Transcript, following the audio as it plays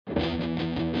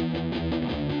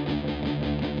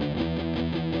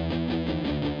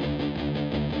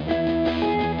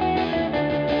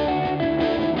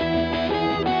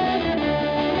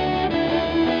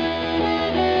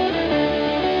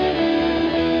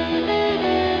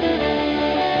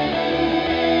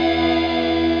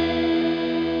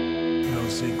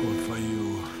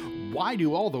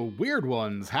do all the weird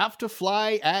ones have to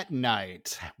fly at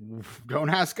night? Don't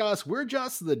ask us. We're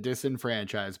just the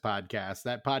Disenfranchised Podcast.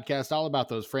 That podcast all about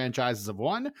those franchises of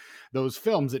one, those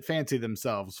films that fancy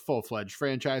themselves full-fledged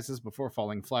franchises before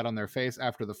falling flat on their face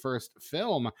after the first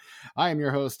film. I am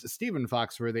your host, Stephen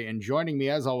Foxworthy, and joining me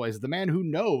as always, the man who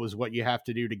knows what you have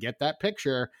to do to get that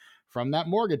picture from that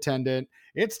morgue attendant.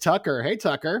 It's Tucker. Hey,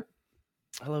 Tucker.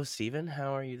 Hello, Stephen.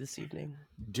 How are you this evening?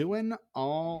 Doing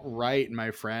all right,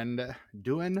 my friend.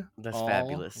 That's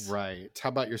fabulous. Right. How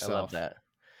about yourself? I love that.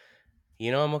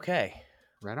 You know, I'm okay.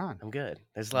 Right on. I'm good.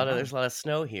 There's a lot of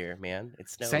snow here, man.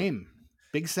 It's snowing. Same.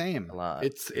 Big same. A lot.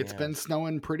 It's been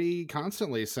snowing pretty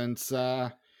constantly since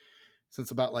about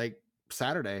like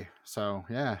Saturday. So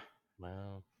yeah.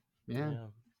 Wow. Yeah.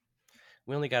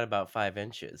 We only got about 5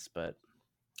 inches, but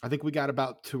I think we got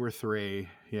about 2 or 3.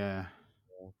 Yeah.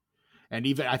 And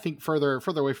even I think further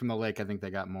away from the lake, I think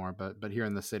they got more. But here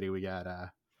in the city, we got a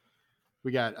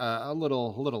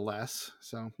little less.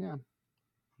 So yeah.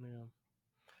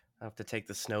 I have to take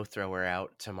the snow thrower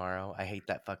out tomorrow. I hate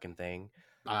that fucking thing.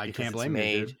 I can't blame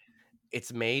you, dude.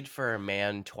 It's made for a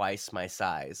man twice my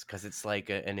size because it's like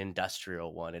an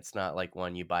industrial one. It's not like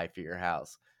one you buy for your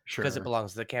house. Sure. Because it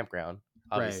belongs to the campground,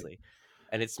 obviously. Right.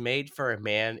 And it's made for a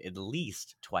man at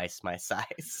least twice my size.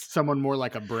 Someone more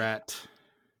like a Brett.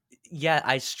 Yeah,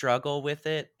 I struggle with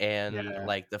it, and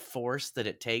like the force that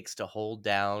it takes to hold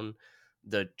down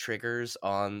the triggers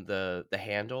on the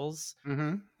handles,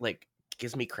 like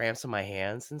gives me cramps in my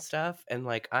hands and stuff. And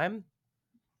like I'm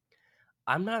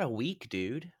not a weak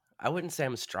dude. I wouldn't say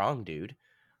I'm a strong dude,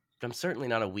 but I'm certainly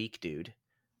not a weak dude.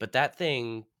 But that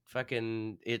thing,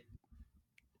 fucking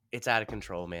it's out of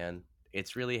control, man.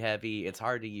 It's really heavy. It's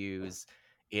hard to use.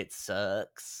 It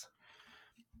sucks.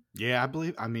 Yeah,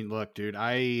 I mean, look, dude,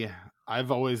 I've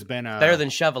always been better than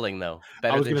shoveling, though.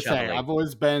 I was going to say, I've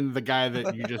always been the guy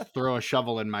that you just throw a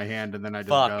shovel in my hand and then I just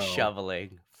go.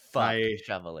 Shoveling.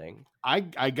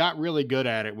 I got really good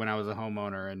at it when I was a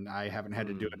homeowner, and I haven't had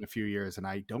to do it in a few years, and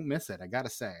I don't miss it. I got to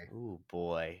say. Ooh,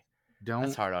 boy.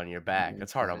 That's hard on your back.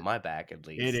 That's hard on my back, at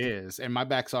least. It is, and my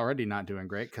back's already not doing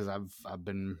great because I've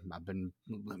been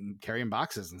carrying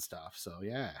boxes and stuff. So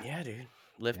yeah. Yeah, dude.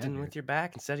 Lifting with your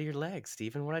back instead of your legs,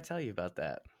 Stephen. What'd I tell you about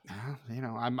that?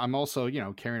 I'm also,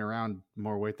 carrying around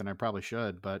more weight than I probably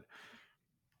should. But,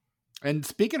 and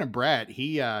speaking of Brett,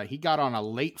 he got on a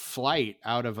late flight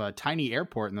out of a tiny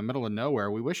airport in the middle of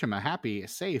nowhere. We wish him a happy,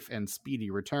 safe, and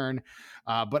speedy return.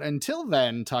 But until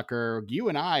then, Tucker, you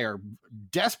and I are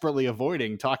desperately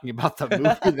avoiding talking about the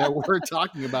movie that we're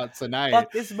talking about tonight.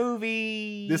 Fuck this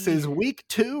movie. This is week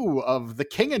 2 of The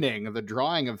Kingening, the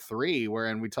drawing of 3,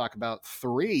 wherein we talk about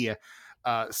 3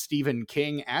 Stephen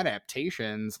King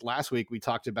adaptations. Last week we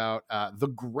talked about the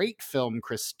great film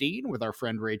Christine with our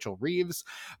friend Rachel Reeves.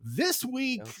 This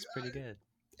week, that's pretty good.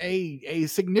 A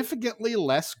significantly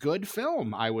less good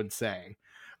film, I would say.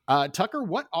 Tucker,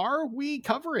 what are we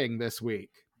covering this week?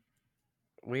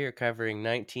 We are covering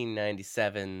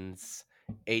 1997's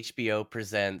HBO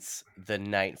presents The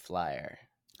Night Flier.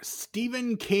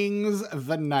 Stephen King's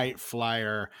The Night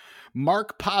Flier.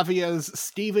 Mark Pavia's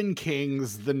Stephen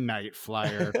King's The Night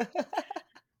Flier.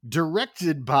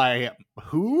 Directed by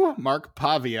who? Mark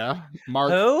Pavia.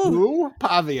 Who?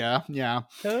 Pavia, yeah.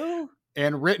 Who?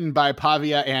 And written by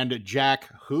Pavia and Jack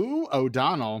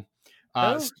O'Donnell.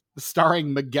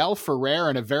 Starring Miguel Ferrer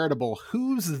and a veritable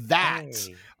who's that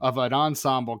of an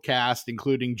ensemble cast,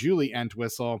 including Julie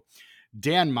Entwistle,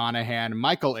 Dan Monahan,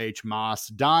 Michael H. Moss,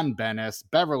 Don Bennis,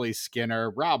 Beverly Skinner,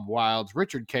 Rob Wilds,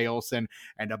 Richard K. Olsen,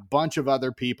 and a bunch of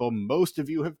other people most of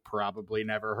you have probably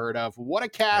never heard of. What a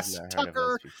cast,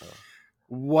 Tucker.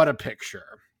 What a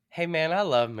picture. Hey, man, I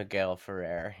love Miguel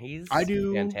Ferrer. He's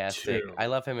fantastic. Too. I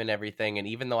love him in everything, and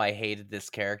even though I hated this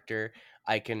character,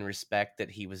 I can respect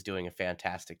that he was doing a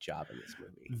fantastic job in this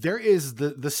movie. There is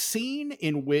the scene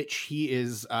in which he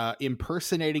is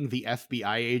impersonating the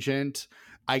FBI agent.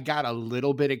 I got a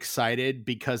little bit excited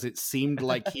because it seemed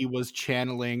like he was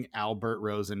channeling Albert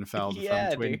Rosenfeld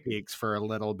from Twin Peaks for a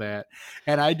little bit.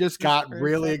 And I just got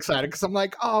really excited because I'm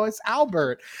like, oh, it's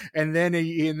Albert. And then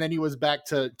he was back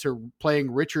to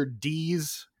playing Richard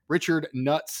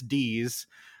Nuts Dees.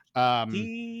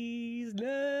 Dees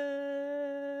Nuts.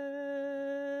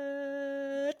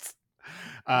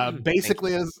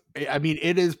 Basically,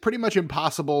 it is pretty much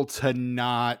impossible to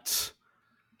not...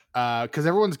 because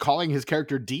everyone's calling his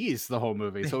character Dees the whole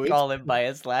movie. So call him by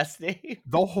his last name.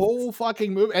 The whole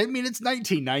fucking movie. I mean, it's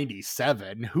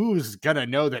 1997. Who's gonna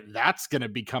know that that's gonna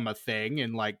become a thing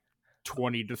in like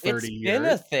 20 to 30 years? It's been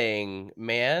a thing,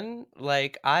 man.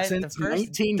 Like since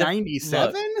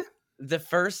 1997. The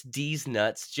first Dees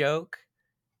Nuts joke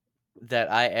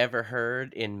that I ever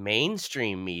heard in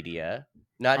mainstream media,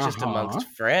 not just amongst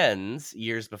friends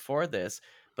years before this,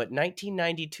 but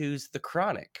 1992's The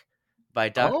Chronic by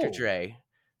Dr. Dre.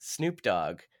 Snoop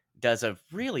Dogg does a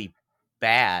really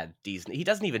bad D's. He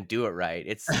doesn't even do it right.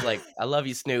 It's like, I love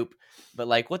you, Snoop, but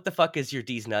like, what the fuck is your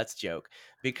D's nuts joke?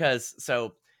 Because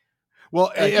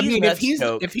well, I mean, if he's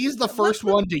the first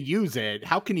one to use it,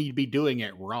 how can he be doing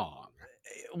it wrong?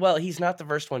 Well, he's not the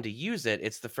first one to use it.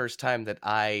 It's the first time that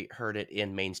I heard it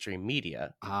in mainstream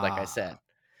media. Like I said,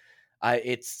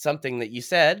 it's something that you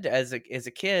said as a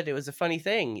kid. It was a funny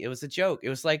thing. It was a joke. It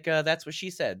was like that's what she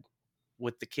said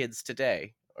with the kids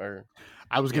today. Or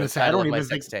I was going to say, I don't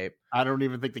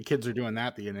even think the kids are doing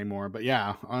that anymore. But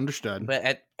yeah, understood.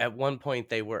 But at one point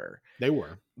they were.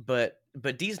 But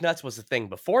D's nuts was a thing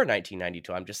before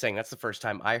 1992. I'm just saying that's the first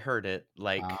time I heard it.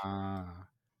 Like.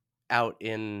 Out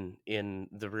in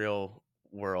the real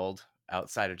world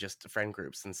outside of just friend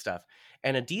groups and stuff.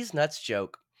 And a D's nuts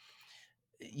joke,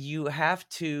 you have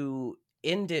to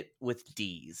end it with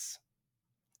D's.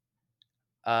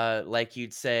 Like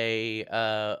you'd say,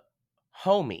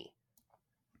 homie,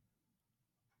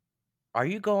 are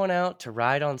you going out to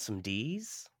ride on some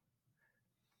D's?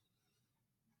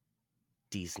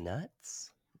 D's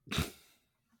nuts?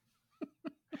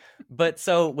 But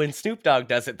so when Snoop Dogg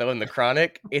does it, though, in The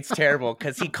Chronic, it's terrible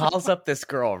because he calls up this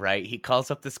girl, right? He calls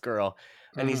up this girl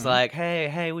and he's like,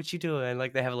 hey, what you doing?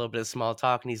 Like they have a little bit of small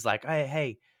talk and he's like,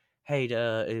 hey,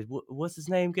 what's his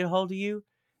name get a hold of you?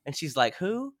 And she's like,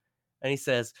 who? And he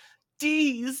says,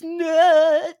 D's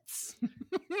nuts.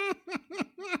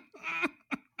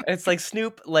 It's like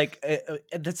Snoop, like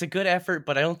that's a good effort,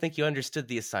 but I don't think you understood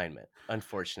the assignment,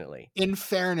 unfortunately. In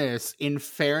fairness,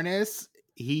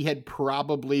 he had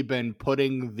probably been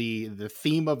putting the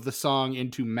theme of the song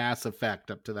into Mass Effect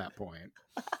up to that point.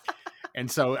 And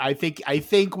so I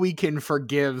think we can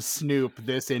forgive Snoop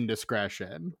this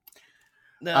indiscretion.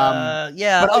 I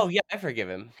forgive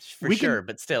him for sure.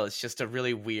 But still, it's just a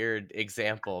really weird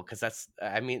example because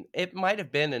it might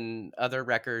have been in other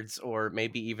records or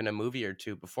maybe even a movie or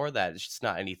two before that. It's just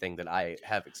not anything that I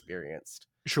have experienced.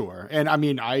 Sure. And I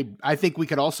mean, I think we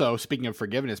could also, speaking of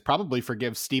forgiveness, probably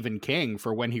forgive Stephen King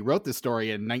for when he wrote this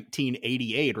story in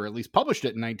 1988, or at least published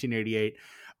it in 1988,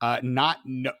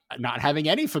 not having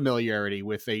any familiarity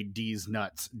with a D's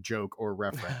nuts joke or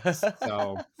reference.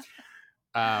 So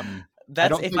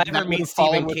that's if I ever meet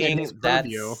Stephen King,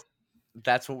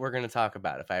 that's what we're going to talk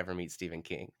about. If I ever meet Stephen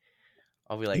King,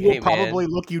 I'll be like, hey, man. He'll probably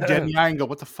look you dead in the eye and go,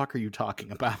 what the fuck are you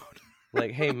talking about?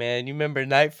 Like, hey, man, you remember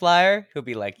Night Flier? He'll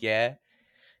be like, yeah.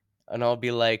 And I'll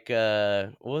be like,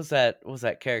 what was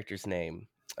that character's name?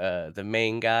 The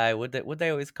main guy, what they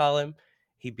always call him?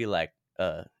 He'd be like,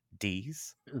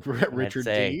 D's. Richard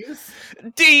D's?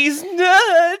 D's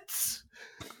nuts!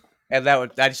 And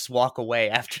I'd just walk away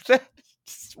after that.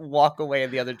 Just walk away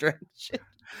in the other direction.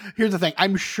 Here's the thing.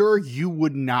 I'm sure you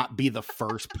would not be the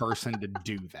first person to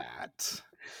do that.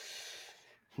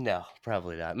 No,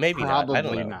 probably not. Maybe not. I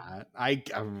don't know. Not.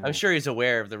 I'm sure he's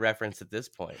aware of the reference at this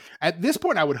point. At this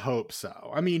point, I would hope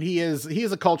so. I mean, he is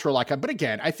a cultural icon. But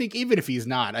again, I think even if he's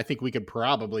not, I think we could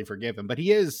probably forgive him. But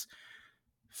he is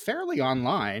fairly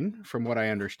online, from what I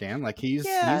understand. Like he's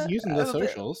using the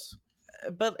socials.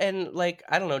 But like,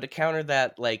 I don't know, to counter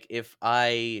that, like if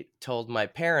I told my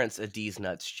parents a D's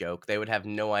nuts joke, they would have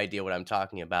no idea what I'm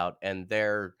talking about, and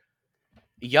they're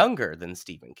younger than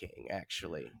Stephen King,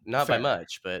 actually. Not by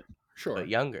much, but sure, but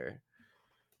younger.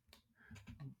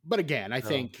 But again, I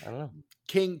think I don't know.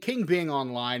 King being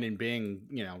online and being,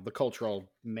 the cultural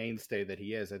mainstay that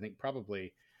he is, I think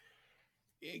probably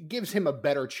it gives him a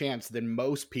better chance than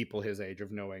most people his age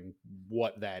of knowing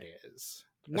what that is.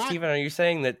 Stephen, are you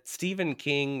saying that Stephen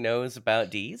King knows about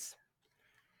D's?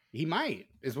 He might,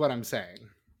 is what I'm saying.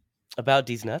 About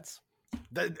D's nuts?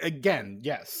 Again,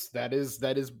 yes, that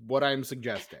is what I'm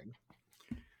suggesting.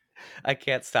 I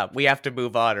can't stop. We have to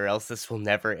move on, or else this will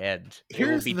never end. It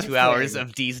will be 2 hours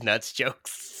of D's nuts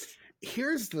jokes.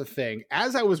 Here's the thing.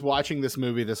 As I was watching this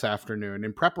movie this afternoon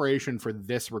in preparation for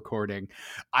this recording,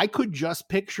 I could just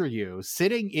picture you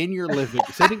sitting in your living,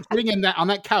 sitting on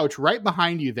that couch right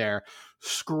behind you there,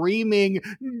 screaming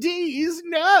D's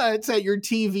nuts at your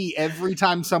TV every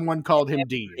time someone called him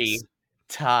D's.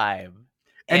 Time.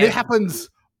 And it happens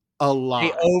a lot.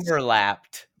 They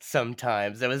overlapped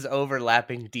sometimes. There was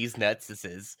overlapping D's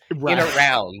nutses in a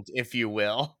round, if you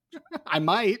will. I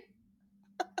might.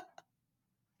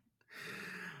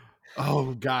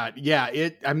 Oh God. Yeah.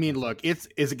 Look, is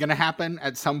it going to happen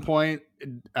at some point,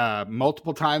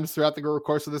 multiple times throughout the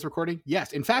course of this recording?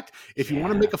 Yes. In fact, if you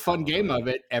want to make a fun game of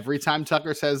it, every time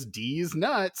Tucker says D's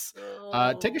nuts,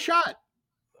 take a shot.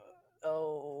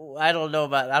 Oh, I don't know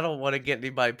about. I don't want to get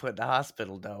anybody put in the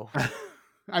hospital, though.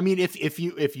 I mean, if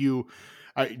you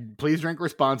please drink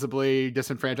responsibly.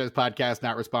 Disenfranchised podcast,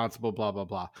 not responsible. Blah blah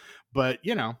blah. But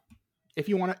if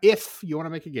you want to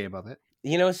make a game of it.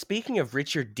 Speaking of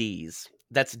Richard D's,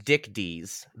 that's Dick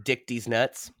D's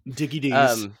nuts. Dickie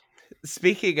D's.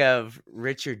 Speaking of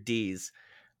Richard D's,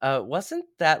 wasn't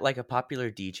that like a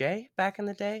popular DJ back in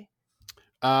the day?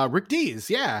 Rick D's,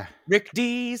 yeah. Rick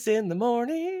D's in the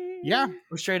morning. Yeah.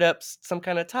 Or straight up some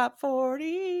kind of top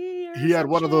 40. He had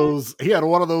one of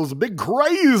those big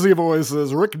crazy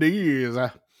voices, Rick D's.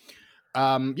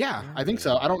 Yeah, I think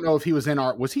so. I don't know if he was in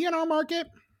our market?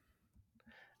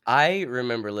 I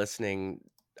remember listening.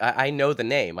 I know the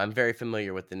name. I'm very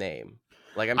familiar with the name.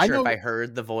 Like, I'm sure if I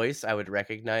heard the voice, I would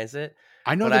recognize it.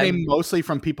 I know the name mostly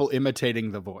from people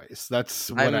imitating the voice.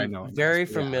 That's what I know. I'm very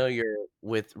familiar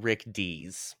with Rick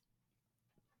D's.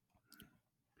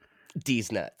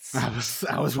 D's nuts.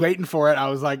 I was waiting for it. I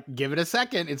was like, give it a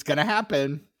second. It's gonna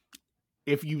happen.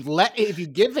 If you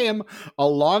give him a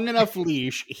long enough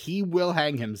leash, he will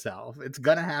hang himself. It's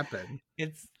gonna happen.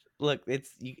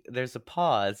 There's a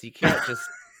pause. You can't just.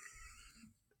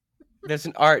 There's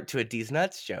an art to a D's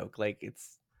nuts joke.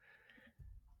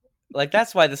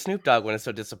 That's why the Snoop Dogg one is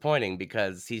so disappointing,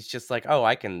 because he's just like, oh,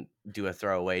 I can do a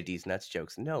throwaway D's nuts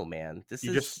jokes. No, man,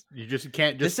 you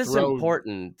can't. This is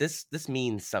important. This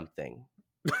means something.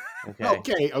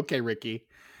 Okay. Okay, Ricky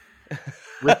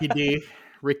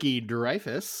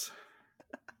Dreyfus.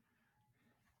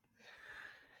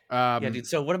 Yeah, dude.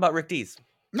 So what about Rick D's?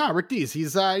 No, Rick D's.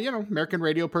 He's American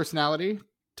radio personality,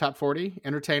 top 40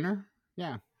 entertainer.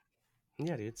 Yeah,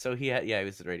 dude. So he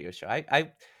was at the radio show.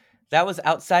 I that was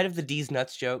outside of the D's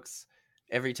nuts jokes.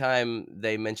 Every time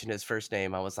they mentioned his first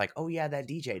name, I was like, oh yeah, that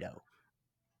DJ though.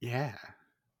 Yeah.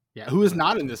 Who is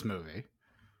not in this movie?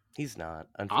 He's not.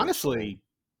 Honestly,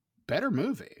 better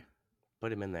movie.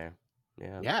 Put him in there.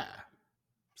 Yeah. Yeah.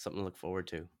 Something to look forward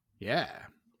to. Yeah.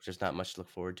 There's not much to look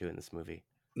forward to in this movie.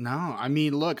 No, I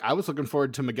mean, look, I was looking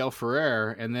forward to Miguel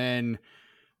Ferrer, and then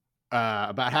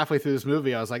about halfway through this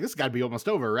movie, I was like, this has got to be almost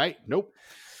over, right? Nope.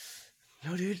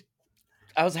 No, dude.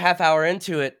 I was a half hour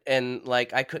into it, and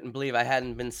I couldn't believe I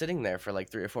hadn't been sitting there for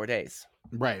 3 or 4 days.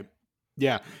 Right.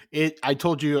 Yeah. As I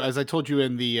told you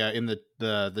in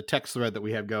the text thread that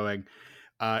we have going,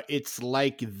 it's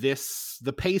like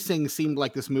the pacing seemed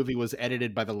like this movie was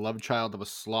edited by the love child of a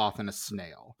sloth and a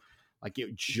snail. Like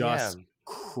it just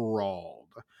crawled.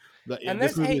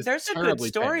 There's a good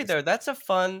story there. That's a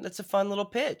fun little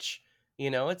pitch.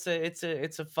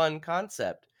 It's a fun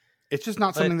concept. It's just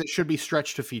not something that should be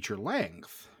stretched to feature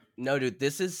length. No, dude,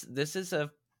 this is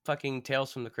a fucking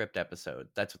Tales from the Crypt episode.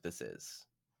 That's what this is.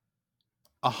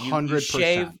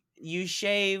 100%. You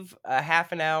shave a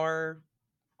half an hour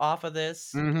off of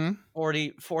this,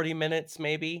 40 minutes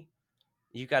maybe.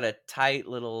 You got a tight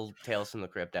little Tales from the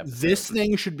Crypt episode. This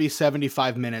thing should be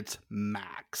 75 minutes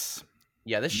max.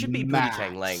 Yeah, this should be Booty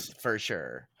Tang length for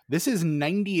sure. This is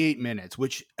 98 minutes,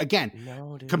 which again,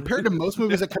 compared to most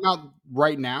movies that come out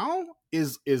right now,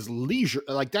 is leisure.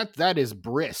 Like that is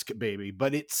brisk, baby.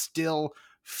 But it still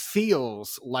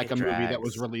feels like movie that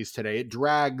was released today. It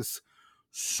drags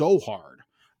so hard.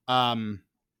 And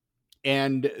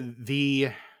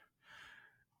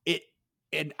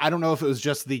I don't know if it was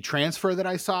just the transfer that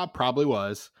I saw, probably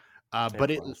was.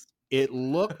 But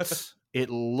it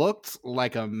looked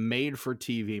like a made for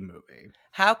TV movie.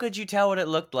 How could you tell what it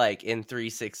looked like in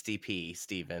 360p,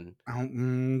 Steven?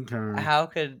 Okay. How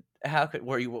could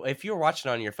if you were watching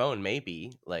on your phone,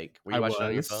 maybe were you watching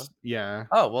on your phone? Yeah.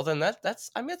 Oh, well then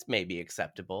that's it's maybe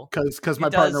acceptable. Because my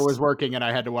partner was working and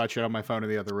I had to watch it on my phone in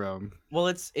the other room. Well,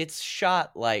 it's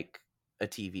shot like a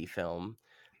TV film.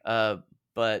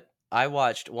 But I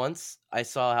watched once. I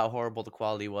saw how horrible the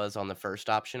quality was on the first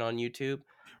option on YouTube.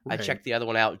 Right. I checked the other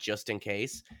one out just in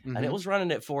case, and it was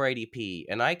running at 480p,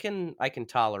 and I can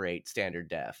tolerate standard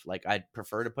def. I'd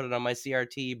prefer to put it on my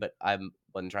CRT, but I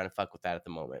wasn't trying to fuck with that at the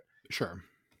moment. Sure.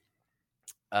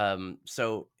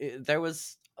 So there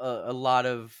was a lot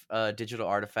of digital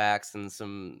artifacts and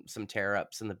some tear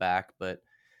ups in the back, but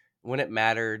when it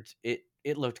mattered, it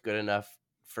looked good enough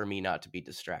for me not to be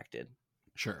distracted.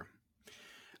 Sure.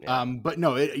 Yeah. But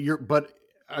no,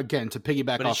 again, to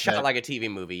piggyback off, it's shot like a TV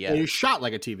movie. Yeah, it is shot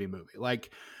like a TV movie.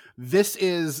 This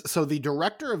is the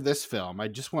director of this film.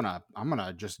 I'm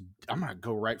gonna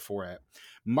go right for it.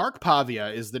 Mark Pavia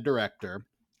is the director.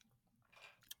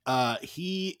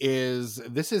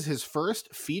 This is his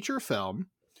first feature film.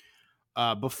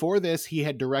 Before this, he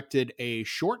had directed a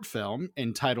short film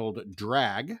entitled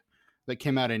Drag that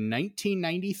came out in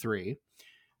 1993.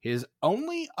 His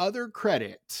only other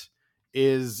credit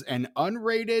is an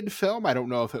unrated film. I don't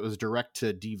know if it was direct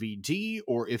to DVD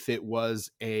or if it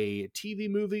was a TV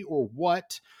movie or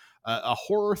what. A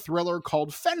horror thriller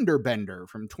called Fender Bender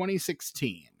from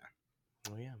 2016.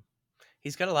 Oh, yeah.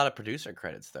 He's got a lot of producer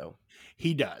credits, though.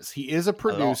 He does. He is a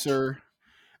producer.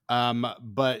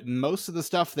 But most of the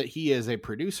stuff that he is a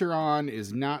producer on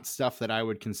is not stuff that I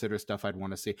would consider stuff I'd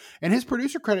want to see. And his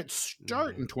producer credits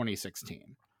start in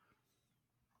 2016.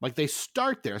 Like they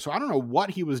start there. So I don't know what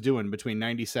he was doing between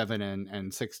 97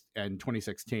 and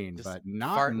 2016, Just but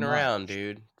not farting much. Around,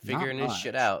 dude. Figuring his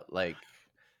shit out. Like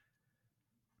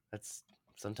that's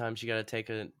sometimes you got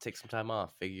to take some time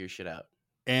off, figure your shit out.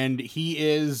 And he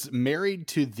is married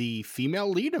to the female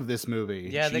lead of this movie.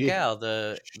 Yeah, the gal,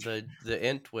 the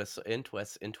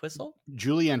Entwistle?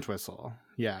 Julie Entwistle.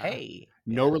 Yeah. Hey.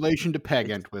 No relation to Peg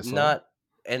Entwistle.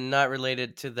 Not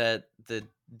related to the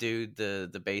dude,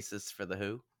 the bassist for The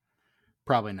Who?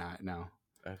 Probably not, no.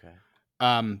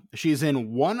 Okay. She's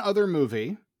in one other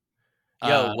movie.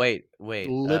 Yo, wait.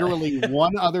 Literally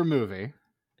one other movie.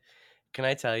 Can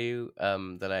I tell you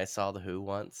that I saw The Who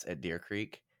once at Deer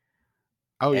Creek?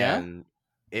 Oh yeah, and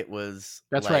it was.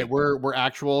 That's right. We're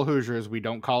actual Hoosiers. We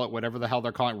don't call it whatever the hell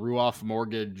they're calling it, Ruoff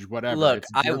Mortgage, whatever. Look,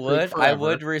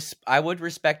 I would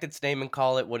respect its name and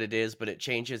call it what it is, but it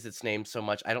changes its name so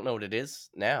much. I don't know what it is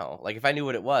now. Like if I knew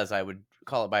what it was, I would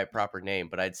call it by a proper name,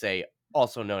 but I'd say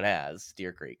also known as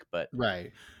Deer Creek. But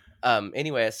right.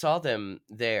 Anyway, I saw them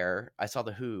there. I saw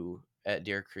The Who at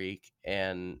Deer Creek,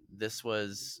 and this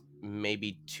was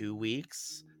maybe 2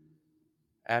 weeks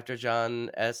after John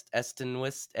Eston,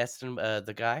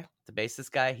 the guy, the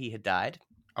bassist guy, he had died.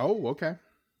 Oh, okay.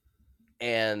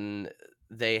 And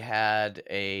they had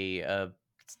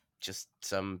just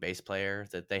some bass player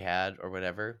that they had or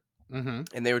whatever. Mm-hmm.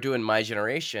 And they were doing My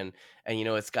Generation, and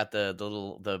it's got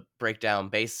the breakdown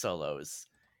bass solos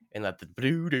and that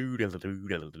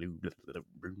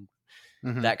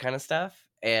that kind of stuff.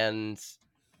 And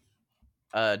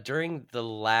during the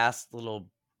last little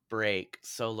break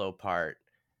solo part,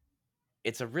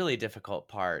 it's a really difficult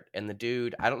part, and the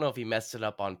dude, I don't know if he messed it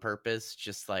up on purpose,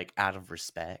 just like out of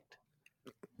respect.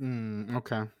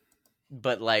 Okay.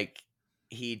 But like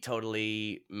he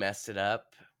totally messed it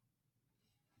up,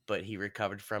 but he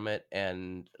recovered from it,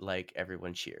 and like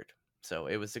everyone cheered. So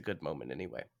it was a good moment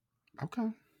anyway. Okay.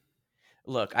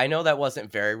 Look, I know that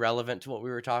wasn't very relevant to what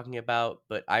we were talking about,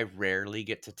 but I rarely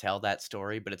get to tell that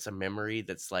story, but it's a memory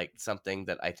that's like something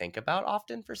that I think about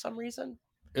often for some reason.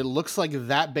 It looks like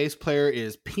that bass player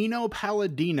is Pino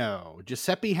Palladino,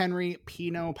 Giuseppe Henry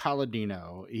Pino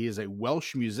Palladino. He is a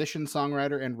Welsh musician,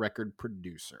 songwriter, and record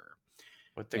producer.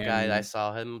 With the guy I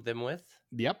saw them with?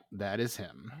 Yep, that is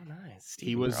him. Oh, nice. Steve,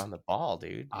 he was on the ball,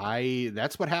 dude.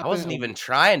 That's what happened. I wasn't even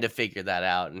trying to figure that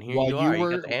out, and here you are.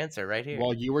 You got the answer right here.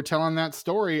 While you were telling that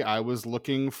story, I was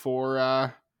looking for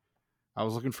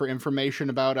information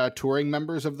about touring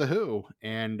members of The Who,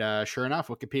 and sure enough,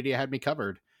 Wikipedia had me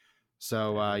covered.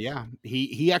 So yeah,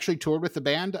 he actually toured with the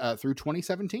band through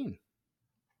 2017.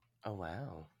 Oh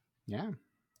wow, yeah,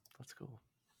 that's cool.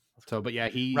 But yeah,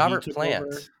 Robert took Plant.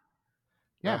 Over.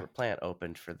 Yeah, Robert Plant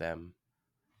opened for them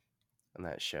on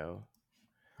that show.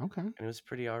 Okay, and it was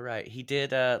pretty all right. He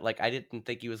did I didn't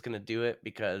think he was gonna do it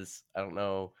because I don't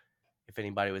know if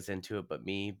anybody was into it but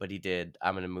me. But he did.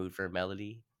 I'm in a mood for a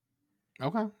melody.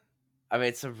 Okay. I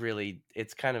mean,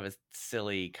 it's kind of a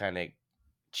silly kind of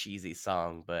cheesy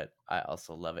song, but I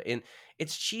also love it. And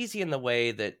it's cheesy in the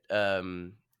way that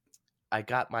I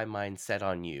Got My Mind Set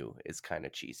on You is kind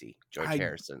of cheesy. George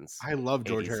Harrison's. I love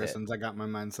George Harrison's I Got My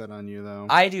Mind Set on You, though.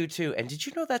 I do too. And did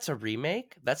you know that's a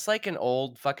remake? That's like an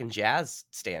old fucking jazz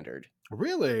standard.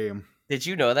 Really? Did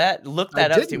you know that? Look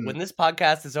that up too. When this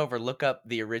podcast is over, look up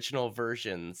the original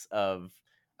versions of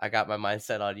I Got My Mind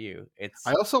Set on You.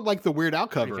 I also like the Weird Al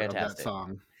cover of that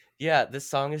song. Yeah, this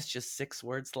song is just 6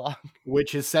 words long.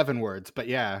 Which is 7 words, but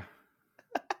yeah.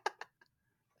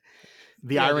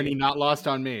 The irony not lost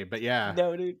on me, but yeah.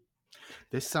 No, dude.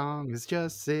 This song is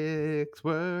just 6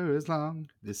 words long.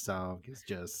 This song is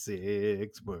just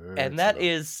 6 words And that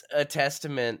is a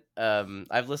testament.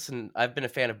 I've been a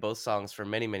fan of both songs for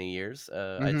many, many years.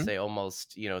 I'd say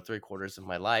almost, 3/4 of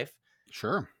my life.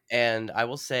 Sure. And I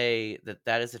will say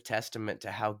that is a testament to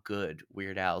how good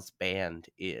Weird Al's band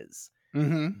is.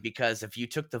 Because if you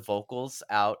took the vocals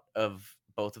out of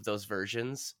both of those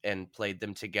versions and played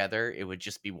them together, it would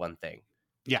just be one thing.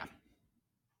 Yeah.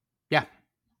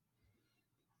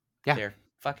 They're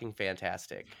fucking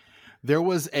fantastic. There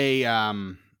was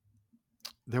a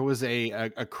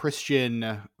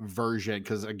Christian version,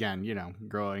 because again,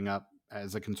 growing up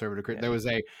as a conservative, there was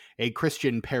a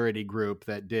Christian parody group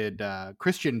that did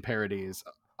Christian parodies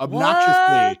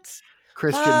obnoxiously. What?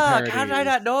 Christian Fuck, parodies. how did I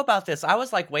not know about this? I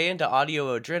was like way into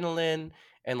Audio Adrenaline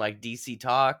and like DC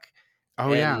Talk.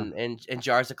 Oh yeah, and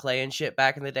Jars of Clay and shit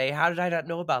back in the day. How did I not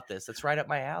know about this? That's right up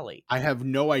my alley. I have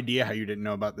no idea how you didn't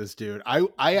know about this, dude.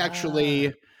 I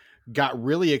actually got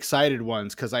really excited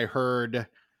once because I heard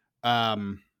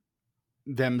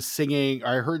them singing.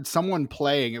 I heard someone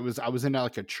playing. I was in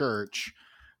like a church,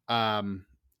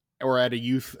 or at a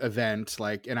youth event,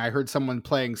 like, and I heard someone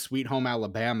playing Sweet Home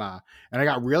Alabama, and I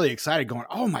got really excited going,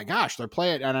 oh my gosh, they're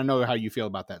playing. And I know how you feel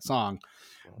about that song,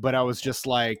 but I was just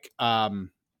like, oh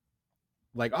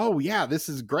yeah, this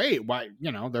is great. Why,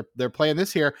 they're playing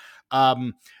this here.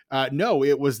 No,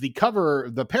 it was the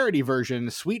parody version,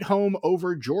 Sweet Home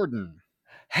Over Jordan.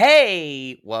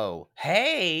 Hey, whoa.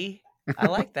 Hey, I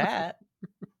like that.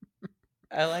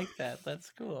 I like that.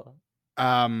 That's cool.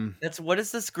 What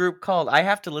is this group called? I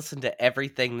have to listen to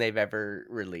everything they've ever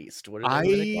released. What are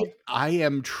they called? I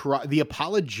am the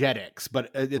Apologetics, but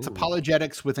it's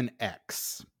Apologetics with an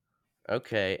X.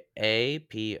 Okay,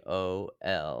 APOL.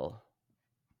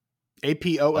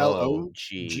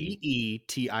 APOLOGETIX.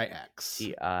 TIX.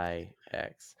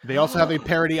 They also have a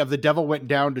parody of The Devil Went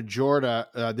Down to Georgia.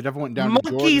 The Devil Went Down to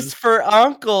Jordan. Monkeys for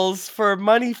Uncles for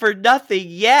Money for Nothing.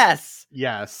 Yes.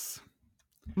 Yes.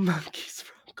 Monkeys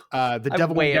for Uncles. The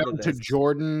Devil Went Down to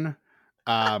Jordan.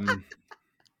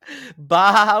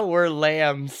 Baja were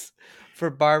lambs for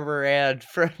Barbara Ann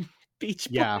from Beach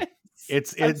Boys. Yeah.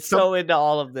 I'm so into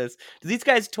all of this. Do these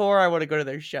guys tour? I want to go to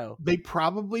their show. They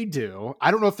probably do. I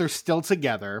don't know if they're still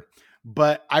together,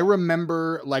 but I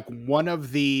remember like one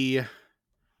of the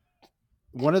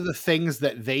things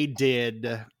that they did,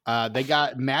 they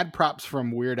got mad props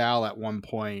from Weird Al at one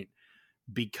point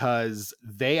because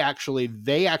they actually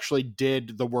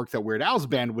did the work that Weird Al's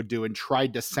band would do and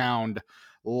tried to sound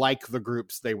like the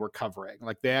groups they were covering.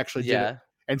 Like they actually did it.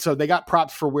 And so they got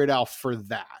props for Weird Al for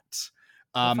that.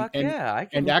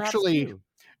 And actually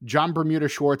John Bermuda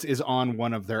Schwartz is on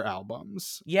one of their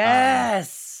albums.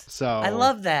 Yes. So I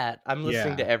love that. I'm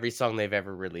listening to every song they've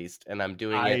ever released, and I'm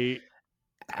doing it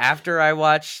after I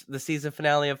watch the season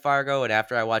finale of Fargo and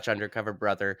after I watch Undercover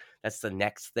Brother. That's the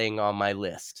next thing on my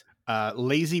list.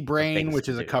 Lazy Brain, which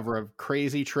is a cover of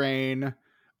Crazy Train.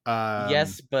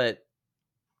 Yes, but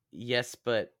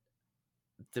the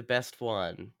best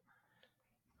one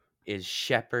is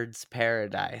Shepherd's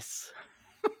Paradise.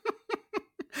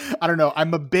 I don't know.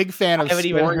 I'm a big fan of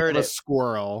Story of a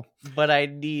Squirrel. But I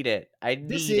need it.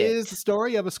 This is the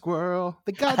story of a squirrel.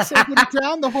 The God saved him to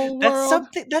drown the whole world.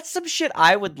 That's some shit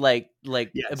I would like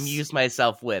amuse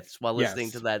myself with while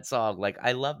listening to that song. Like,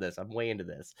 I love this. I'm way into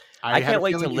this. I can't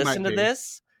wait to listen to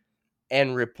this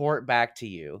and report back to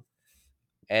you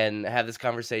and have this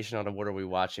conversation on What Are We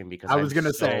Watching, because I was going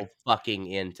to say fucking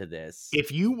into this.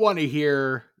 If you want to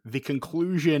hear the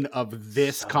conclusion of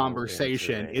this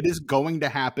conversation, it is going to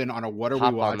happen on a What Are We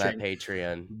Watching on that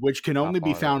Patreon, which can only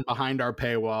be found behind our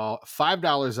paywall.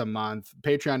 $5 a month,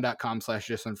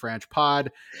 patreon.com/disenfranchpod.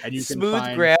 And you Smooth can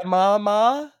find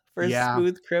Grandmama for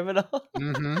Smooth Criminal.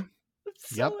 Mm-hmm. I'm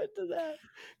so into that.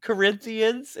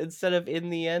 Corinthians instead of In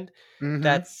the End. Mm-hmm.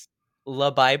 That's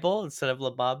La Bible instead of La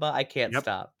Baba. I can't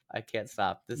stop.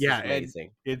 This is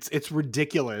amazing. It's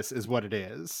ridiculous is what it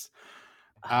is.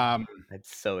 I'm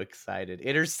so excited.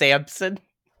 Enter Samson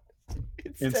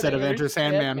instead of Enter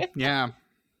Sandman. Yeah.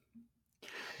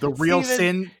 The real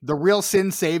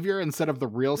sin savior instead of the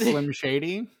real Slim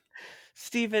Shady.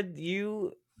 Steven,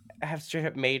 you have straight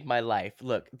up made my life.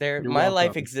 Look, my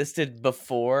life existed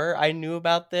before I knew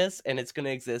about this, and it's going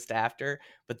to exist after.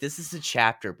 But this is a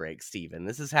chapter break, Steven.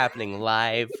 This is happening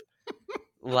live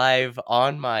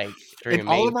on mic during a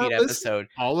main feed episode.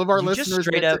 All of our listeners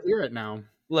get to hear it now.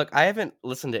 Look, I haven't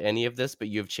listened to any of this, but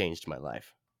you've changed my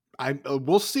life.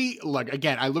 We'll see. Like,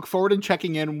 again, I look forward to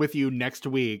checking in with you next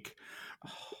week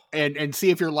and see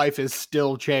if your life is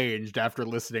still changed after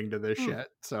listening to this shit.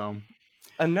 So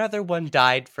another one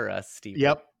died for us, Steve.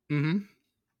 Yep. Mm-hmm.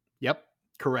 Yep.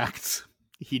 Correct.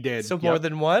 He did. So more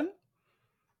than one?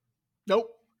 Nope.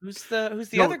 Who's the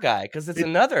other guy? Because it's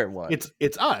another one.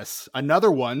 It's us.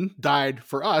 Another one died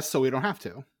for us, so we don't have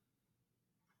to.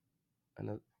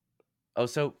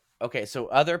 So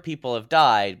other people have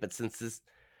died, but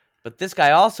this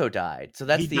guy also died. So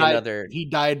that's another. He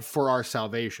died for our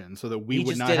salvation, so that we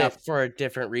would not have. He just did it for a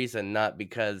different reason, not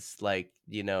because,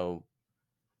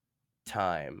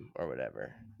 time or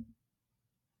whatever.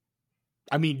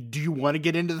 I mean, do you want to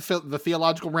get into the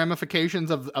theological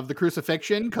ramifications of the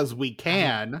crucifixion? Because we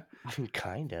can. I mean,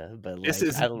 kind of, but this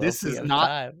is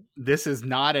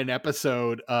not an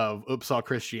episode of Oops All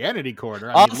Christianity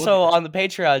Corner. On the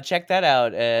Patreon, check that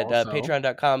out at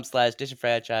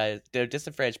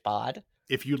patreon.com/disenfranchisepod.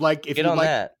 if you like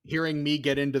that. hearing me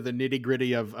get into the nitty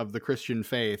gritty of the Christian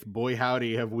faith, boy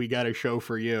howdy, have we got a show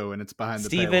for you, and it's behind the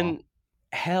paywall.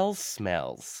 Hell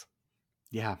smells.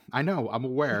 Yeah, I know. I'm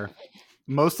aware.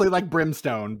 Mostly like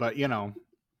brimstone, but you know.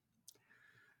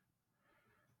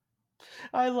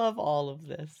 I love all of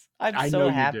this. I'm so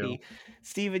happy.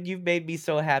 Steven, you've made me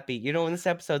so happy. You know, when this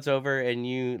episode's over and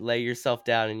you lay yourself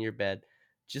down in your bed,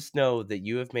 just know that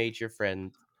you have made your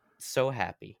friend so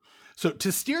happy. So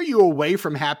to steer you away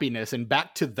from happiness and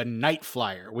back to the Night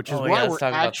Flier, which is why we're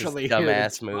actually here to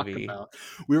talk about.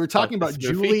 We were talking about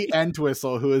Julie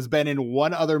Entwistle, who has been in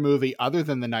one other movie other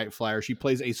than the Night Flier. She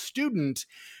plays a student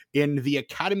in the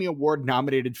Academy Award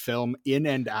nominated film In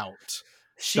and Out,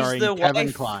 starring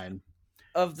Kevin Kline.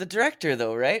 Of the director,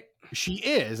 though, right? She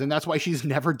is, and that's why she's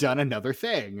never done another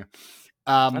thing.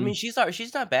 I mean, she's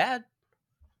not bad.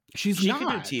 She could do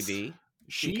TV.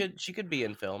 She could be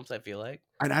in films, I feel like.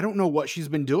 And I don't know what she's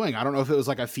been doing. I don't know if it was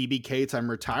like a Phoebe Cates I'm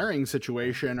retiring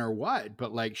situation or what,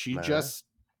 but like she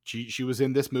was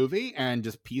in this movie and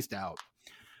just pieced out.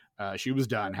 She was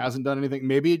done. Hasn't done anything.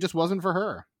 Maybe it just wasn't for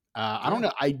her. I don't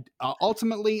know.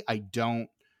 Ultimately I don't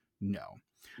know.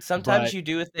 Sometimes you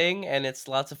do a thing and it's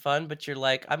lots of fun, but you're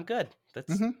like, I'm good.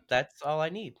 That's all I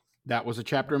need. That was a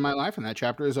chapter in my life, and that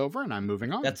chapter is over, and I'm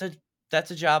moving on. That's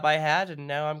a job I had, and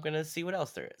now I'm going to see what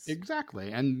else there is.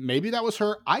 Exactly. And maybe that was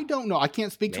her. I don't know. I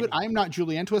can't speak to it. I am not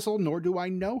Julie Entwistle, nor do I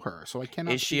know her, so I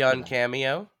cannot. Is she on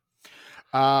Cameo?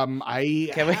 I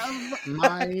have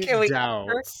my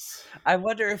doubts. I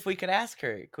wonder if we could ask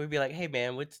her. Could we be like, hey,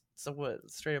 man, what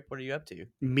straight up, what are you up to?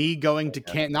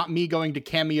 Not me going to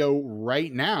Cameo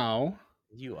right now.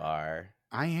 You are.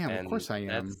 I am. Of course I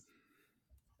am.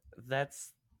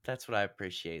 That's what I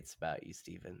appreciate about you,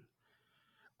 Steven.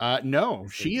 No,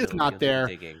 she is not there.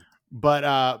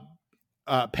 But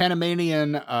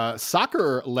Panamanian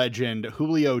soccer legend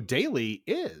Julio Daly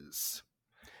is.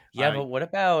 Yeah, but what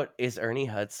about, is Ernie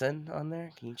Hudson on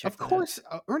there? Can you check? Of course,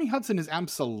 Ernie Hudson is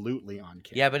absolutely on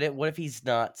camera. Yeah, but what if he's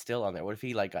not still on there? What if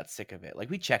he got sick of it? Like,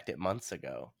 we checked it months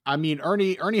ago. I mean,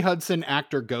 Ernie Hudson,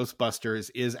 actor Ghostbusters,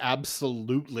 is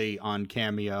absolutely on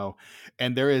Cameo,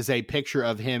 and there is a picture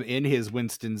of him in his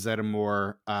Winston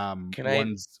Zeddemore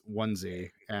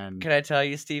onesie. And can I tell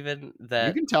you, Steven, that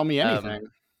you can tell me anything?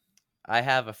 I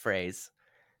have a phrase.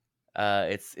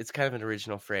 It's kind of an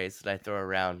original phrase that I throw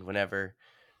around whenever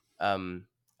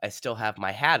I still have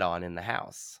my hat on in the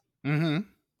house. Mm-hmm.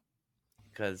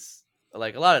 Because,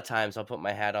 like, a lot of times I'll put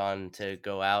my hat on to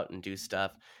go out and do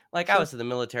stuff. Like, sure. I was in the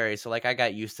military, so, like, I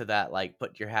got used to that, like,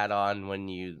 put your hat on when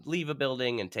you leave a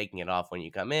building and taking it off when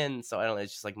you come in. So,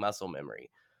 it's just, like, muscle memory.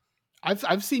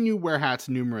 I've seen you wear hats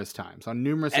numerous times, on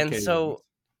numerous occasions. And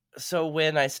so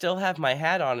when I still have my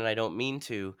hat on and I don't mean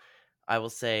to, I will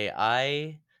say,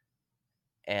 I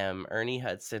am Ernie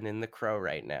Hudson in The Crow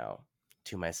right now.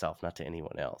 To myself, not to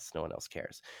anyone else. No one else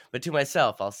cares. But to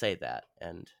myself, I'll say that.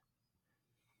 And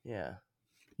yeah.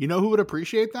 You know who would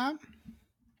appreciate that?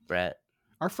 Brett.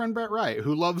 Our friend Brett Wright,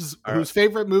 whose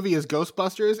favorite movie is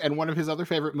Ghostbusters, and one of his other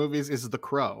favorite movies is The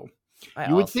Crow.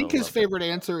 You would think his favorite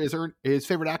actor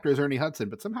is Ernie Hudson,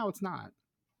 but somehow it's not.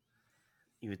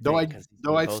 You would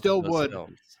though I still would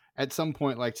at some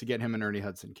point like to get him an Ernie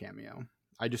Hudson cameo.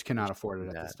 I just cannot afford it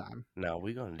at this time. No,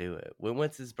 we're going to do it.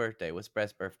 When's his birthday? What's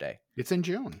Brett's birthday? It's in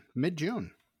June,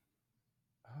 mid-June.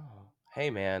 Oh,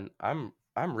 hey man, I'm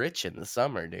rich in the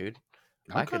summer, dude.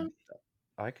 Okay.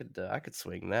 I could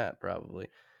swing that probably.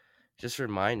 Just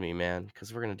remind me, man,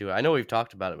 because we're going to do it. I know we've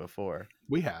talked about it before.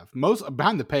 We have. Most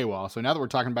behind the paywall, so now that we're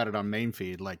talking about it on main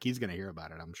feed, like, he's going to hear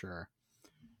about it, I'm sure.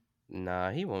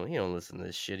 Nah, he won't. He don't listen to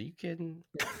this shit. Are you kidding?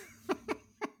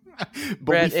 But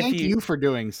Brett, we thank you for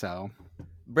doing so.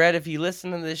 Brett, if you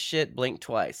listen to this shit, blink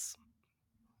twice.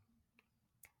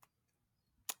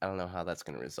 I don't know how that's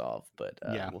going to resolve, but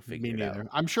we'll figure it out.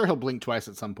 I'm sure he'll blink twice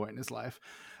at some point in his life.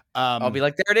 I'll be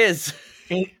like, there it is.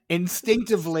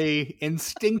 Instinctively,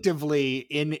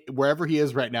 in wherever he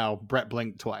is right now, Brett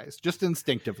blinked twice, just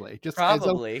instinctively, just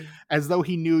probably as though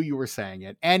he knew you were saying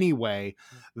it. Anyway,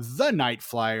 The Night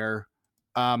Flier.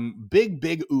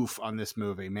 Big oof on this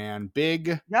movie, man.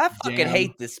 I fucking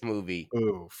hate this movie.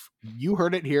 Oof. You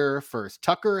heard it here first.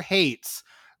 Tucker hates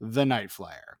The Night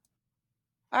Flier.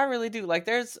 I really do. Like,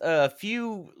 there's a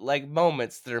few like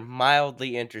moments that are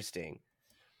mildly interesting.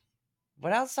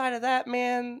 But outside of that,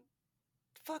 man,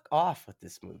 fuck off with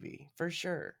this movie, for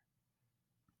sure.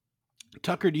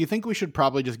 Tucker, do you think we should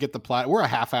probably just get the plot? We're a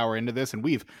half hour into this, and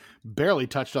we've barely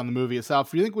touched on the movie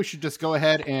itself. Do you think we should just go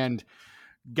ahead and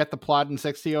get the plot in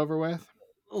 60 over with?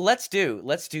 Let's do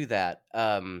that.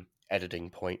 Editing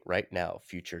point right now,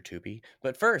 future Tubi.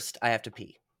 But first, I have to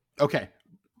pee. Okay.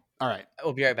 All right.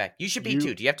 We'll be right back. You should pee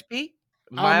too. Do you have to pee?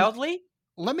 Mildly?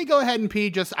 Let me go ahead and pee.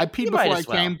 I peed before I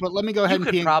came, but let me go ahead and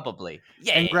pee. Probably.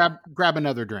 Yeah. And grab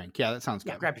another drink. Yeah, that sounds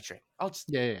good. Yeah, grab your drink. I'll just.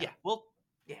 Yeah. Well,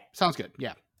 yeah. Sounds good.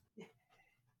 Yeah.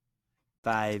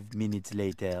 5 minutes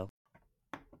later.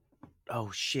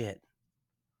 Oh shit.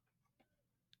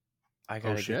 I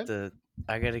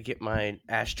gotta get my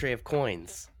ashtray of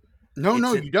coins. No,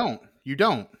 you don't. You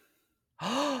don't.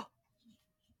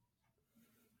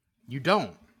 You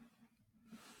don't.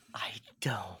 I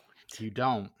don't. You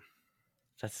don't.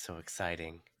 That's so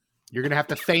exciting. You're going to have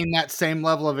to feign that same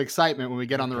level of excitement when we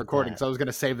get on the recording. So I was going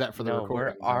to save that for the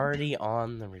recording. We're already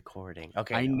on the recording.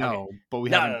 Okay. I know, but we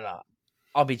haven't. No.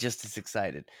 I'll be just as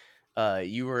excited.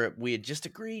 We had just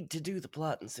agreed to do the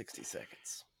plot in 60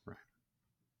 seconds. Right.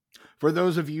 For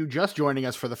those of you just joining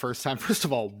us for the first time, first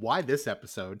of all, why this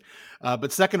episode?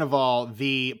 But second of all,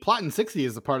 the plot in 60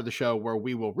 is the part of the show where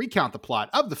we will recount the plot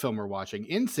of the film we're watching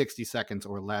in 60 seconds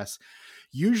or less,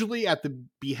 usually at the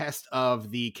behest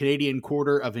of the Canadian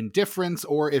Quarter of Indifference,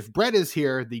 or if Brett is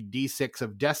here, the D6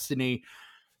 of Destiny.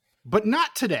 But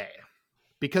not today.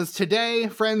 Because today,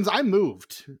 friends, I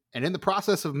moved. And in the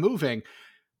process of moving,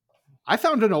 I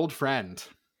found an old friend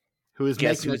who is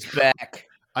making back.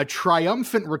 A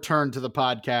triumphant return to the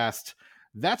podcast.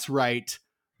 That's right.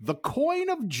 The Coin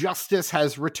of Justice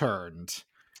has returned.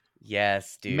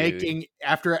 Yes, dude. Making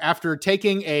after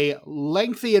taking a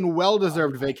lengthy and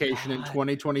well-deserved vacation in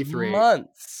 2023.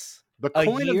 Months. The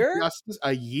Coin of Justice,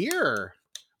 a year.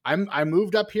 I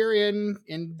moved up here in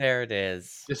there it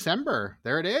is. December.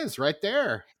 There it is, right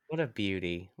there. What a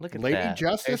beauty. Look at Lady that.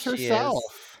 Justice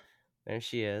herself. There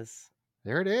she is.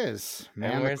 There it is.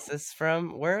 Man, and where's this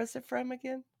from? Where is it from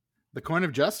again? The Coin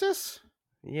of Justice?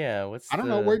 Yeah, I don't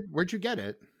know. Where'd you get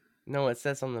it? No, it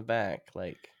says on the back,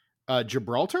 like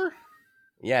Gibraltar?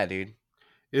 Yeah, dude.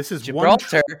 This is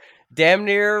Gibraltar. Damn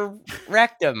near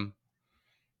rectum.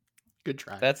 Good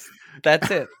try. That's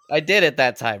it. I did it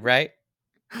that time, right?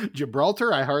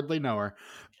 Gibraltar, I hardly know her.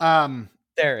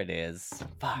 There it is.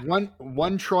 Fuck.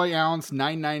 One troy ounce,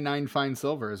 999 fine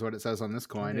silver is what it says on this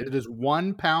coin. It is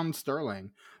 £1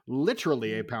 sterling,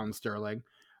 literally a pound sterling,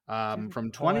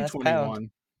 from 2021.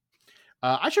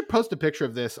 I should post a picture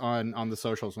of this on the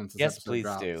socials once this episode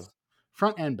drops. Yes, please do.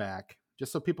 Front and back,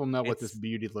 just so people know what this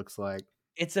beauty looks like.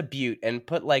 It's a beaut, and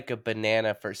put like a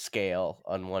banana for scale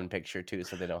on one picture too,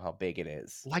 so they know how big it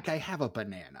is. Like I have a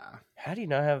banana. How do you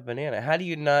not have a banana? How do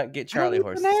you not get Charlie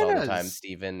horses all the time,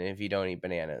 Steven, if you don't eat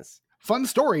bananas? Fun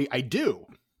story, I do.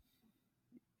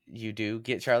 You do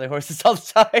get Charlie horses all the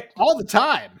time? All the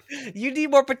time. You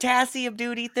need more potassium,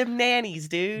 dude. Eat them nannies,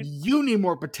 dude. You need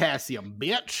more potassium,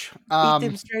 bitch. Eat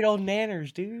them straight old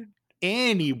nanners, dude.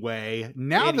 Anyway,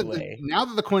 now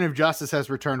that the Coin of Justice has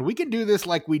returned, we can do this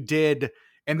like we did,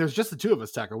 and there's just the two of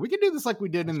us, Tucker. We can do this like we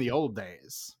did in the old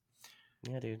days.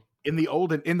 Yeah, dude. In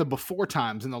the before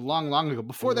times, in the long ago,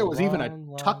 before there was even a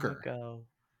Tucker.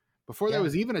 Before there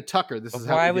was even a Tucker, this is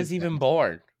how I was even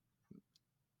born.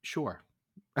 Sure.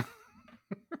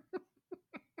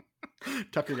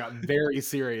 Tucker got very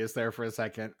serious there for a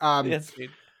second. Yes, dude.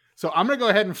 So I'm gonna go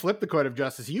ahead and flip the Coin of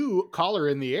Justice. You call her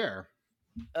in the air.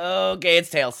 Okay, it's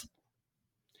tails.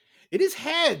 It is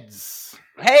heads.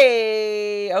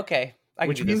 Hey, okay.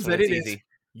 Which means that it is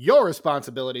your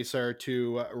responsibility, sir,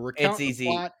 to recount the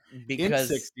plot in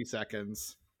 60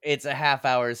 seconds. It's a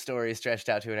half-hour story stretched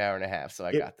out to an hour and a half, so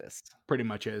I got this. Pretty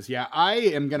much is. Yeah, I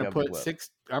am going to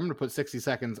put 60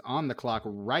 seconds on the clock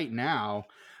right now,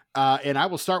 and I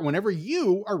will start whenever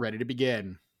you are ready to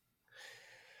begin.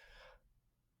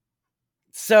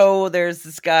 So there's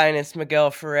this guy, and it's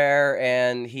Miguel Ferrer,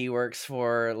 and he works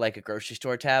for like a grocery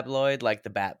store tabloid, like the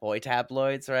Bat Boy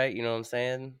tabloids, right? You know what I'm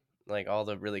saying? Like all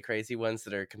the really crazy ones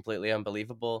that are completely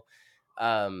unbelievable.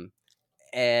 And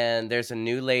there's a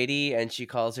new lady, and she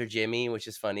calls her Jimmy, which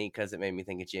is funny because it made me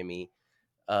think of Jimmy.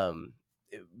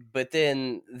 But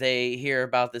then they hear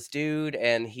about this dude,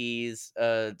 and he's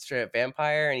a straight up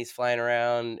vampire, and he's flying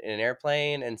around in an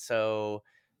airplane, and so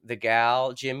the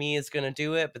gal Jimmy is gonna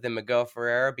do it, but then Miguel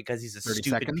Ferrer, because he's a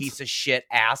stupid piece of shit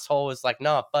asshole, is like,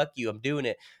 "Nah, fuck you, I'm doing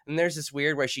it." And there's this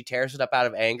weird where she tears it up out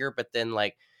of anger, but then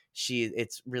like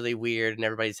it's really weird, and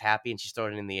everybody's happy, and she's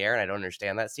throwing it in the air, and I don't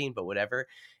understand that scene, but whatever.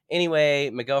 Anyway,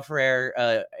 Miguel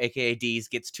Ferrer, aka Deez,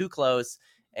 gets too close,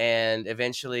 and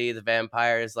eventually the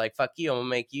vampire is like, "Fuck you, I'm gonna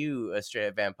make you a straight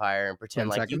up vampire and pretend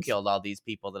like you killed all these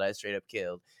people that I straight up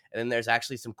killed." And then there's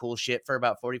actually some cool shit for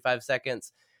about 45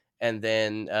 seconds. And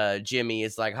then Jimmy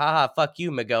is like, haha, fuck you,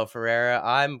 Miguel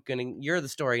Ferreira. You're the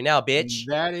story now, bitch.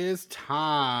 That is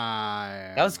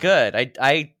time. That was good.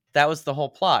 That was the whole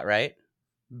plot, right?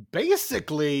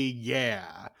 Basically,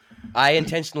 yeah. I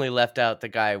intentionally left out the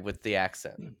guy with the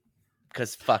accent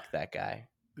because fuck that guy.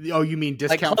 Oh, you mean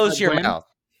discount? Close your mouth.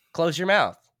 Close your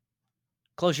mouth.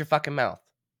 Close your fucking mouth.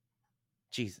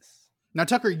 Jesus. Now,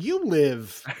 Tucker, you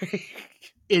live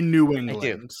in New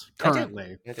England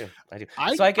currently. I do.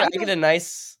 So I get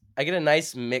a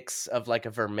nice mix of like a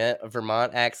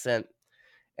Vermont accent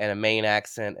and a Maine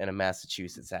accent and a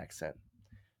Massachusetts accent.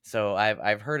 So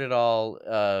I've heard it all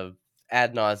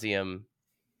ad nauseum.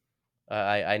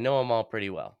 I know them all pretty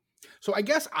well. So I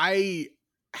guess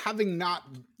having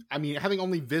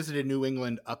only visited New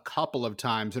England a couple of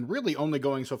times and really only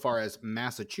going so far as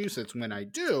Massachusetts when I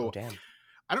do. Oh, damn.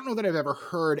 I don't know that I've ever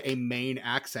heard a Maine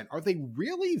accent. Are they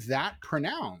really that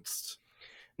pronounced?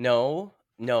 No.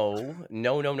 Don't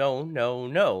want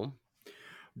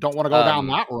to go down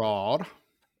that road.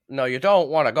 No, you don't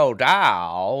want to go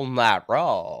down that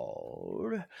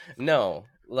road. No,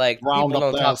 like people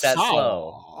don't talk that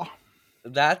slow.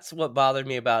 That's what bothered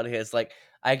me about his. Like,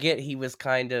 I get he was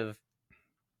kind of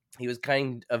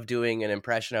doing an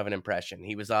impression of an impression.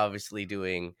 He was obviously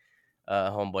doing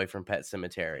Homeboy from Pet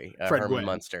Sematary, Herman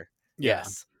Munster. Yeah.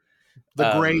 Yes,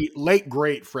 the late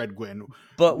great Fred Gwynn.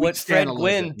 But what Fred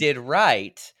Gwynn did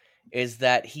right is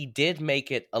that he did make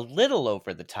it a little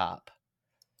over the top.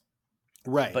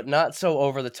 Right. But not so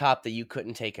over the top that you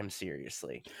couldn't take him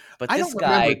seriously. But this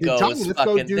guy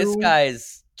this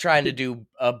guy's trying to do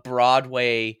a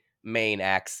Broadway Maine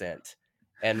accent.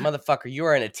 And motherfucker,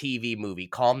 you're in a TV movie.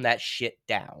 Calm that shit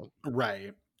down.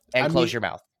 Right. And close your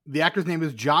mouth. The actor's name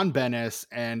is John Bennis,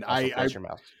 and close your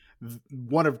mouth.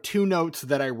 One of two notes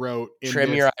that I wrote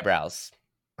Trim your eyebrows.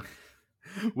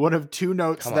 One of two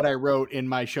notes that I wrote in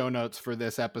my show notes for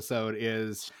this episode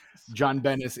is John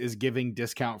Bennis is giving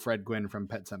discount Fred Gwynn from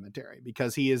Pet Sematary,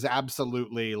 because he is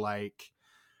absolutely like,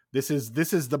 this is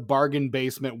the bargain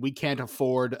basement. We can't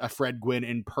afford a Fred Gwynn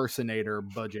impersonator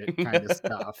budget kind of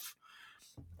stuff.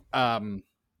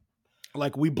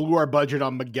 Like, we blew our budget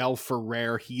on Miguel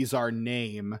Ferrer. He's our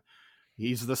name.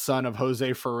 He's the son of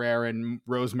Jose Ferrer and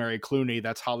Rosemary Clooney.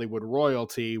 That's Hollywood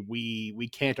royalty. We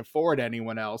can't afford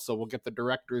anyone else, so we'll get the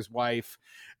director's wife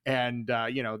and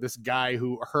this guy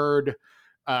who heard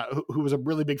who was a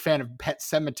really big fan of Pet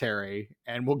Sematary,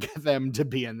 and we'll get them to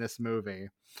be in this movie.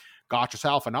 Got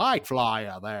yourself a Night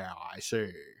Flier there, I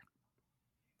see.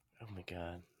 Oh my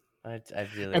god. I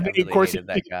really hated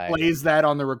that guy. Plays that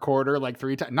on the recorder like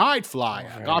 3 times. Night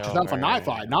Flyer. Got yourself a Night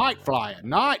Flyer. Night Flyer.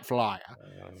 Night Flyer.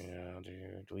 Yeah,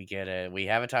 dude. We get it. We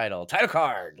have a title. Title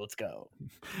card. Let's go.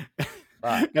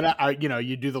 And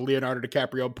you do the Leonardo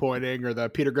DiCaprio pointing or the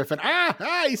Peter Griffin.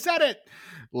 He said it.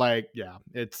 Like, yeah,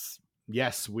 it's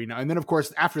yes, we know. And then of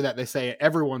course after that they say it.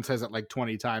 Everyone says it like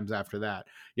 20 times after that.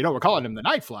 We're calling him the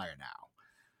Night Flyer now.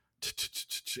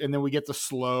 And then we get the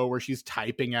slow where she's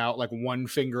typing out like one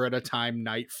finger at a time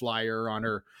Night Flyer on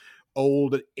her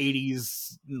old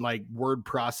 80s like word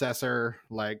processor.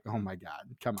 Like, oh my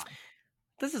god, come on.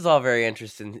 This is all very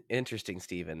interesting,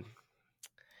 Stephen.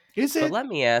 Is it? But let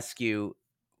me ask you,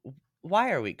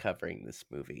 why are we covering this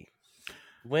movie?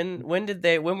 When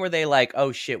were they like,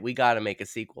 oh shit, we got to make a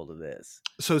sequel to this?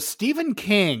 So Stephen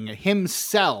King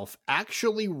himself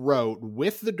actually wrote,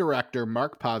 with the director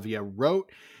Mark Pavia,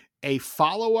 wrote a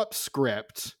follow-up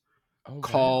script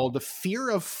called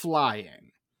Fear of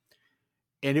Flying.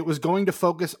 And it was going to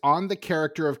focus on the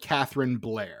character of Catherine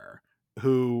Blair,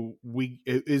 who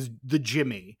is the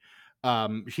Jimmy.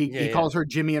 He calls her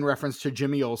Jimmy in reference to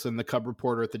Jimmy Olsen, the cub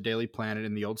reporter at the Daily Planet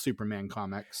in the old Superman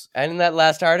comics. And in that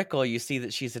last article, you see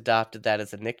that she's adopted that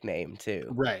as a nickname too.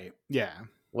 Right. Yeah.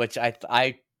 Which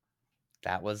that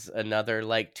was another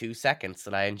like 2 seconds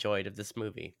that I enjoyed of this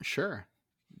movie. Sure.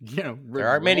 There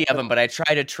aren't many of them, but I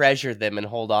try to treasure them and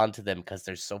hold on to them because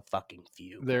there's so fucking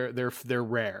few. They're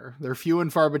rare. They're few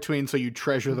and far between, so you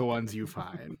treasure the ones you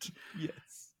find. Yes.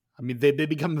 I mean, they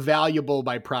become valuable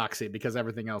by proxy because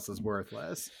everything else is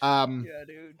worthless. Yeah,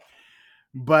 dude.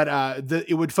 But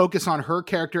it would focus on her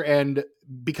character, and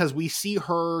because we see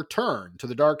her turn to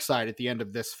the dark side at the end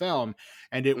of this film,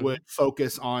 and it would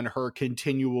focus on her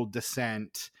continual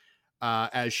descent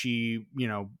as she,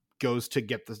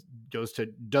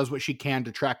 does what she can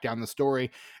to track down the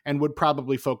story, and would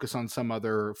probably focus on some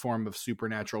other form of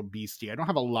supernatural beastie. I don't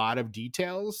have a lot of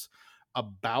details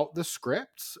about the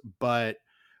scripts, but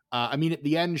at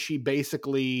the end, she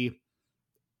basically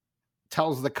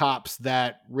tells the cops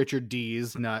that Richard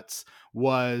D's nuts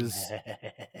was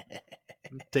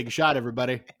take a shot,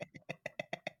 everybody.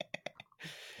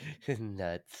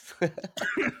 Nuts.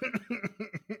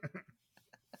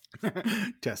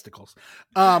 Testicles.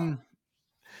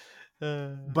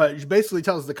 But she basically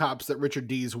tells the cops that Richard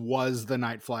Dees was the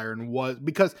Night Flier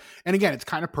and again, it's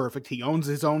kind of perfect. He owns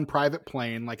his own private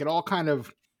plane. Like, it all kind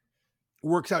of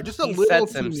works out just a he little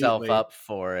sets too himself neatly. up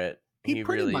for it. He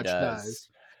pretty really much does. does.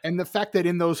 And the fact that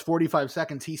in those 45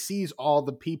 seconds, he sees all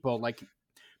the people, like,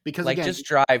 because like, again, just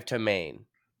drive to Maine.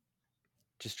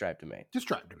 Just drive to Maine.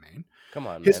 Come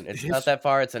on, man. It's not that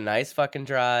far. It's a nice fucking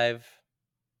drive.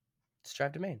 Just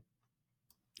drive to Maine.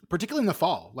 Particularly in the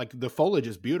fall. Like, the foliage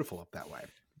is beautiful up that way.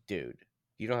 Dude,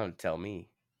 you don't have to tell me.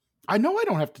 I know I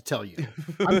don't have to tell you.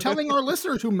 I'm telling our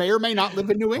listeners who may or may not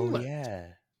live in New England.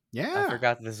 Yeah. I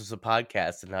forgot that this was a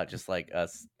podcast and not just like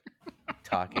us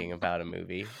talking about a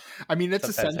movie. I mean, that's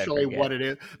essentially what it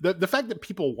is. The fact that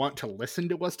people want to listen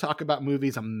to us talk about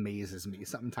movies amazes me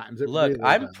sometimes. Look, really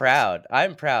I'm proud.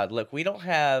 I'm proud. Look, we don't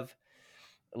have,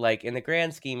 like, in the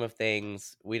grand scheme of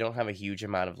things, we don't have a huge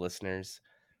amount of listeners,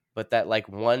 but that, like,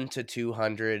 1 to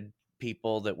 200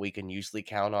 people that we can usually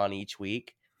count on each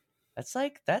week,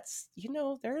 that's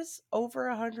there's over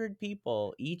 100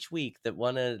 people each week that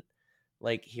want to,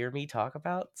 like, hear me talk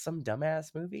about some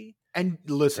dumbass movie. And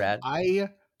listen, I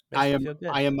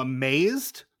am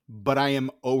amazed, but I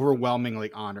am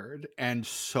overwhelmingly honored and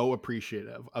so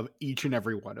appreciative of each and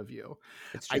every one of you.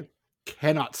 It's true. I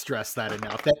cannot stress that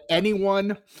enough. That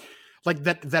anyone like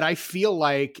that I feel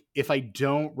like if I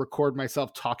don't record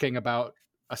myself talking about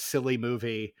a silly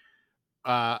movie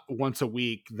once a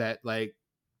week, that, like,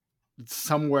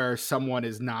 somewhere someone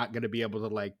is not going to be able to,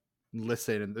 like,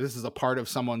 listen, and this is a part of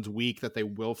someone's week that they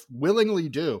will willingly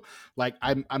do. Like,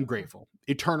 I'm grateful,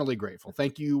 eternally grateful.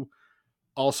 Thank you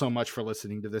all so much for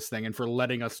listening to this thing and for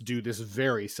letting us do this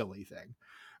very silly thing.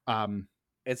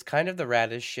 It's kind of the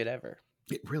raddest shit ever.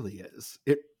 It really is.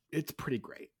 It's pretty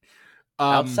great.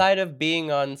 Outside of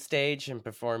being on stage and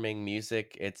performing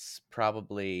music, it's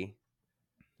probably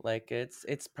like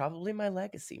it's probably my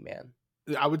legacy, man.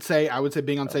 I would say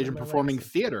being on stage and performing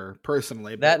theater,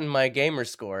 personally. That and my gamer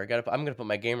score. I'm gonna put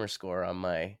my gamer score on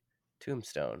my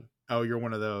tombstone. Oh, you're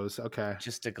one of those. Okay.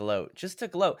 Just to gloat.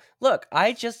 Look,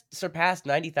 I just surpassed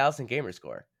 90,000 gamer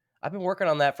score. I've been working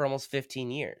on that for almost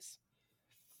 15 years.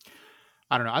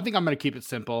 I don't know. I think I'm going to keep it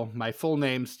simple. My full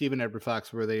name, Stephen Edward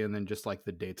Foxworthy, and then just, like,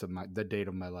 the date of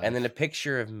my life. And then a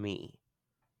picture of me.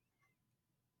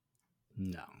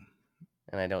 No.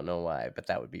 And I don't know why, but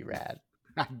that would be rad.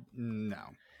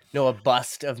 No, a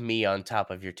bust of me on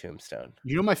top of your tombstone.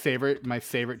 You know, my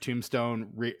favorite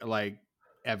tombstone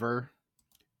ever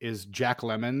is Jack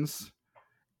Lemmon's,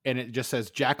 and it just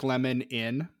says Jack Lemmon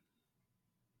in.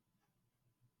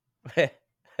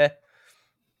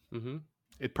 Mm-hmm.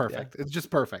 It's perfect. Yeah. It's just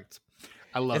perfect.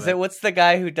 I love it. Is it what's the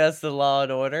guy who does the Law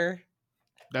and Order?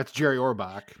 That's Jerry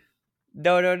Orbach.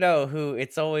 No. Who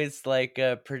it's always like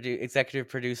executive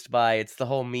produced by. It's the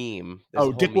whole meme.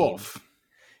 Dick Wolf.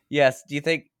 Yes. Do you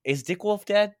think is Dick Wolf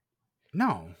dead?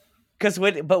 No. Because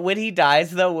when he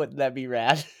dies though, wouldn't that be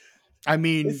rad? I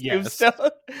mean, yes.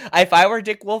 If I were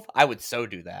Dick Wolf, I would so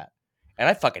do that. And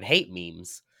I fucking hate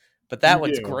memes, but that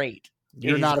one's great.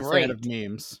 You're not a fan of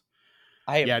memes.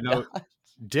 I am not.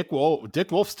 Dick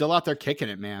Wolf's still out there kicking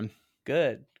it, man.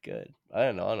 Good. I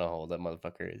don't know how old that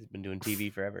motherfucker is. He's been doing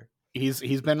TV forever. He's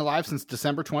been alive since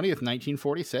December 20th,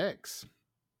 1946.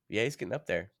 Yeah, he's getting up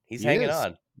there. He's hanging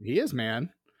on. He is, man.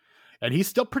 And he's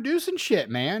still producing shit,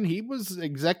 man. He was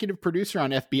executive producer on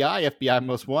FBI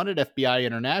Most Wanted, FBI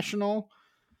International,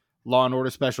 Law and Order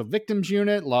Special Victims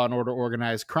Unit, Law and Order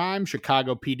Organized Crime,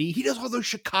 Chicago PD. He does all those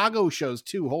Chicago shows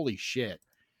too. Holy shit.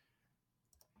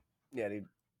 Yeah, dude.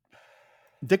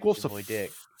 Dick Wolf's a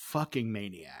fucking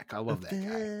maniac. I love that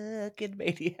guy. Fucking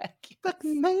maniac.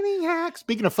 Fucking maniac.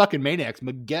 Speaking of fucking maniacs,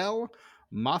 Miguel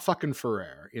fucking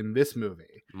Ferrer in this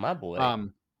movie. My boy.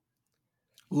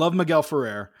 Love Miguel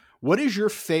Ferrer. What is your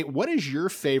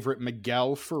favorite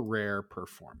Miguel Ferrer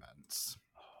performance?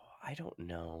 Oh, I don't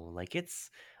know. Like,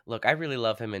 look, I really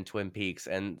love him in Twin Peaks,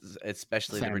 and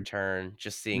especially The Return.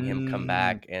 Just seeing him come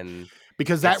back, and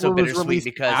because that was released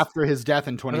after his death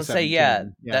in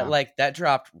 2017. That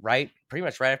dropped pretty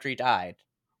much right after he died.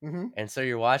 Mm-hmm. And so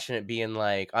you're watching it, being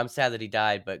like, I'm sad that he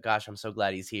died, but gosh, I'm so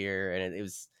glad he's here. And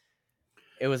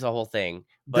it was a whole thing.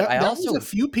 But that was a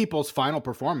few people's final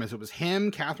performance. It was him,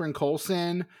 Catherine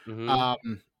Coulson,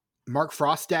 mm-hmm. Mark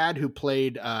Frostad, who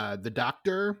played the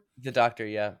Doctor. The Doctor,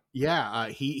 yeah. Yeah.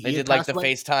 They did like the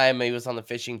FaceTime. He was on the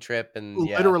fishing trip. And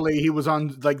literally, he was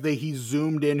on, like, he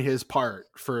zoomed in his part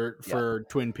for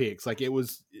Twin Peaks. Like,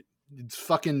 it's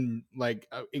fucking, like,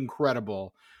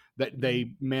 incredible that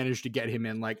they managed to get him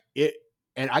in. Like,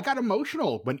 And I got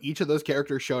emotional when each of those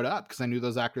characters showed up because I knew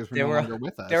those actors were no longer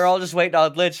with us. They were all just waiting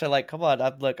on Lynch. They're like, come on,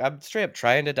 I'm straight up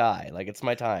trying to die. Like, it's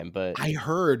my time. But I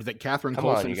heard that Catherine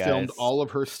Coulson filmed all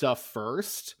of her stuff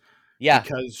first. Yeah,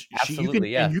 because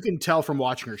absolutely, and you can tell from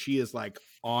watching her, she is like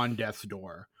on death's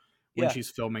door when she's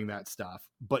filming that stuff.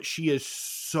 But she is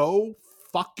so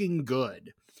fucking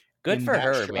good. Good for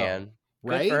her, show, man.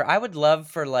 Right? Good for her. I would love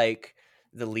for like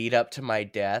the lead up to my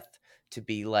death to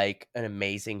be like an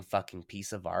amazing fucking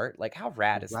piece of art. Like, how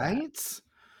rad is that?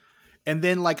 And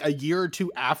then like a year or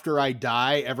two after I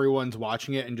die, everyone's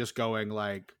watching it and just going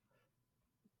like,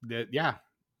 yeah,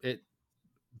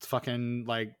 it's fucking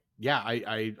like, yeah,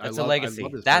 I That's love, a legacy. I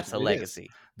love this That's person. A legacy.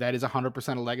 That is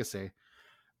 100% a legacy.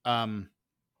 God,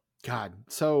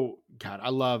 I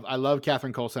love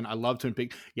Catherine Coulson. I love Twin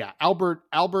Peaks. Yeah, Albert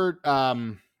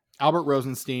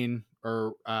Rosenstein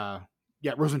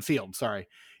Rosenfield, sorry,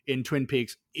 in Twin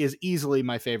Peaks is easily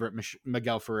my favorite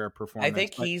Miguel Ferrer performance. I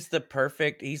think he's the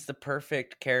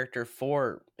perfect character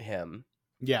for him.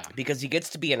 Yeah, because he gets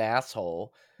to be an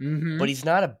asshole, but he's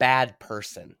not a bad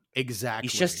person. Exactly.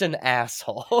 He's just an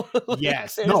asshole.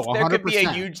 Yes. No, 100%. There could be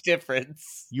a huge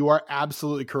difference. You are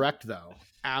absolutely correct, though.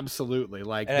 Absolutely.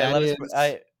 Like,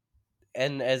 and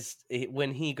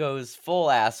when he goes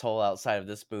full asshole outside of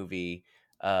this movie,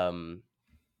 I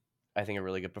think a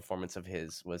really good performance of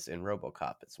his was in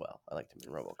RoboCop as well. I liked him in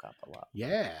RoboCop a lot.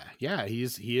 Yeah. He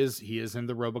is in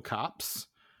the RoboCops.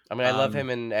 I mean, I love him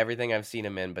in everything I've seen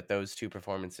him in, but those two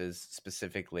performances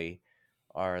specifically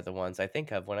are the ones I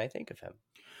think of when I think of him.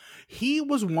 He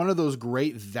was one of those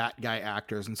great that guy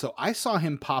actors, and so I saw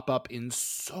him pop up in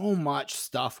so much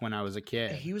stuff when I was a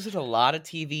kid. He was in a lot of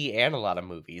TV and a lot of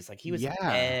movies. Like, he was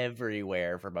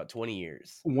everywhere for about 20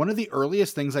 years. One of the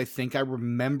earliest things I think I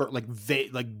remember,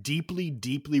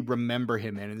 deeply remember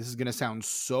him in, and this is going to sound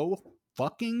so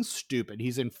fucking stupid.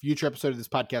 He's in future episode of this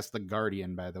podcast, The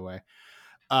Guardian, by the way.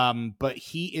 But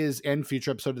he is in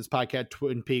future episode of this podcast,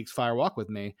 Twin Peaks Fire Walk with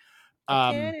Me.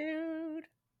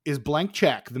 Is Blank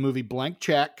Check, the movie Blank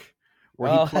Check,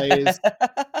 where he plays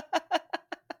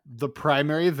the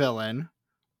primary villain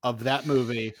of that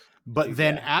movie. But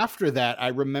then after that, I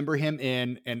remember him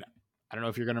in, and I don't know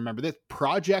if you're going to remember this,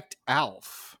 Project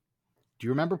Alf. Do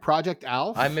you remember Project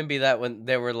Alf? I remember that when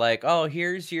they were like, "Oh,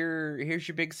 here's your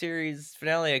big series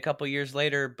finale a couple years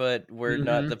later, but we're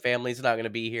not. The family's not going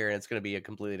to be here, and it's going to be a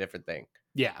completely different thing."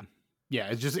 Yeah.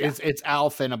 It's just it's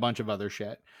Alf and a bunch of other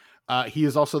shit. He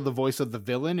is also the voice of the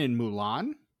villain in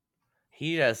Mulan.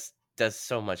 He does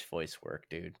so much voice work,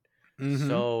 dude.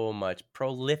 So much.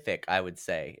 Prolific, I would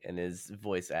say, in his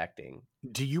voice acting.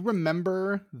 Do you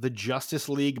remember the Justice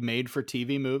League made for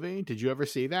TV movie? Did you ever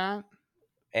see that?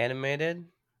 Animated?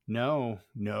 No.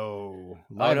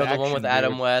 Live the one with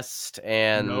Adam West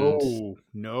and No,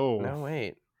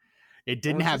 wait. It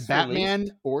didn't have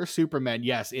Batman or Superman.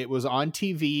 Yes, it was on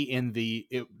TV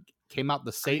it came out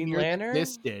the same year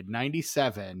this did,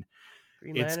 97.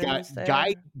 It's got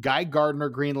Guy Gardner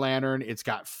Green Lantern. It's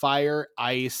got Fire,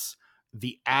 Ice,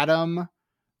 the Atom,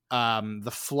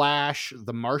 the Flash,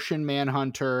 the Martian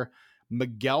Manhunter.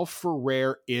 Miguel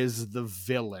Ferrer is the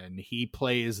villain. He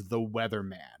plays the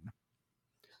Weatherman.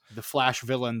 The Flash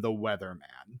villain, the Weatherman.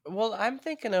 Well, I'm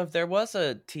thinking of, there was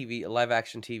a live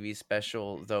action TV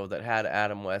special though that had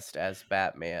Adam West as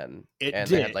Batman. They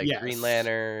had Green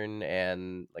Lantern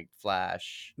and like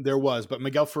Flash. There was, but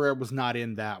Miguel Ferrer was not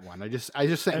in that one. I just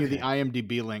sent you the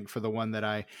IMDb link for the one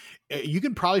that you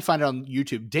can probably find it on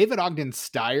YouTube. David Ogden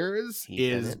Stiers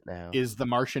is the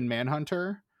Martian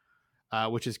Manhunter,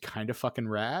 which is kind of fucking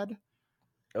rad.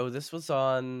 Oh, this was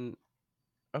on.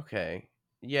 Okay.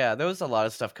 Yeah, there was a lot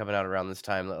of stuff coming out around this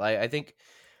time. I think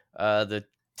the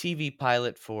TV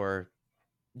pilot for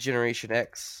Generation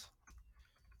X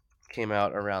came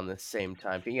out around the same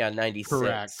time. Yeah, 96.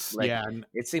 Correct.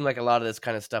 It seemed like a lot of this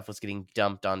kind of stuff was getting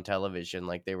dumped on television.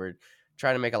 Like, they were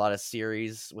trying to make a lot of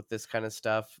series with this kind of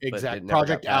stuff. Exactly.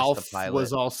 Project Alf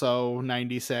was also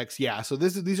 96. Yeah, so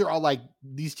these are all like,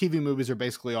 these TV movies are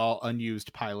basically all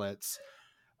unused pilots.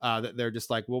 That they're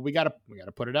just like, well, we gotta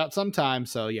put it out sometime.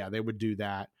 So yeah, they would do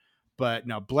that. But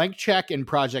no, Blank Check and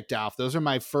Project Alf. Those are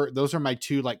my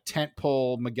two like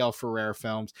tentpole Miguel Ferrer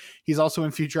films. He's also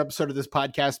in future episode of this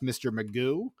podcast, Mr.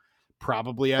 Magoo,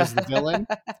 probably as the villain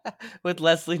with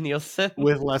Leslie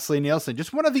Nielsen.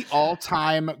 Just one of the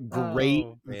all-time great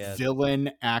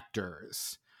villain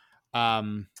actors.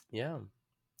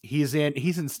 He's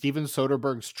in Steven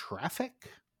Soderbergh's Traffic.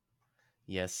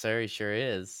 Yes, sir, he sure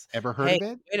is. Ever heard of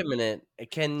it? Wait a minute.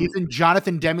 He's in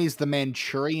Jonathan Demme's The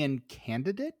Manchurian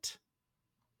Candidate?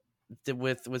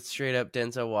 With straight up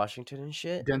Denzel Washington and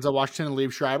shit? Denzel Washington and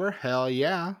Liev Schreiber? Hell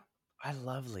yeah. I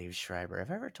love Liev Schreiber.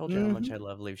 Have I ever told you how much I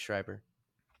love Liev Schreiber?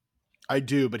 I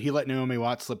do, but he let Naomi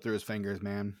Watts slip through his fingers,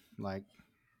 man. Like,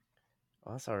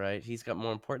 well, that's all right. He's got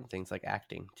more important things like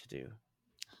acting to do.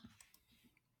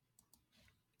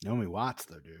 Naomi Watts,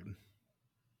 though, dude.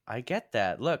 I get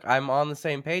that. Look, I'm on the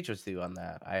same page with you on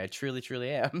that. I truly, truly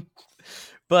am.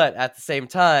 But at the same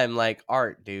time, like,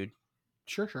 art, dude.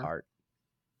 Sure. Art.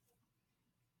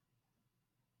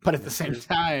 But at the same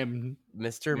time,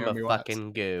 Mr.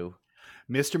 Motherfucking Goo.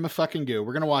 Mr. Motherfucking Goo.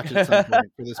 We're going to watch it at some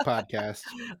point for this podcast.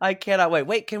 I cannot wait.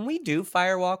 Wait, can we do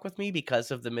Firewalk with Me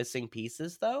because of the missing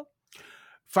pieces, though?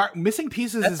 Missing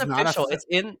Pieces That's is official.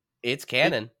 not It's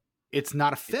canon. It's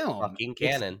not a film. It's fucking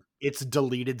canon. It's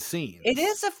deleted scenes. It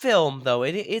is a film, though.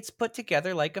 It's put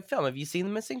together like a film. Have you seen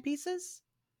the missing pieces?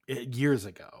 Years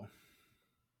ago.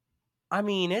 I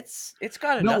mean, it's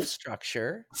got enough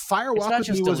structure. Firewalk with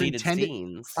Me was intended.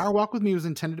 Firewalk with Me was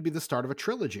intended to be the start of a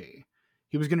trilogy.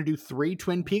 He was going to do 3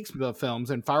 Twin Peaks films,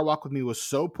 and Firewalk with Me was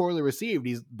so poorly received,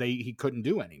 he couldn't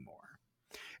do anymore.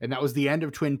 And that was the end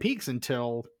of Twin Peaks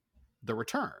until The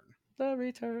Return. The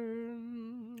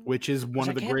Return, which is one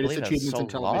of the greatest achievements in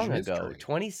television history.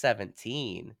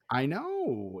 2017. I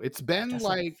know. It's been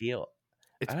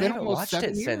it's been almost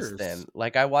 7 years since then.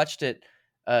 Like I watched it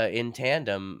in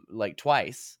tandem like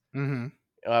twice. Mm-hmm.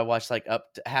 I watched like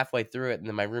up to halfway through it, and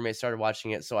then my roommate started watching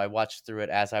it, so I watched through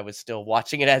it as I was still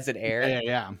watching it as it aired.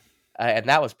 Yeah. And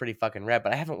that was pretty fucking rad,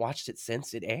 but I haven't watched it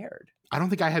since it aired. I don't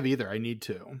think I have either. I need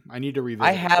to revisit.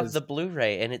 I have the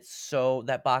Blu-ray, and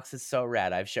that box is so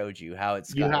rad. I've showed you how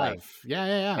it's got like,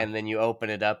 yeah. And then you open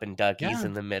it up, and Dougie's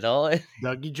in the middle.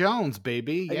 Dougie Jones,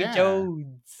 baby.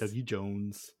 Dougie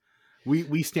Jones.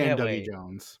 We stand Dougie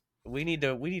Jones. We need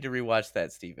to rewatch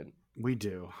that, Steven. We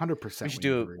do 100%.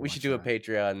 We should do a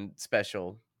Patreon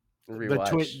special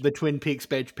rewatch. The Twin Peaks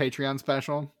Patreon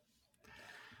special.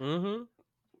 Mm-hmm.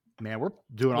 Man, we're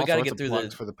doing all sorts of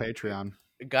plugs for the Patreon.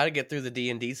 Got to get through the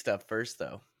D&D stuff first,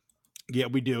 though. Yeah,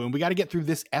 we do, and we got to get through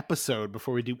this episode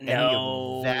before we do any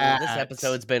of that. This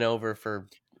episode's been over for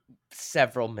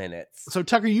several minutes. So,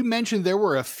 Tucker, you mentioned there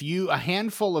were a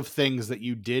handful of things that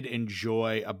you did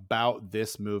enjoy about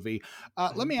this movie.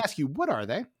 Let me ask you, what are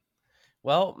they?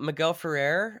 Well, Miguel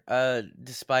Ferrer,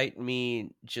 despite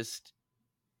me just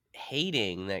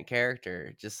hating that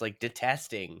character, just like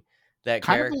detesting that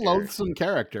kind character. Of a loathsome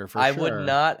character, for I sure. would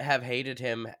not have hated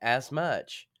him as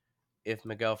much if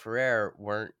Miguel Ferrer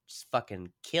weren't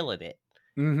fucking killing it.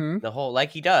 Mm-hmm. The whole, like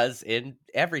he does in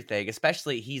everything,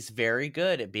 especially he's very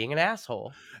good at being an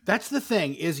asshole. That's the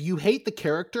thing, is you hate the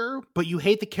character, but you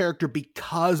hate the character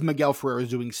because Miguel Ferrer is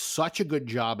doing such a good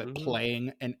job at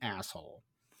playing an asshole.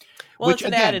 Well, it's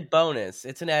an added bonus.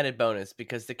 It's an added bonus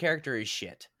because the character is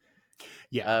shit.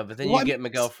 Yeah, but then you get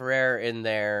Miguel Ferrer in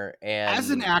there, and as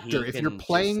an actor, if you're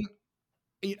playing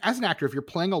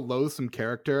a loathsome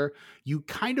character, you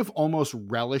kind of almost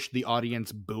relish the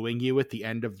audience booing you at the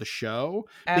end of the show.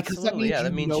 Absolutely, because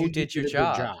that means you did your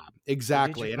job.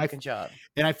 Exactly, and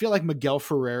I feel like Miguel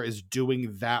Ferrer is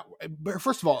doing that. But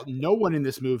first of all, no one in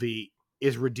this movie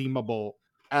is redeemable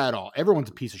at all. Everyone's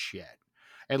a piece of shit,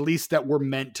 at least that we're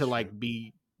meant to like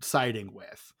be siding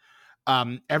with.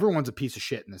 Everyone's a piece of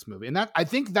shit in this movie. And I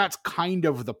think that's kind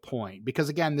of the point, because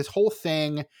again, this whole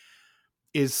thing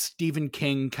is Stephen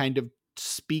King kind of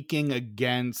speaking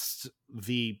against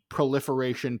the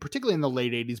proliferation, particularly in the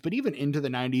late 80s, but even into the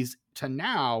 90s to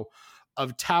now,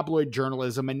 of tabloid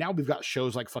journalism. And now we've got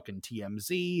shows like fucking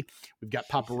TMZ. We've got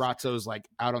paparazzos like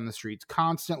out on the streets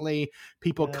constantly,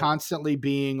 people constantly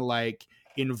being like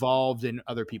involved in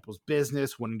other people's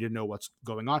business, wanting to know what's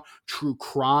going on. True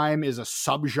crime is a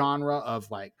subgenre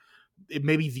of like, it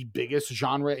may be the biggest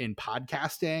genre in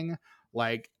podcasting,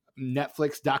 like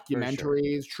Netflix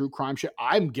documentaries, true crime shit.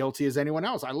 I'm guilty as anyone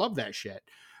else. I love that shit.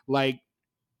 Like,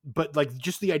 but like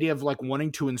just the idea of like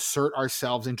wanting to insert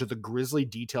ourselves into the grisly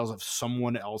details of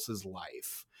someone else's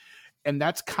life. And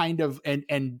that's kind of,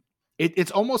 and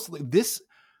it's almost like this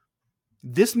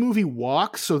movie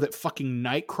walks so that fucking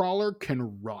Nightcrawler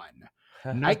can run.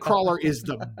 Nightcrawler is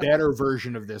the better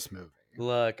version of this movie.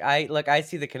 Look, I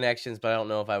see the connections, but I don't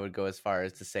know if I would go as far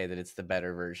as to say that it's the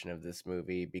better version of this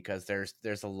movie, because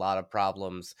there's a lot of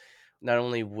problems, not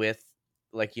only with,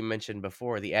 like you mentioned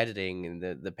before, the editing and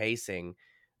the pacing,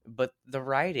 but the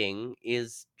writing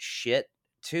is shit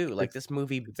too. Like this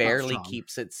movie barely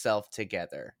keeps itself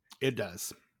together. It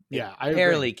does. Yeah, it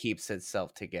barely keeps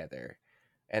itself together.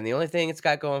 And the only thing it's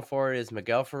got going for it is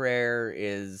Miguel Ferrer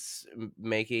is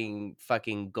making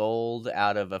fucking gold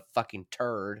out of a fucking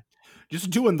turd. Just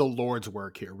doing the Lord's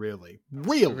work here, really.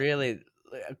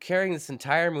 Carrying this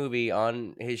entire movie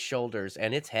on his shoulders,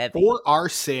 and it's heavy. For our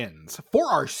sins.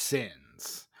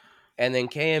 And then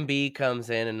KMB comes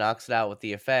in and knocks it out with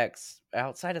the effects.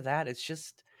 Outside of that,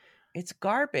 it's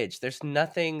garbage. There's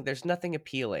nothing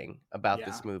appealing about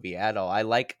this movie at all. I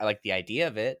like the idea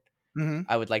of it. Mm-hmm.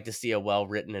 I would like to see a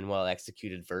well-written and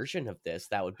well-executed version of this.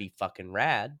 That would be fucking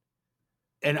rad.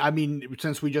 And I mean,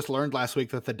 since we just learned last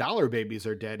week that the dollar babies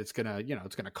are dead, it's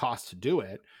gonna cost to do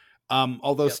it.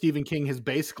 Although Stephen King has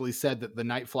basically said that the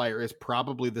Night Flier is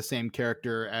probably the same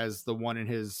character as the one in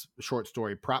his short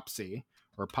story Propsy,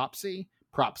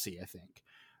 I think.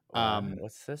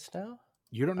 What's this now?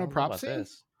 You don't know Propsy?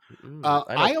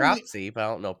 I know Propsy, but I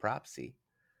don't know Propsy.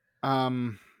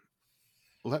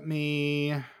 Let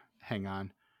me hang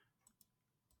on.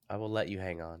 I will let you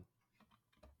hang on.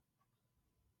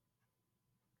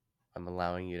 I'm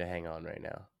allowing you to hang on right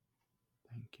now.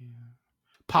 Thank you.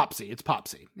 Popsy. It's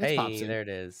Popsy. Hey, Popsy. There it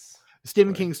is.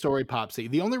 Stephen King's story, Popsy.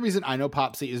 The only reason I know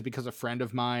Popsy is because a friend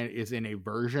of mine is in a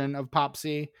version of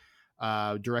Popsy,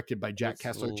 directed by Jack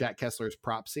Kessler. Jack Kessler's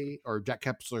Popsy.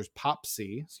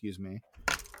 Excuse me.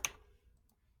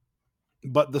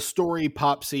 But the story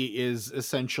Popsy is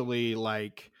essentially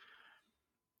like,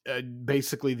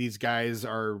 basically these guys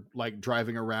are like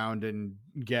driving around and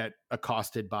get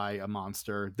accosted by a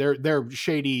monster. They're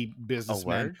shady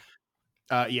businessmen.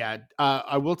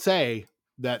 I will say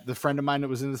that the friend of mine that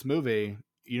was in this movie,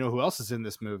 you know who else is in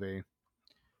this movie?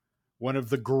 One of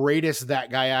the greatest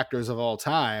that guy actors of all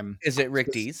time. Is it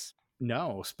Rick Dees?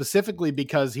 No, specifically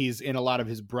because he's in a lot of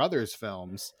his brother's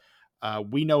films.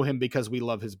 We know him because we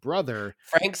love his brother.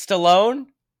 Frank Stallone?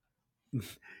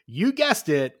 You guessed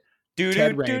it.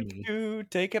 Ted Raimi.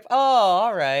 Take it. Oh,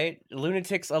 all right.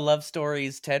 Lunatics, A Love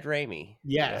Stories, Ted Raimi.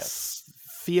 Yes.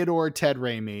 Theodore Ted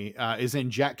Raimi is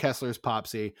in Jack Kessler's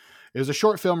Popsy. It was a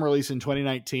short film released in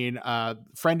 2019.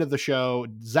 Friend of the show,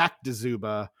 Zach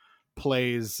DeZuba,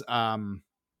 plays the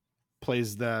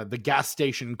gas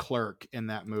station clerk in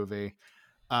that movie.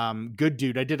 Good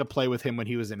dude. I did a play with him when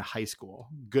he was in high school.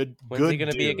 When's he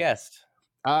going to be a guest?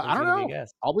 I don't know.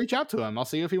 I'll reach out to him. I'll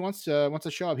see if he wants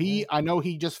to show up. I know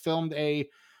he just filmed a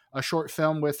short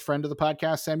film with friend of the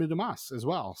podcast, Samuel Dumas, as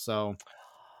well. So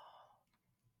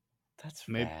that's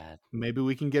rad. Maybe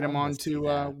we can get him on to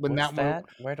Where do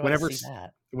I see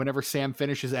that? Whenever Sam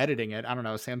finishes editing it. I don't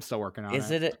know. Sam's still working on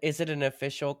it. Is it an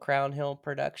official Crown Hill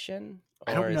production?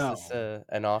 Or I don't know. Is this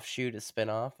an offshoot, a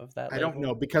spinoff of that? I don't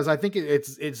know, because I think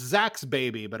it's Zach's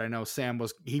baby, but I know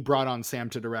he brought on Sam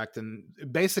to direct, and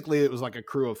basically it was like a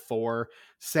crew of 4: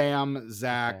 Sam,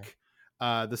 Zach,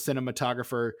 the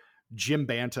cinematographer, Jim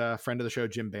Banta, friend of the show,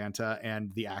 Jim Banta,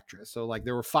 and the actress. So like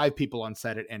there were 5 people on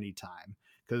set at any time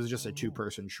because it's just a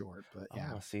 2-person short. But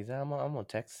yeah, see that I'm gonna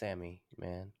text Sammy,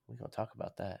 man. We're gonna talk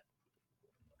about that.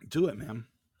 Do it, man.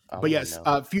 But yes,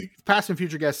 past and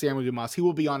future guest Samuel Dumas, he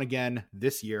will be on again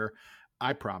this year.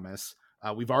 I promise.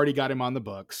 We've already got him on the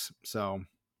books. So,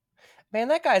 man,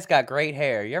 that guy's got great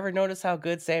hair. You ever notice how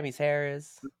good Sammy's hair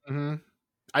is? Mm-hmm.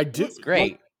 I do. It's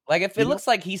great. Like if it looks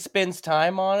like he spends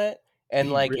time on it,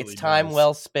 and like really it's time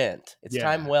well spent. It's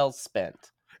time well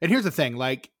spent. And here's the thing: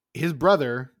 like his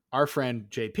brother, our friend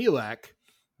JP Leck,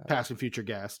 past and future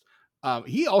guest,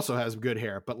 he also has good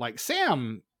hair. But like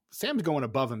Sam's going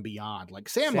above and beyond. Like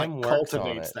Sam like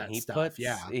cultivates that stuff.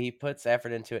 He puts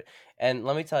effort into it. And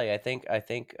let me tell you, I think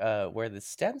where this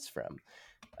stems from.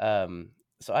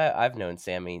 So I've known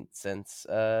Sammy since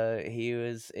he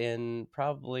was in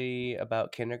probably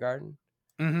about kindergarten.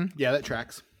 Mm-hmm. Yeah, that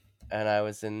tracks. And I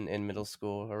was in middle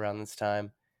school around this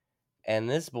time. And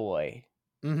this boy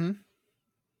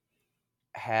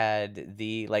had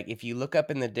the, like, if you look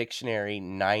up in the dictionary,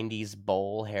 90s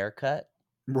bowl haircut.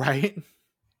 Right.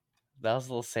 That was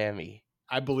little Sammy.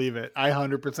 I believe it. I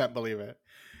 100% believe it.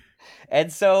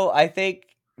 And so I think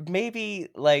maybe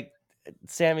like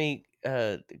Sammy,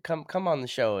 come on the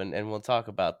show and we'll talk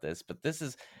about this. But this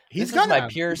is my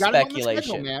pure speculation.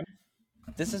 Schedule, man.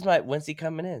 This is when's he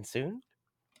coming in? Soon?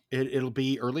 It'll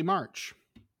be early March.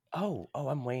 Oh,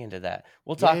 I'm way into that.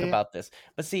 We'll talk about this.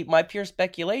 But see, my pure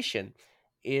speculation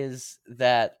is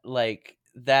that like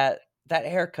that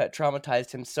haircut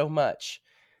traumatized him so much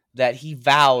that he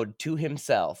vowed to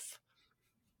himself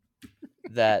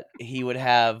that he would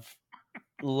have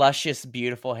luscious,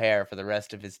 beautiful hair for the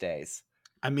rest of his days.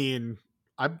 I mean,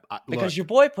 because your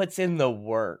boy puts in the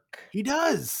work. He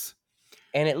does.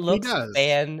 And it looks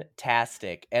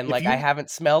fantastic. And like, I haven't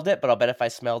smelled it, but I'll bet if I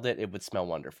smelled it, it would smell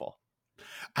wonderful.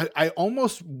 I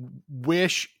almost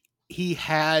wish he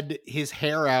had his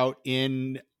hair out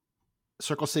in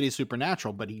Circle City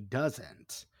Supernatural, but he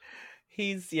doesn't.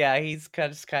 He's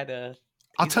kind of.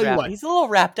 I'll tell you what. He's a little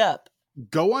wrapped up.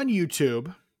 Go on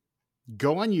YouTube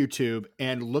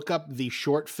and look up the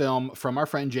short film from our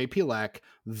friend JP Leck,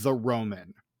 The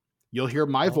Roman. You'll hear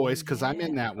my voice because I'm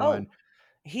in that one.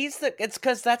 It's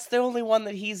because that's the only one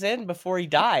that he's in before he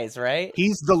dies, right?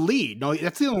 He's the lead. No,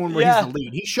 that's the only one where he's the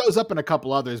lead. He shows up in a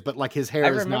couple others, but like his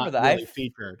hair is not really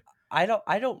featured. I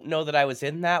don't know that I was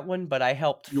in that one, but I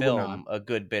helped film a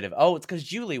good bit of. Oh, it's because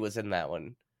Julie was in that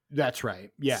one. That's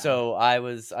right. Yeah. So I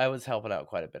was helping out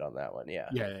quite a bit on that one. Yeah.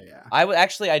 Yeah.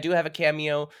 I do have a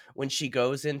cameo when she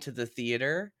goes into the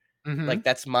theater. Mm-hmm. Like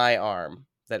that's my arm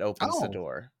that opens the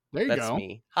door. There you go. That's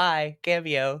me. Hi,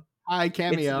 cameo. Hi,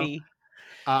 cameo. It's me.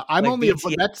 I'm like only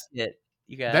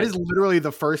that is literally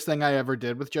the first thing I ever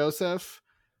did with Joseph.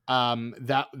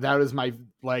 That was my,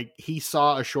 like, he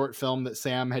saw a short film that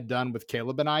Sam had done with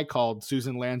Caleb and I called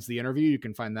Susan Lands the Interview. You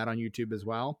can find that on YouTube as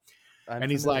well.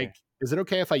 He's like, is it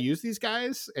okay if I use these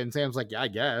guys? And Sam's like, yeah, I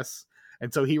guess.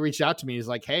 And so he reached out to me. He's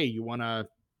like, hey, you want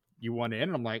in?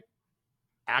 And I'm like,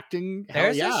 acting?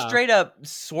 There's a straight up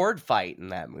sword fight in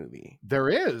that movie. There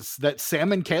is. That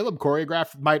Sam and Caleb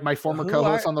choreographed. My former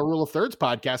co-hosts on the Rule of Thirds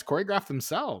podcast choreographed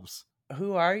themselves.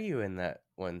 Who are you in that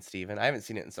one, Steven? I haven't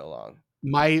seen it in so long.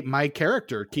 My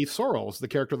character, Keith Sorrells, the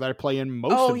character that I play in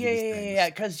most of these things. Yeah,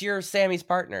 because you're Sammy's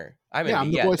partner.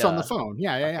 I'm the voice on the phone.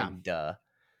 Yeah. Duh.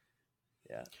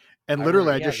 Yeah. And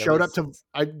literally, I just showed up to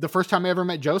the first time I ever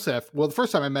met Joseph. Well, the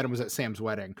first time I met him was at Sam's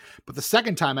wedding. But the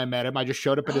second time I met him, I just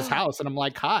showed up at his house and I'm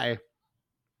like, hi.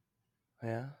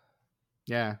 Yeah.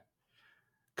 Yeah.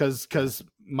 Because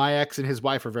my ex and his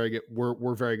wife are very good.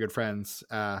 We're very good friends.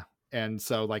 And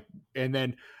so and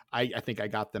then I think I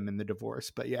got them in the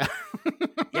divorce, but yeah.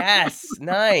 Yes.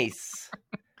 Nice.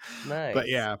 But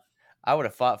yeah. I would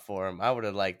have fought for him. I would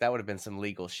have that would have been some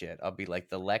legal shit. I'll be like,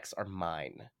 the Lex are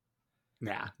mine.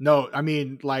 Yeah, no, I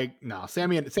mean, no,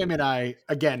 Sammy and I,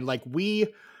 again, we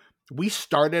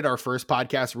started our first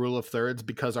podcast, Rule of Thirds,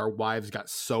 because our wives got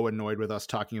so annoyed with us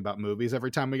talking about movies every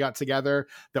time we got together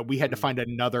that we had to find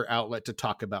another outlet to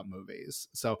talk about movies.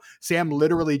 So Sam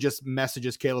literally just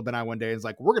messages Caleb and I one day and is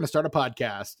like, we're going to start a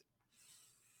podcast.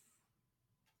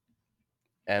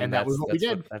 And that was what we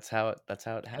did. That's how it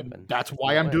happened. And that's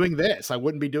why I'm doing this. I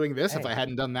wouldn't be doing this if I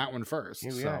hadn't done that one first.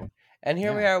 And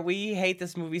here we are. We hate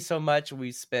this movie so much.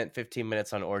 We spent 15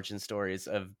 minutes on origin stories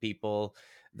of people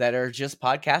that are just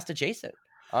podcast adjacent.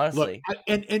 Honestly, look,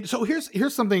 and so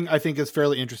here's something I think is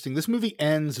fairly interesting. This movie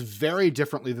ends very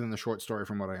differently than the short story,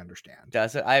 from what I understand.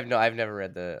 Does it? I haven't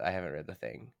read the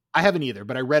thing. I haven't either,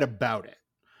 but I read about it.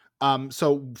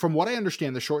 So from what I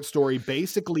understand, the short story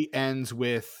basically ends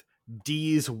with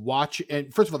Dee's watch.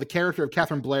 And first of all, the character of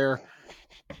Catherine Blair.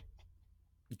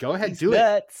 Go ahead, do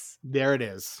nuts. It. There it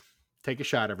is. Take a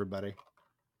shot, everybody.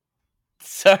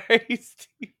 Sorry,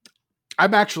 Steve. I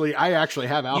actually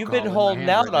have alcohol. You've been holding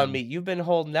out on me. You've been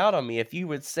holding out on me. If you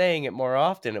were saying it more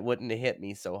often, it wouldn't have hit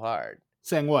me so hard.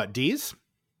 Saying what? D's?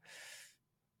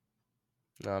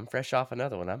 No, I'm fresh off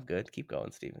another one. I'm good. Keep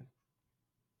going, Steven.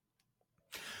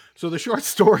 So the short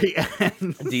story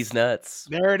ends. D's nuts.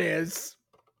 There it is.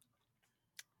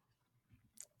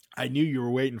 I knew you were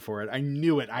waiting for it. I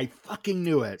knew it. I fucking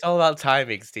knew it. It's all about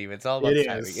timing, Steve. It's all about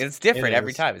timing. It's different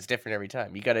every time. It's different every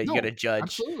time. You gotta judge.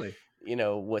 Absolutely.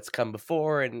 What's come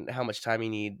before and how much time you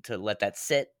need to let that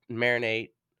sit and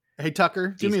marinate. Hey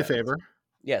Tucker, do me a favor.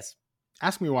 Yes.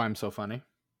 Ask me why I'm so funny.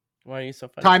 Why are you so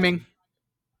funny? Timing. Steve?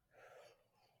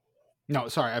 No,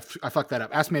 sorry, I fucked that up.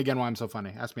 Ask me again why I'm so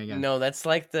funny. Ask me again. No, that's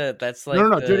like no.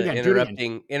 Do it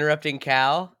again. Interrupting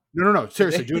Cal. No.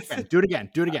 Seriously, do it again.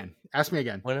 Do it again. Ask me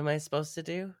again. What am I supposed to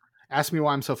do? Ask me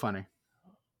why I'm so funny.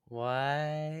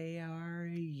 Why are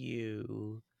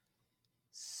you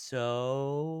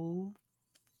so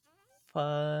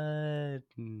funny?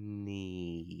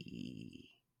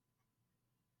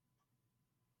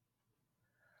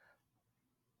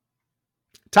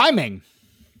 Timing.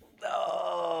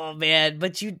 Oh man,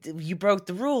 but you broke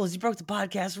the rules. You broke the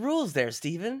podcast rules there,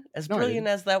 Steven. As brilliant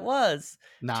as that was.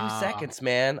 2 seconds,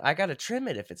 man. I gotta trim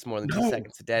it if it's more than 2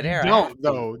 seconds of dead air.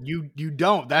 No, you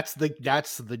don't. That's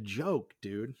the joke,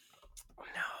 dude.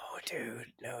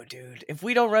 No, dude. If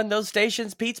we don't run those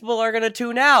stations, people are gonna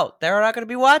tune out. They're not gonna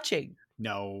be watching.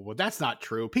 No, well, that's not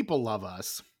true. People love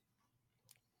us.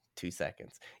 2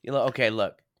 seconds. Okay,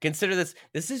 look. Consider this.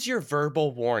 This is your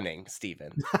verbal warning,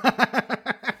 Steven.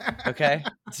 Okay?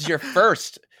 This is your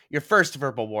first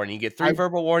verbal warning. You get 3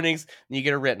 verbal warnings, and you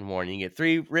get a written warning. You get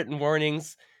 3 written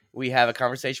warnings. We have a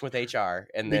conversation with HR,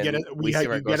 and then you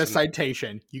get a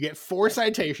citation. You get 4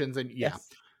 citations, and yeah. Yes.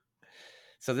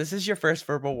 So this is your first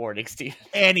verbal warning, Steve.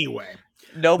 Anyway.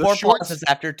 No more pauses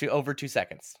after over 2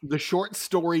 seconds. The short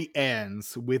story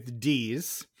ends with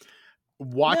Dee's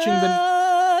watching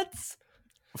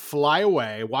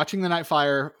watching the Night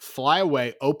Flier fly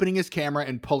away, opening his camera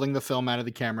and pulling the film out of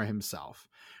the camera himself.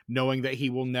 knowing that he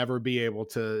will never be able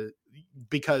to,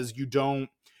 because you don't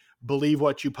believe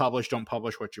what you publish, don't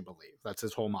publish what you believe. That's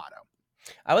his whole motto.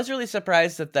 I was really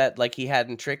surprised that like he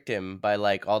hadn't tricked him by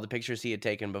like all the pictures he had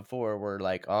taken before were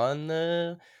like on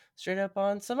the straight up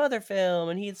on some other film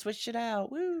and he had switched it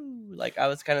out. Woo! Like I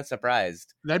was kind of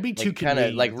surprised. That'd be like, too kind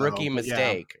of like convenient, rookie though,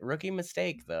 mistake. Yeah. Rookie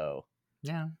mistake though.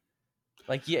 Yeah.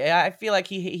 Like yeah, I feel like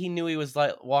he knew he was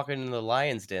like walking into the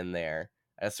lion's den there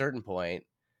at a certain point.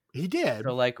 He did.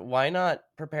 So like why not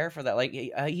prepare for that? Like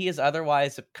he is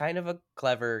otherwise kind of a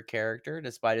clever character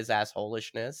despite his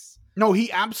assholishness. No,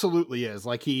 he absolutely is.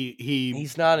 Like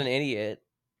he's not an idiot.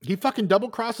 He fucking double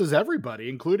crosses everybody,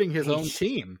 including his own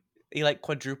team. He like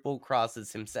quadruple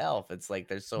crosses himself. It's like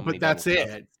there's so many. But that's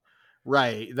it,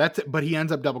 right? That's it. But he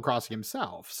ends up double crossing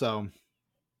himself. So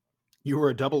you were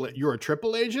a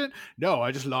triple agent? No,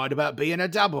 I just lied about being a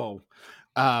double.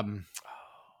 Yeah,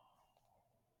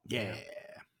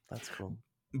 that's cool.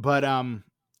 But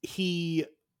he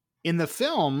in the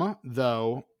film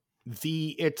though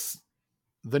it's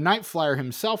the Night Flier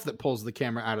himself that pulls the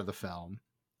camera out of the film,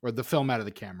 or the film out of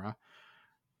the camera.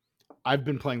 I've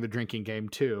been playing the drinking game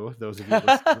too, those of you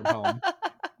listening at home.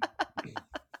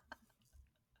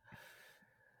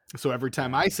 So every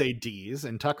time I say D's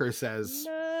and Tucker says...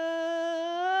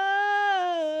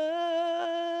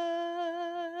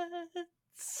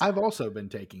 I've also been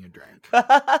taking a drink.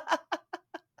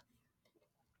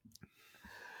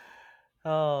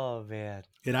 Oh, man.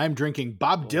 And I'm drinking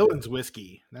Bob Dylan's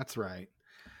whiskey. That's right.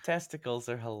 Testicles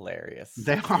are hilarious.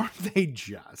 They are. They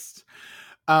just.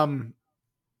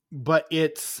 But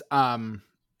it's...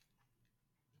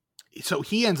 So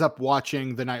he ends up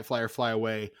watching the Night Flier fly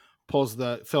away, pulls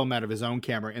the film out of his own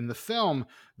camera. In the film,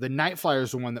 the Night Flier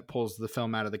is the one that pulls the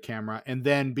film out of the camera. And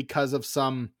then because of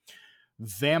some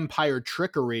vampire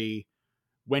trickery,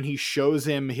 when he shows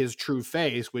him his true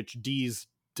face, which Dee's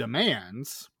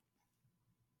demands...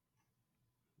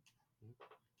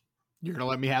 You're going to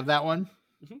let me have that one?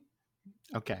 Mm-hmm.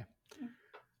 Okay.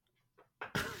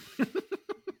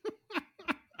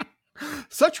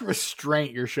 Such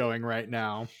restraint you're showing right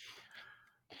now.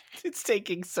 It's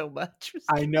taking so much.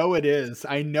 I know it is.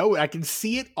 I know it. I can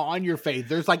see it on your face.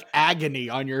 There's like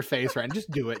agony on your face right now. Just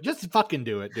do it. Just fucking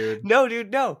do it, dude. No,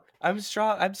 dude, no. I'm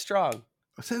strong.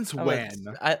 Since when?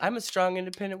 I'm a strong,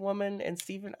 independent woman, and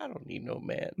Steven, I don't need no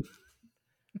man.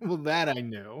 Well, that I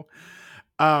knew.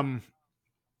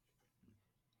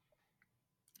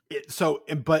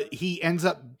 But he ends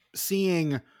up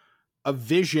seeing a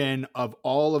vision of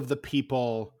all of the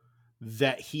people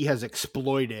that he has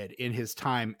exploited in his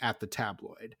time at the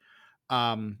tabloid.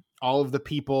 All of the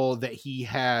people that he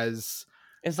has.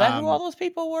 Is that who all those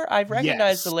people were? I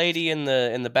recognized the lady in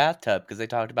the bathtub because they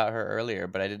talked about her earlier,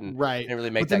 but I didn't really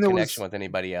make that connection with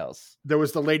anybody else. There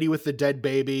was the lady with the dead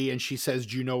baby, and she says,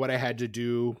 "Do you know what I had to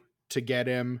do to get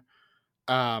him?"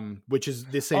 Which is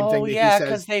the same thing that he says.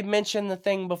 Because they mentioned the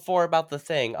thing before about the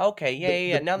thing. Okay,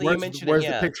 yeah. Now that you mention it, where's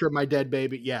the picture of my dead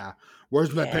baby? Yeah.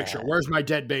 Where's my picture? Where's my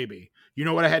dead baby? You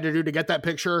know what I had to do to get that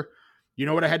picture? You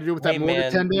know what I had to do with that morgue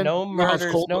attendant? No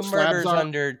murders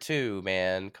under 2,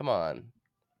 man. Come on.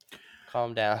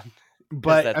 Calm down.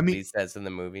 But that's what he says in the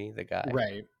movie, the guy.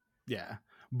 Right. Yeah.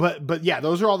 But yeah,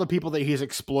 those are all the people that he's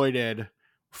exploited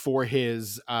for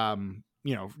his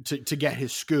to get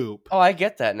his scoop. Oh, I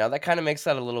get that now. That kind of makes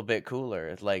that a little bit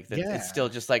cooler. Like it's still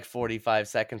just like 45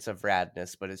 seconds of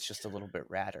radness, but it's just a little bit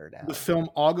radder now. The film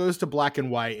all goes to black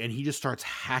and white, and he just starts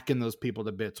hacking those people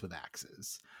to bits with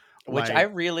axes. Which I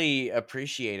really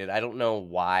appreciated. I don't know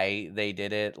why they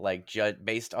did it. Like,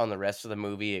 based on the rest of the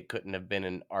movie, it couldn't have been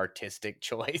an artistic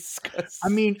choice. I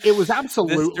mean, it was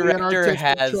absolutely this director an artistic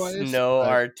has choice, no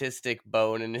artistic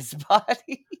bone in his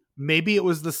body. Maybe it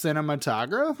was the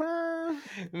cinematographer.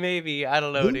 Maybe, I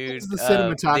don't know, dude. The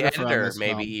cinematographer, the editor,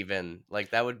 maybe even like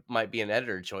that might be an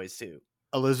editor choice too.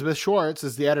 Elizabeth Schwartz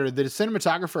is the editor. The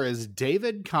cinematographer is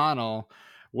David Connell.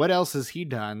 What else has he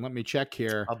done? Let me check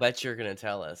here. I'll bet you're going to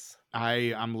tell us.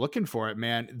 I'm looking for it,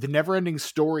 man. The Neverending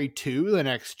Story 2, the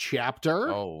next chapter.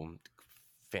 Oh,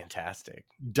 fantastic.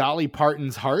 Dolly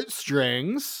Parton's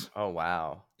Heartstrings. Oh,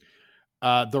 wow.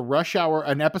 The Rush Hour,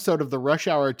 an episode of the Rush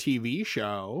Hour TV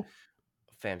show.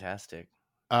 Fantastic.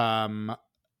 A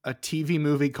TV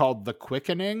movie called The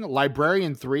Quickening.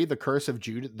 Librarian 3, The Curse of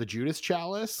the Judas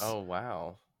Chalice. Oh,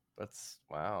 wow. That's,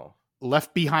 wow.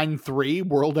 Left Behind 3,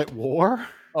 World at War.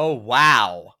 Oh,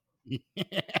 wow.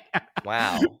 Yeah.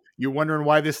 Wow. You're wondering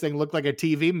why this thing looked like a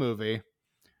TV movie.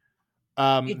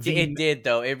 It did,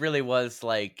 though. It really was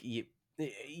like, you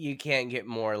can't get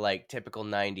more like typical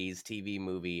 90s TV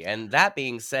movie. And that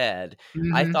being said,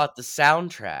 I thought the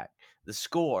soundtrack, the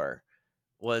score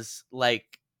was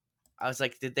like, I was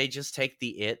like, did they just take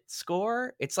the It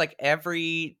score? It's like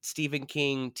every Stephen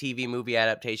King TV movie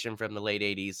adaptation from the late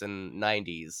 80s and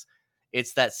 90s.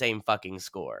 It's that same fucking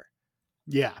score.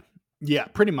 Yeah. Yeah,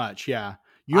 pretty much. Yeah.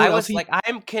 I was like,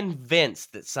 I'm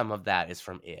convinced that some of that is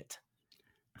from It.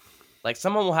 Like,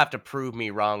 someone will have to prove me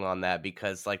wrong on that,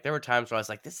 because like there were times where I was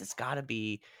like, this has got to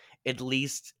be at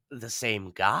least the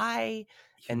same guy,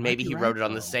 and maybe he wrote it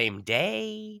on the same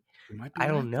day. I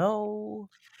don't know.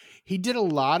 He did a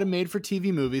lot of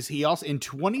made-for-TV movies. He also in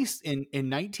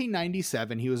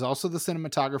 1997, he was also the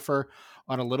cinematographer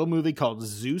on a little movie called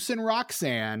Zeus and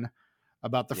Roxanne,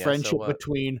 about the friendship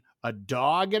between a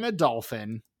dog and a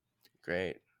dolphin.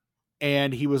 Great.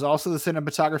 And he was also the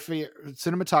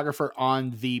cinematographer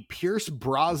on the Pierce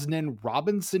Brosnan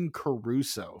Robinson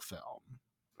Crusoe film.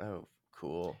 Oh,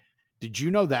 cool. Did you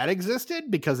know that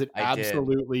existed? Because it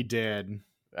absolutely did.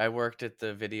 I worked at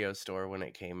the video store when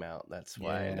it came out. That's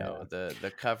why I know.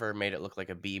 The cover made it look like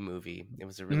a B movie. It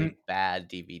was a really bad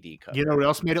DVD cover. You know what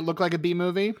else made it look like a B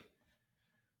movie?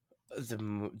 The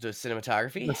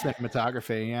cinematography? The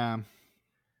cinematography, yeah.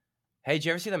 Hey, did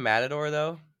you ever see The Matador,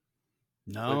 though?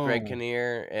 No. With Greg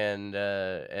Kinnear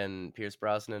and Pierce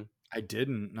Brosnan? I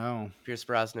didn't, no. Pierce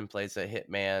Brosnan plays a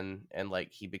hitman, and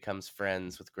like he becomes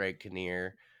friends with Greg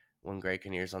Kinnear when Greg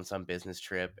Kinnear's on some business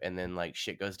trip, and then like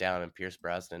shit goes down and Pierce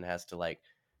Brosnan has to like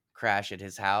crash at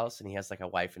his house, and he has like a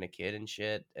wife and a kid and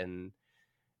shit, and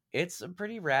it's a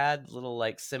pretty rad little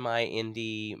like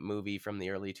semi-indie movie from the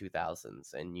early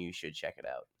 2000s, and you should check it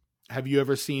out. Have you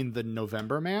ever seen The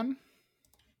November Man?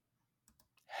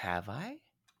 Have I?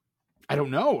 I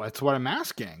don't know. That's what I'm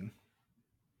asking.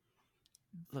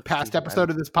 Look, past Steven, episode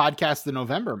of this podcast, The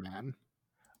November Man.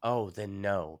 Oh, then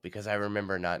no, because I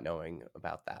remember not knowing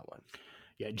about that one.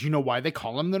 Yeah, do you know why they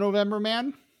call him the November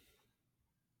Man?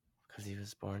 Because he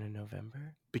was born in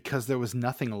November? Because there was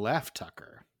nothing left,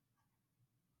 Tucker.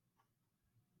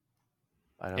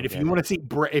 And if you want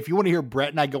to hear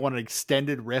Brett and I go on an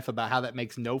extended riff about how that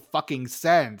makes no fucking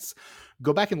sense,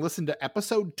 go back and listen to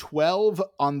episode 12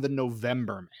 on the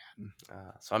November Man.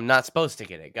 So I'm not supposed to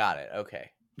get it. Got it.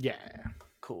 Okay. Yeah.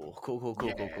 Cool.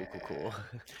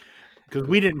 Because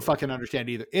we didn't fucking understand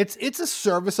either. It's a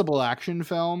serviceable action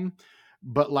film,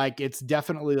 but like it's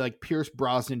definitely like Pierce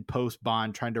Brosnan post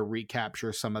Bond trying to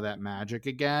recapture some of that magic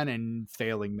again and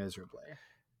failing miserably.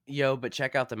 Yo, but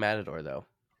check out The Matador though.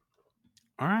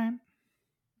 All right.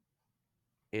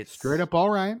 It's straight up all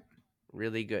right.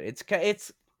 Really good. It's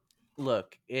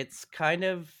kind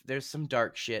of, there's some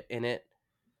dark shit in it,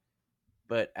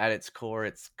 but at its core,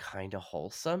 it's kind of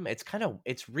wholesome.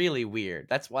 It's really weird.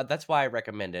 That's why I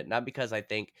recommend it. Not because I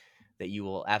think that you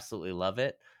will absolutely love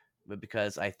it, but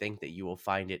because I think that you will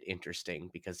find it interesting,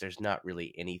 because there's not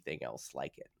really anything else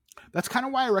like it. That's kind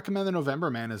of why I recommend The November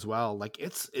Man as well. Like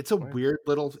it's a weird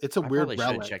little, weird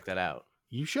relic. Should check that out.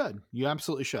 You should. You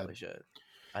absolutely should.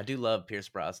 I do love Pierce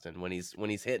Brosnan when he's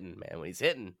hitting, man. When he's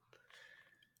hitting.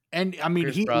 And I mean,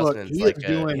 he's like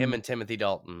doing him and Timothy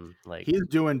Dalton. Like he's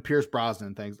doing Pierce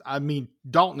Brosnan things. I mean,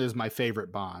 Dalton is my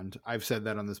favorite Bond. I've said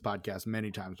that on this podcast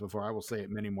many times before. I will say it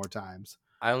many more times.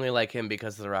 I only like him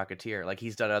because of The Rocketeer. Like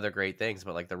he's done other great things,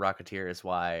 but like The Rocketeer is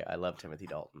why I love Timothy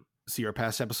Dalton. See our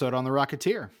past episode on The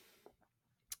Rocketeer.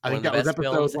 I think that was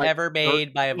episode films like ever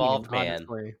made by Evolved Man.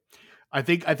 I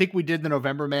think we did The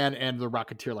November Man and The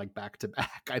Rocketeer like back to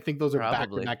back. I think those are back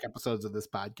to back episodes of this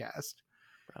podcast.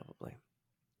 Probably.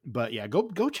 But yeah,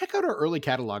 go check out our early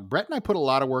catalog. Brett and I put a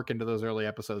lot of work into those early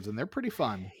episodes, and they're pretty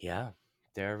fun. Yeah,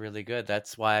 they're really good.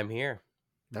 That's why I'm here.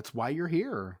 That's why you're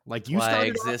here. Like I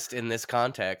exist in this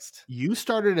context. You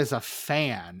started as a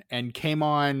fan and came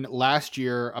on last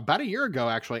year, about a year ago,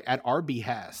 actually, at our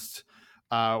behest.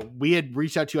 We had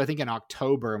reached out to you, I think, in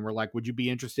October, and we're like, would you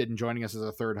be interested in joining us as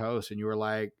a third host? And you were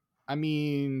like, I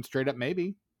mean, straight up,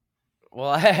 maybe. Well,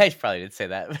 I probably did say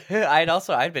that.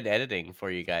 I'd been editing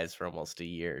for you guys for almost a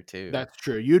year too. That's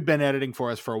true. You'd been editing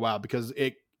for us for a while because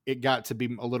it got to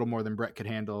be a little more than Brett could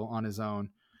handle on his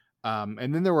own.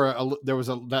 And then there was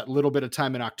that little bit of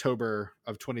time in October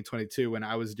of 2022 when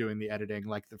I was doing the editing,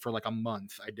 for a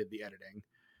month. I did the editing.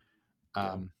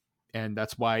 And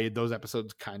that's why those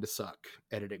episodes kind of suck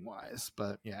editing wise.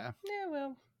 But yeah. Yeah,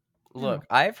 well, look,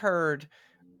 I've heard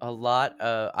a lot.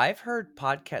 I've heard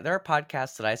podcast. There are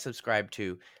podcasts that I subscribe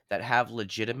to that have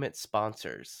legitimate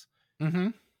sponsors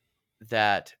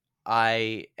that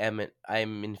I'm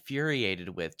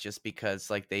infuriated with, just because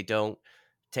like they don't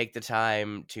take the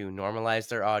time to normalize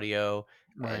their audio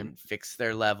and fix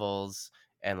their levels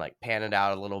and like pan it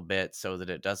out a little bit so that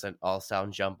it doesn't all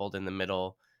sound jumbled in the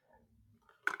middle.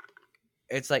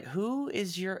 It's like, who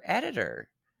is your editor?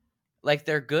 Like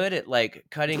they're good at like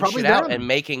cutting shit out and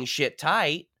making shit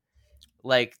tight.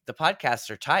 Like, the podcasts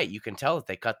are tight. You can tell that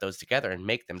they cut those together and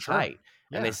make them tight.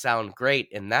 Yeah. And they sound great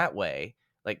in that way,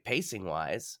 like pacing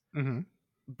wise.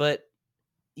 But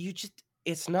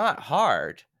it's not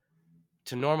hard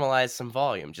to normalize some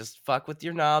volume. Just fuck with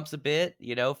your knobs a bit,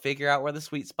 figure out where the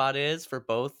sweet spot is for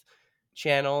both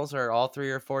channels or all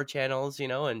 3 or 4 channels,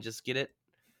 and just get it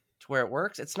to where it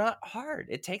works. It's not hard.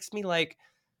 It takes me like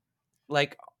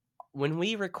when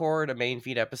we record a main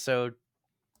feed episode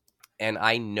and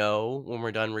I know when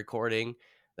we're done recording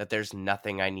that there's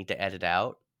nothing I need to edit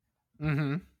out,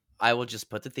 I will just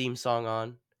put the theme song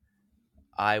on.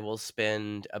 I will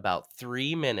spend about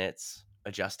 3 minutes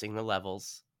adjusting the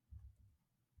levels,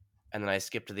 and then I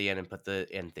skip to the end and put the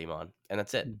end theme on, and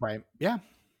that's it. Right. Yeah.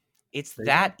 It's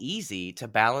that easy to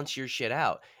balance your shit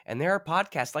out. And there are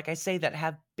podcasts, like I say, that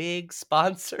have big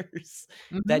sponsors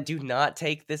that do not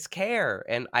take this care.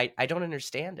 And I don't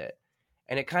understand it.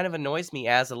 And it kind of annoys me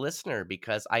as a listener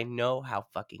because I know how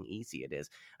fucking easy it is.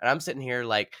 And I'm sitting here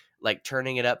like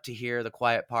turning it up to hear the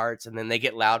quiet parts, and then they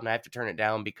get loud and I have to turn it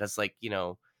down because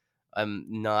I'm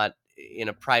not in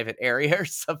a private area or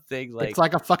something. It's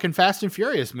like a fucking Fast and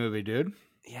Furious movie, dude.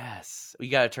 Yes, you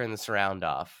got to turn the surround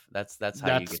off. That's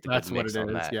how you get the good mix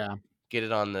on that. Yeah, get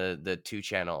it on the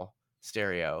 2-channel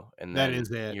stereo, and that then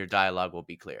is it. Your dialogue will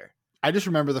be clear. I just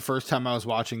remember the first time I was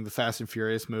watching the Fast and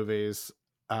Furious movies.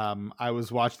 I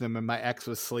was watching them and my ex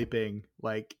was sleeping,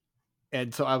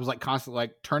 and so I was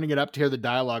constantly turning it up to hear the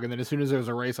dialogue, and then as soon as there was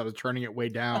a race, I was turning it way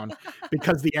down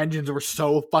because the engines were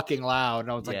so fucking loud,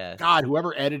 and I was like, God,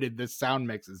 whoever edited this sound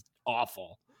mix is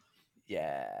awful.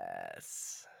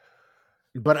 Yes.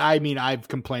 But I mean, I've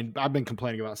been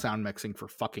complaining about sound mixing for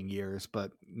fucking years,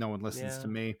 but no one listens to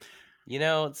me.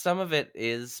 Some of it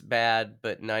is bad,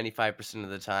 but 95% of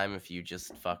the time, if you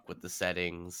just fuck with the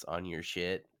settings on your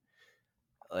shit,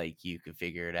 you could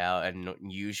figure it out. And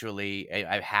usually,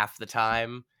 half the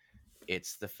time,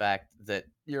 it's the fact that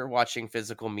you're watching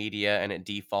physical media and it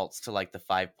defaults to the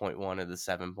 5.1 or the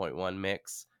 7.1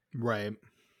 mix. Right.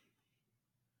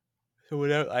 So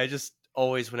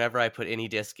whenever I put any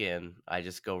disc in, I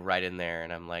just go right in there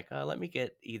and I'm like, let me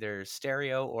get either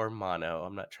stereo or mono.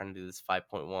 I'm not trying to do this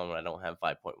 5.1 when I don't have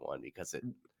 5.1 because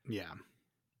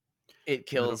it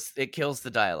kills the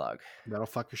dialogue. That'll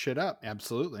fuck your shit up.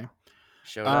 Absolutely.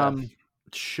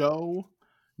 Show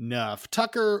enough.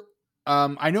 Tucker,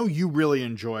 I know you really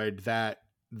enjoyed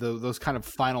those kind of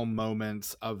final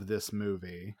moments of this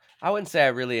movie. I wouldn't say I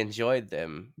really enjoyed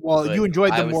them. Well, you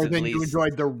enjoyed them more than you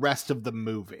enjoyed the rest of the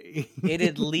movie. It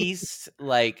at least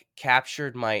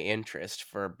captured my interest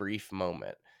for a brief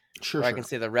moment. Sure. I can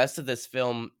say the rest of this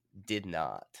film did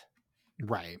not.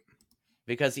 Right.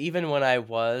 Because even when I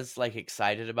was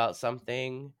excited about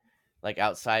something,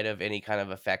 outside of any kind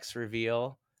of effects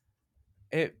reveal,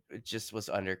 it just was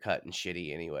undercut and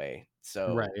shitty anyway.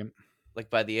 So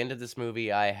by the end of this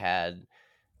movie, I had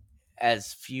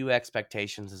as few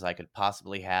expectations as I could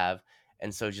possibly have.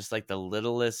 And so just the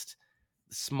littlest,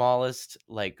 smallest,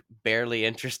 barely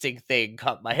interesting thing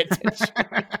caught my attention.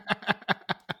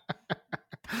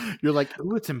 You're like,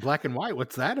 ooh, it's in black and white.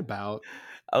 What's that about?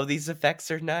 Oh, these effects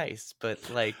are nice, but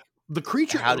the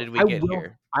creature. How did we get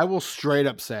here? I will straight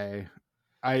up say,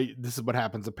 this is what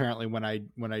happens apparently when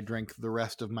I drink the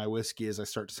rest of my whiskey as I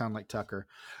start to sound like Tucker.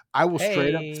 I will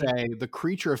straight up say the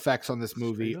creature effects on this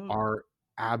movie are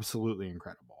absolutely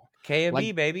incredible.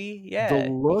 K&B, baby. Yeah.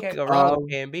 You can't go wrong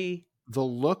with K&B. The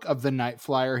look of the Night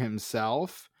Flier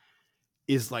himself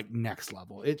is next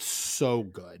level. It's so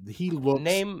good. He looks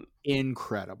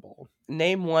incredible.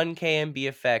 Name one K&B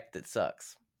effect that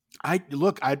sucks. I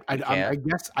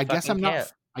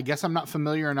guess I'm not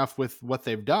familiar enough with what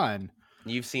they've done.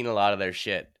 You've seen a lot of their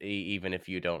shit, even if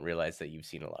you don't realize that you've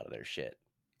seen a lot of their shit.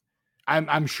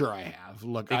 I'm sure I have.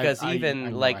 Look, because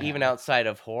even outside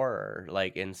of horror,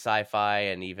 in sci-fi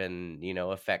and even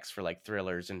effects for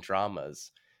thrillers and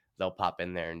dramas, they'll pop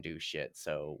in there and do shit.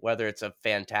 So whether it's a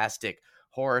fantastic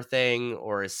horror thing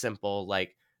or a simple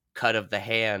cut of the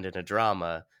hand in a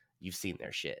drama, you've seen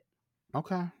their shit.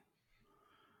 Okay.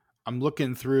 I'm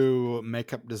looking through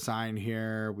makeup design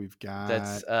here. We've got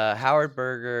that's Howard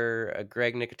Berger,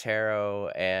 Greg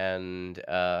Nicotero, and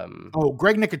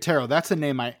Greg Nicotero. That's a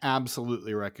name I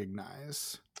absolutely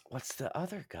recognize. What's the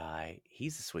other guy?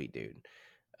 He's a sweet dude.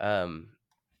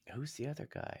 Who's the other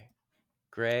guy?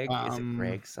 Greg? Is it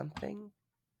Greg something?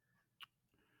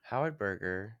 Howard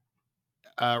Berger.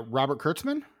 Robert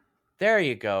Kurtzman. There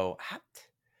you go.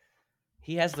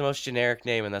 He has the most generic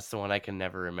name, and that's the one I can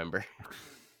never remember.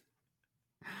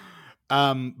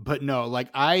 But no,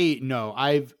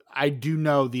 I do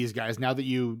know these guys now that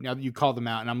you call them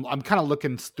out, and I'm kind of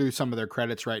looking through some of their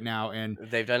credits right now, and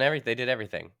they've done everything. They did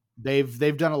everything.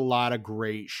 They've done a lot of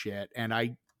great shit, and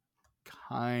I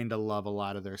kind of love a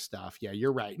lot of their stuff. Yeah,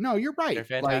 you're right. No, you're right. They're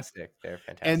fantastic. They're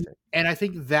fantastic. And I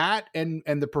think that and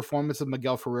the performance of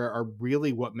Miguel Ferrer are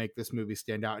really what make this movie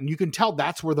stand out. And you can tell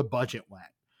that's where the budget went.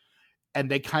 And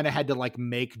they kind of had to like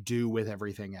make do with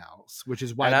everything else, which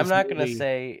is why. And I'm not going to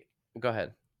say, go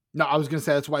ahead. No, I was going to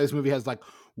say that's why this movie has like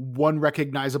one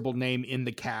recognizable name in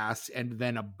the cast and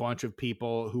then a bunch of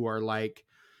people who are like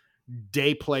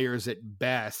day players at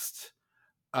best,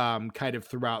 kind of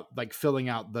throughout, like filling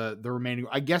out the remaining.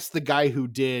 I guess the guy who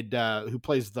did who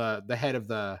plays the head of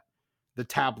the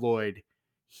tabloid,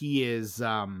 he is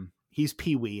he's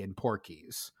Pee-wee in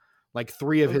Porky's. Like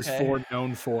 3 of his 4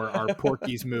 known for are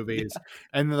Porky's movies,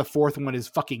 and then the 4th one is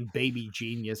fucking Baby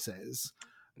Geniuses.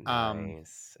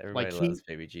 Nice. Everybody like loves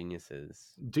Baby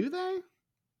Geniuses. Do they?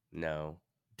 No.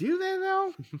 Do they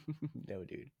though? No,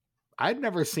 dude. I've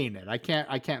never seen it. I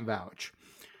can't vouch.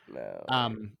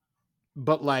 No.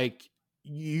 But like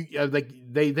you like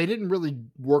they didn't really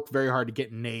work very hard to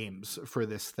get names for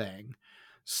this thing.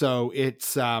 So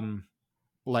it's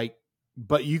like,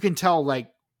 but you can tell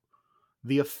like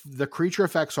the creature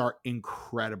effects are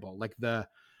incredible. Like the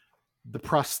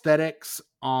prosthetics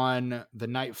on the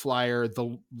Night Flier,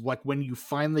 like when you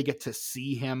finally get to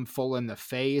see him full in the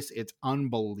face, it's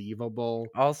unbelievable.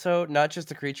 Also, not just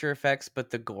the creature effects, but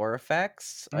the gore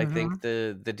effects. I think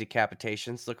the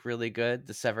decapitations look really good.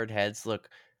 The severed heads look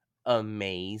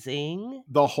amazing.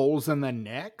 The holes in the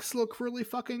necks look really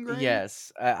fucking great.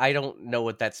 Yes. I don't know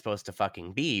what that's supposed to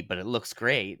fucking be, but it looks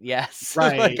great. Yes.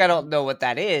 Right. Like, I don't know what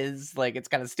that is. Like, it's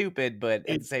kind of stupid, but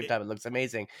at the same time, it looks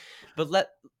amazing.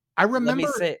 But I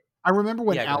remember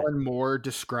when Yeah, Alan Moore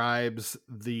describes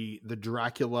the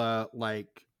Dracula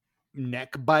like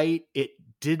neck bite, it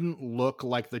didn't look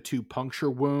like the 2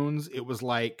 puncture wounds. It was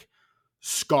like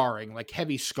scarring, like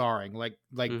heavy scarring, like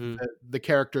the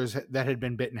characters that had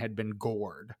been bitten had been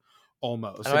gored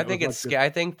almost. I think it's I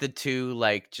think the 2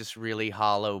 like just really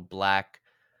hollow black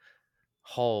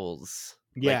holes,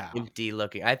 like empty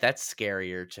looking. That's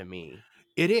scarier to me.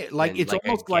 It is like it's like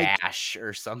almost a gash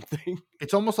or something.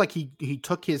 It's almost like he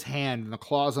took his hand and the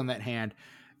claws on that hand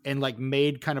and like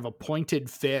made kind of a pointed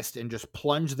fist and just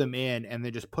plunged them in and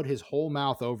then just put his whole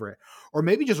mouth over it, or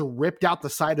maybe just ripped out the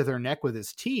side of their neck with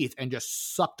his teeth and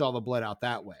just sucked all the blood out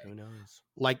that way. Who knows?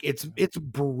 Like it's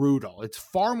brutal. It's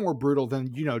far more brutal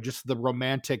than, you know, just the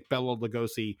romantic Bela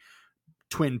Lugosi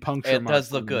twin puncture. It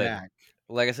does look good. Neck.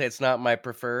 Like I say, it's not my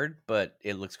preferred, but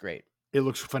it looks great. It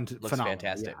looks phenomenal.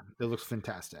 Fantastic. Yeah, it looks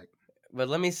fantastic. But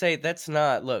let me say, that's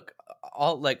not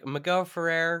all like Miguel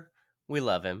Ferrer. We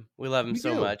love him. We love him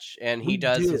so much, and he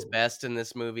does his best in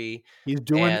this movie. He's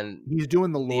doing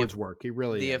the Lord's work. He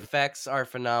really the effects are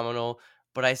phenomenal.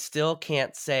 But I still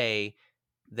can't say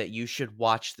that you should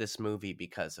watch this movie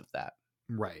because of that.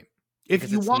 Right.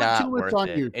 If you want to, it's on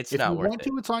YouTube. If you want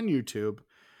to, it's on YouTube.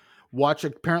 Watch.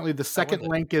 Apparently, the second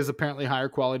link is apparently higher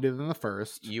quality than the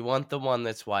first. You want the one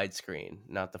that's widescreen,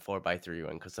 not the 4:3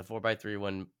 one, because the 4:3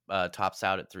 one tops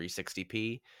out at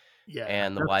 360p. Yeah,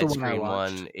 and the widescreen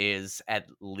one is at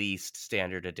least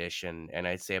standard edition, and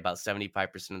I'd say about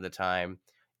 75% of the time,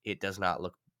 it does not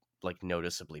look like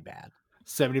noticeably bad.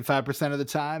 75% of the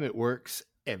time, it works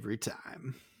every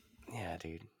time. Yeah,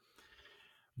 dude.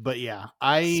 But yeah,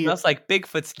 it smells like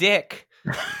Bigfoot's dick.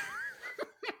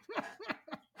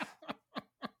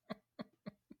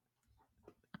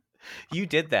 You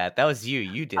did that. That was you.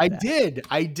 You did that.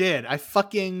 I did. I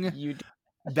fucking... You did.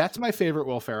 That's my favorite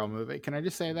Will Ferrell movie. Can I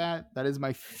just say that? That is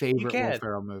my favorite Will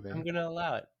Ferrell movie. I'm going to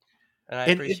allow it. And I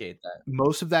appreciate that.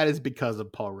 Most of that is because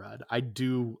of Paul Rudd. I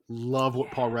do love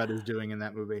what Paul Rudd is doing in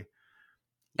that movie.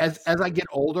 As I get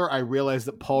older, I realize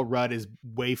that Paul Rudd is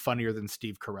way funnier than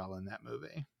Steve Carell in that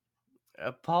movie.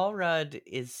 Paul Rudd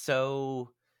is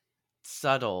so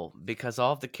subtle because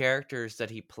all of the characters that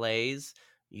he plays,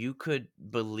 you could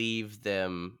believe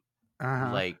them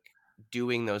like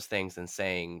doing those things and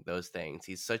saying those things.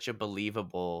 He's such a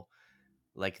believable,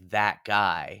 like that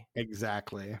guy.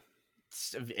 Exactly.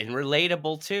 And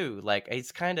relatable too. Like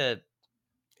he's kind of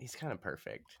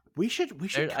perfect. We should.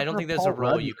 I don't think there's a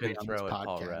role you can throw at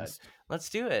Paul Rudd. Let's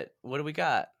do it. What do we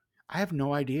got? I have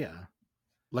no idea.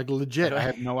 Like legit, I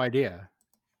have no idea.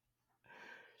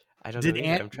 I don't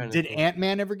know. Did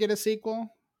Ant-Man ever get a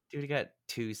sequel? Dude, he got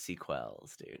 2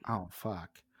 sequels, dude. Oh fuck.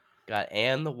 Got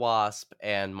Anne the Wasp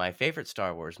and my favorite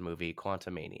Star Wars movie,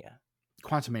 Quantumania.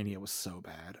 Quantumania was so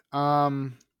bad.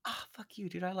 Fuck you,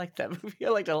 dude. I like that movie.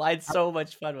 I had so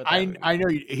much fun with that movie. I know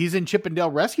he's in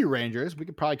Chippendale Rescue Rangers. We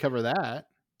could probably cover that.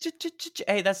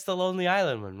 Hey, that's the Lonely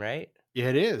Island one, right? Yeah,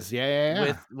 it is.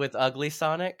 Yeah. With Ugly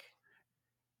Sonic.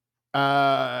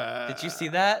 Did you see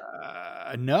that?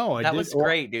 No, I That did. was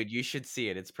great, dude. You should see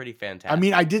it. It's pretty fantastic. I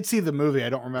mean, I did see the movie. I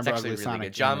don't remember It's actually Ugly really Sonic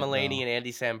good. John in it, Mulaney though. and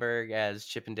Andy Samberg as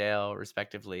Chip and Dale,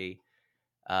 respectively.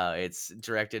 It's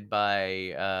directed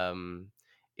by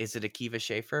is it Akiva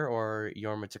Schaffer or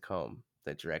Jorma Tacome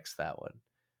that directs that one?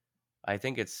 I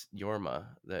think it's Jorma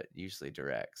that usually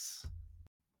directs.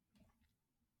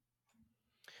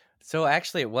 So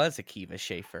actually, it was Akiva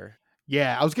Schaffer.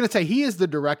 Yeah, I was gonna say he is the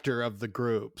director of the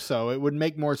group, so it would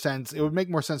make more sense. It would make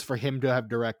more sense for him to have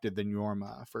directed than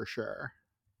Jorma, for sure.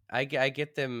 I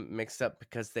get them mixed up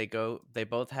because they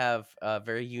both have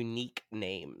very unique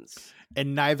names,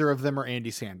 and neither of them are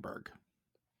Andy Samberg.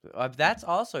 That's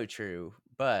also true,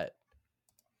 but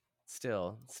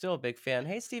still a big fan.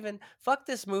 Hey, Steven, fuck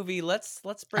this movie. Let's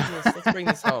bring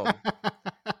this home.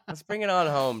 Let's bring it on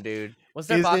home, dude. Was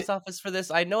there box office for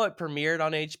this? I know it premiered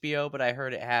on HBO, but I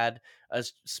heard it had a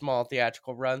small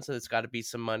theatrical run, so it's got to be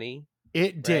some money.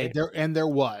 It did. There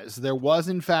was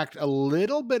in fact a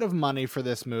little bit of money for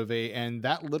this movie, and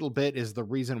that little bit is the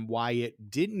reason why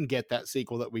it didn't get that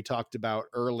sequel that we talked about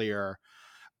earlier.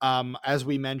 As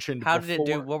we mentioned, how did it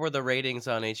do? What were the ratings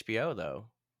on HBO though?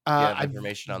 Do you have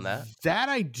information on that? That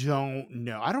I don't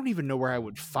know. I don't even know where I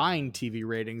would find TV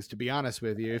ratings, to be honest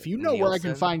with you. If you know where I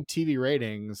can find TV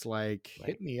ratings, like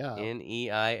hit me up.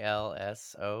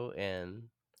 Neilson.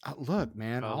 Look,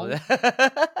 man.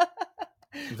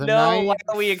 No, why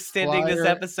are we extending this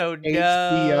episode?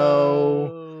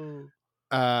 HBO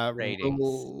ratings.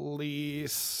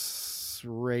 Release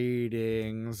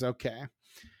ratings. Okay.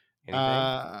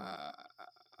 What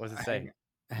does it say?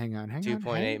 Hang on.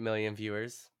 2.8 million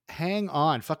viewers. Hang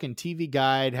on. Fucking TV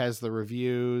Guide has the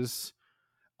reviews.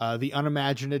 The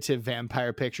Unimaginative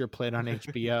Vampire Picture played on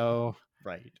HBO.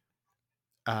 Right.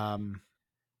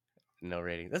 No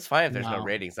rating. That's fine if there's no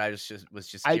ratings. I was just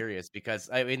curious because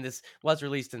I mean this was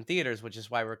released in theaters, which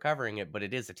is why we're covering it, but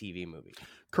it is a TV movie.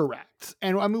 Correct.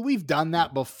 And I mean we've done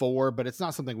that before, but it's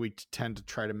not something we tend to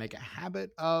try to make a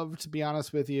habit of, to be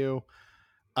honest with you.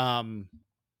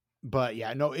 But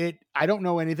yeah, no, I don't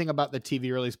know anything about the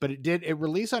TV release, but it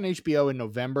released on HBO in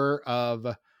November of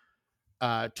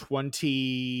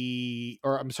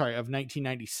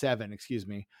 1997, excuse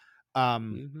me.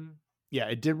 Yeah,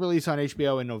 it did release on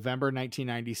HBO in November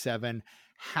 1997.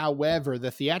 However, the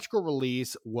theatrical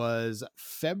release was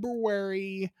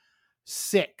February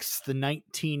 6th,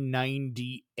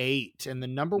 1998, and the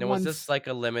number one. Was this like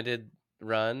a limited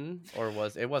run, or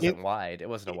it wasn't wide? It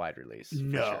wasn't a wide release.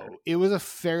 No, sure. It was a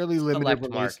fairly limited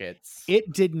release. Markets.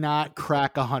 It did not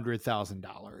crack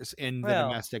 $100,000 in the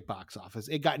domestic box office.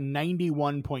 It got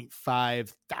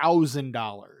 $91.5 thousand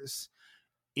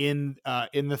in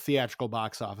the theatrical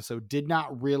box office, so it did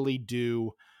not really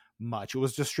do much. It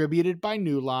was distributed by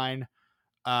New Line,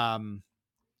 and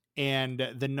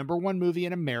the number one movie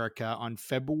in America on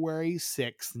February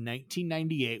 6th,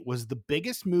 1998 was the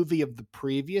biggest movie of the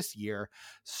previous year,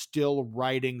 still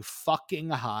riding fucking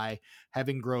high,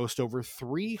 having grossed over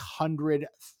 $300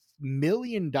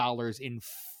 million in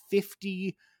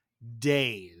 50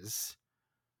 days.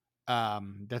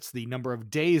 That's the number of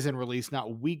days in release,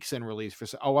 not weeks in release.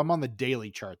 I'm on the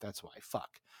daily chart. That's why. Fuck.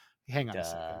 Hang on a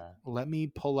second. Let me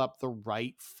pull up the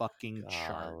right fucking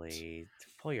chart.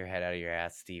 Pull your head out of your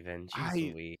ass, Steven.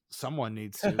 Someone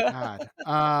needs to. God.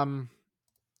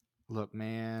 Look,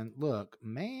 man.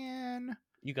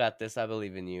 You got this. I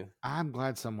believe in you. I'm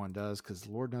glad someone does, because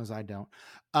Lord knows I don't.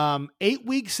 8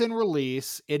 weeks in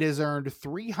release, it has earned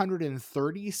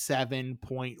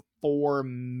 $337.4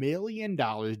 million.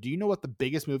 Do you know what the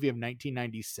biggest movie of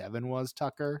 1997 was,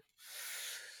 Tucker?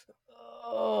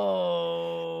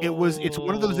 Oh, it's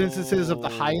one of those instances of the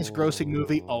highest grossing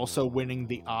movie also winning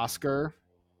the Oscar.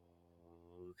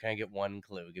 Can I get one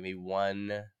clue? Give me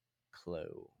one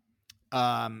clue.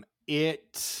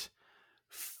 It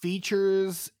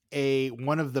features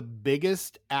one of the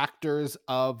biggest actors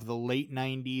of the late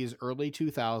 90s, early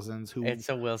 2000s. It's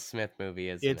a Will Smith movie,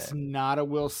 isn't it? It's not a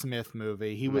Will Smith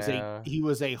movie. He was a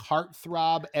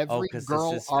heartthrob.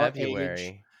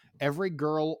 Every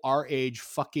girl our age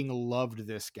fucking loved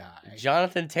this guy.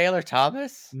 Jonathan Taylor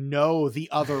Thomas? No, the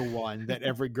other one that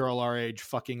every girl our age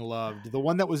fucking loved. The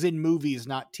one that was in movies,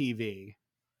 not TV.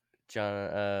 He's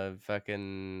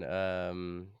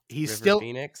River still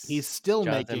Phoenix? He's still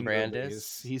Jonathan making Brandis?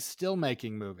 movies. He's still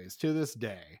making movies to this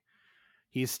day.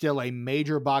 He's still a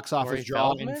major box office draw.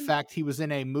 Feldman? In fact, he was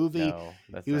in a movie. No,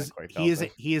 that's not Corey Feldman.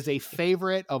 He is a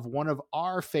favorite of one of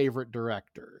our favorite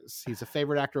directors. He's a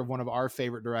favorite actor of one of our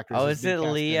favorite directors. Oh, is it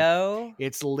Leo?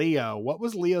 It's Leo. What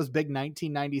was Leo's big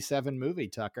 1997 movie,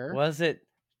 Tucker? Was it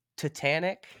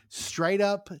Titanic? Straight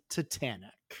up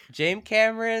Titanic. James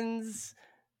Cameron's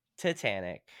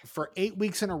Titanic. For 8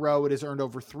 weeks in a row, it has earned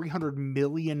over $300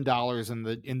 million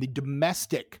in the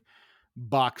domestic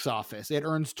box office. It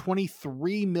earns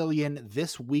 $23 million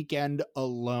this weekend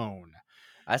alone.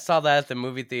 I saw that at the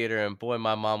movie theater, and boy,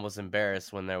 my mom was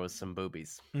embarrassed when there was some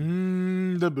boobies.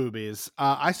 The boobies.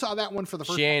 I saw that one for the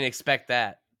first She ain't expect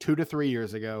that 2 to 3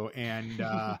 years ago, and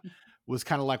was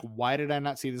kind of like, why did I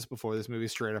not see this before? This movie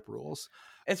straight up rules.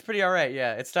 It's pretty all right.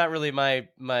 Yeah, it's not really my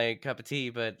cup of tea,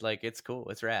 but like it's cool.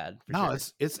 It's rad. No, sure.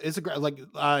 it's a great, like.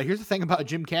 Here's the thing about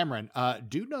Jim Cameron.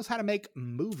 Dude knows how to make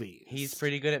movies. He's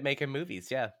pretty good at making movies.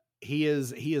 Yeah, he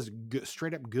is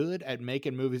straight up good at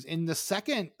making movies. In the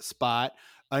second spot,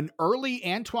 an early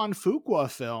Antoine Fuqua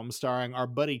film starring our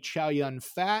buddy Chow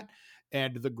Yun-fat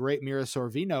and the great Mira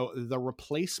Sorvino, The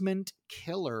Replacement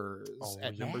Killers,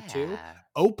 at number 2,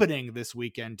 opening this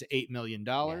weekend to $8 million.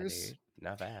 Yeah, dude.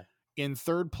 Not bad. In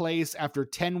third place, after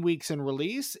 10 weeks in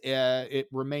release, it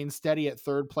remains steady at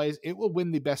third place. It will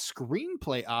win the Best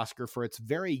Screenplay Oscar for its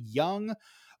very young,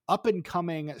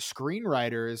 up-and-coming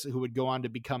screenwriters who would go on to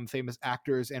become famous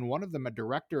actors, and one of them a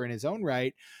director in his own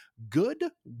right, Good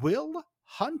Will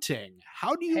Hunting.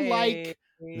 How do you like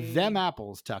them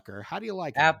apples, Tucker? How do you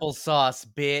like applesauce,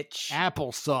 bitch?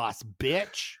 Applesauce,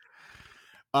 bitch.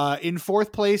 In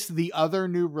fourth place, the other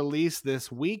new release this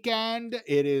weekend,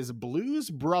 it is Blues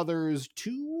Brothers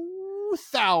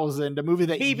 2000, a movie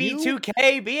that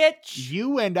BB2K, bitch.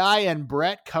 You and I and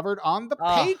Brett covered on the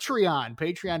Patreon,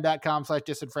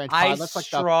 patreon.com/disenfranchised. That's like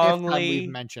the fifth time we've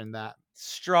mentioned that.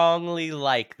 Strongly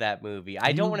like that movie.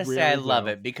 I don't want to say I love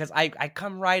it because I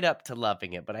come right up to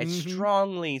loving it, but I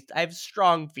have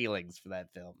strong feelings for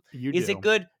that film. Is it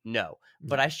good? No,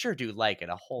 but I sure do like it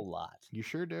a whole lot. You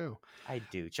sure do. I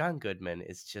do. John Goodman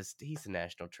is he's a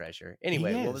national treasure.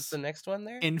 Anyway, what was the next one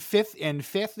there? In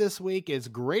fifth this week is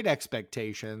Great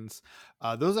Expectations.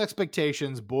 Those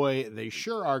expectations, boy, they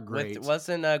sure are great.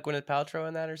 Wasn't Gwyneth Paltrow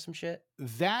in that or some shit?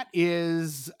 That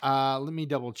is, let me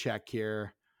double check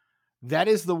here. That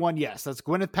is the one, yes. That's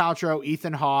Gwyneth Paltrow,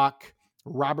 Ethan Hawke,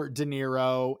 Robert De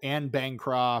Niro, Anne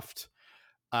Bancroft,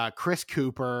 Chris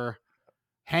Cooper,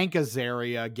 Hank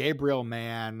Azaria, Gabriel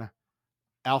Mann,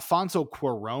 Alfonso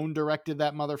Cuarón directed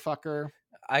that motherfucker.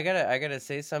 I gotta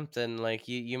say something. Like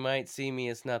you might see me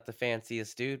as not the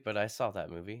fanciest dude, but I saw that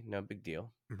movie. No big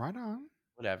deal. Right on.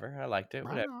 Whatever. I liked it.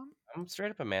 Right whatever. on. I'm straight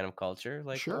up a man of culture.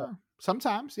 Like sure.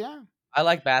 Sometimes, yeah. I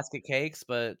like basket cakes,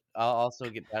 but I'll also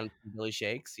get down to Billy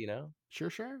Shakes, you know?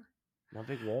 Sure. No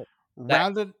big deal.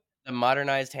 The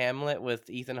modernized Hamlet with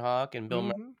Ethan Hawke and Bill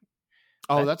Murray.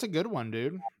 Oh, that's a good one,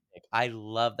 dude. I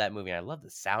love that movie. I love the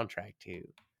soundtrack, too.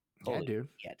 Holy dude.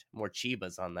 More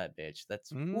Chivas on that bitch.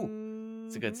 That's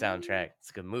it's a good soundtrack. It's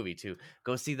a good movie, too.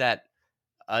 Go see that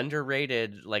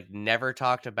underrated, like never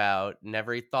talked about,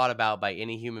 never thought about by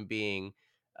any human being,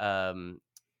 early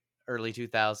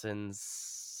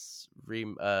 2000s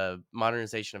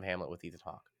modernization of Hamlet with Ethan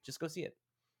Hawke. Just go see it.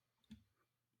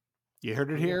 You heard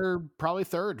it here, probably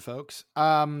third, folks.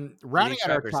 Rounding out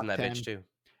our top 10 bitch too.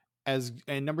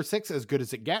 And number 6, As Good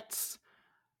as It Gets.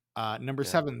 Number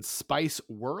 7, Spice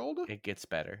World. It gets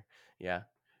better. Yeah.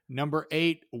 Number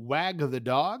 8, Wag the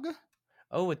Dog.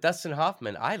 Oh, with Dustin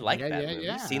Hoffman. I like that movie.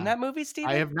 Yeah. Seen that movie, Steven?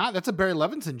 I have not. That's a Barry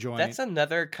Levinson joint. That's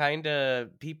another kind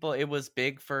of people. It was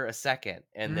big for a second,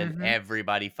 and then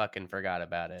everybody fucking forgot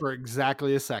about it. For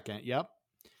exactly a second. Yep.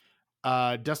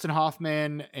 Dustin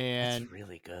Hoffman and it's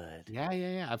really good.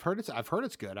 Yeah. I've heard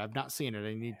it's good. I've not seen it.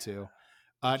 I need to.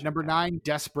 Number 9,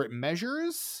 Desperate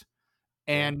Measures.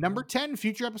 And number 10,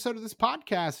 future episode of this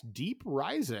podcast, Deep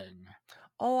Rising.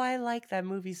 Oh, I like that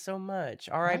movie so much.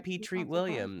 R.I.P. Treat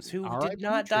Williams, who did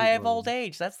not die of old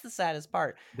age. That's the saddest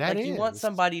part. You want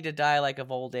somebody to die like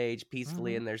of old age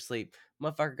peacefully in their sleep.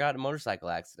 Motherfucker got in a motorcycle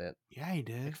accident. Yeah, he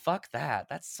did. Like, fuck that.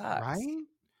 That sucks. Right?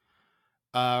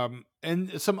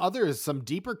 And some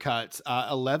deeper cuts.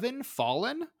 11,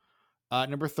 Fallen.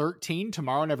 Number 13,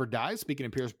 Tomorrow Never Dies. Speaking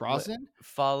of Pierce Brosnan.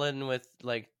 Fallen with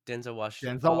like Denzel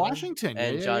Washington.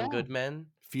 And John Goodman.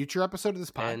 Future episode of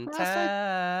this podcast. And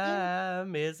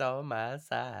time is on my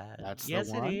side. That's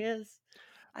yes, the one. It is.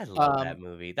 I love that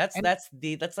movie. That's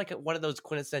like one of those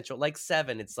quintessential, like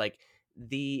Seven. It's like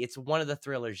it's one of the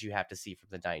thrillers you have to see from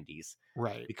the 90s,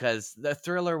 right? Because the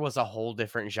thriller was a whole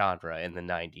different genre in the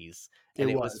 90s, and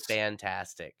it was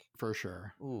fantastic for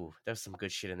sure. Ooh, there's some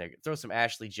good shit in there. Throw some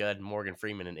Ashley Judd and Morgan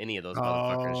Freeman in any of those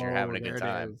motherfuckers. You're having a good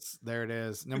time. There it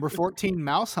is. Number 14,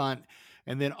 Mouse Hunt.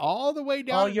 And then all the way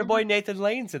down. Oh, your boy Nathan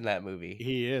Lane's in that movie.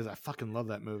 He is. I fucking love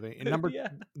that movie. And number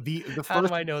the first. How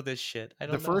do I know this shit? I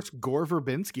don't know. The first Gore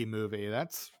Verbinski movie.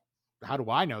 How do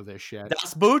I know this shit?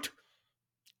 Das Boot.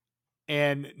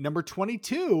 And number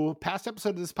 22, past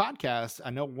episode of this podcast, I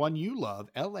know one you love,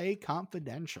 L.A.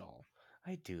 Confidential.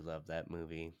 I do love that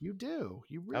movie. You do.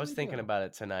 You really do. I was thinking about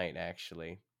it tonight,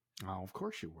 actually. Oh, of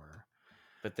course you were.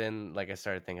 But then, I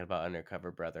started thinking about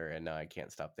Undercover Brother, and now I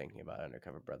can't stop thinking about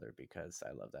Undercover Brother because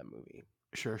I love that movie.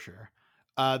 Sure.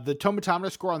 The tomatometer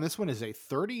score on this one is a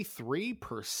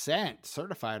 33%.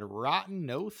 Certified rotten.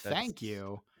 No, thank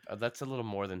you. That's a little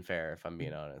more than fair, if I'm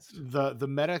being honest.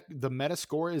 The meta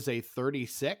score is a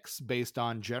 36 based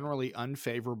on generally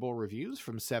unfavorable reviews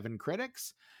from 7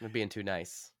 critics. We're being too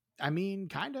nice. I mean,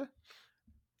 kind of.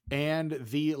 And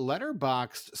the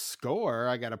Letterboxd score,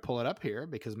 I got to pull it up here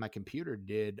because my computer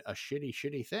did a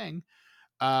shitty thing.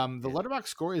 The Letterboxd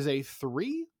score is a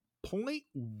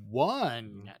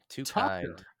 3.1. Too Tucker.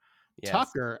 kind. Yes.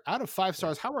 Tucker, out of 5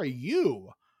 stars, how are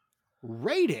you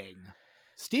rating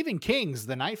Stephen King's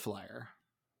The Night Flier?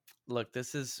 Look,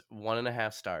 this is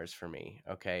 1.5 stars for me.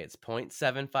 Okay, it's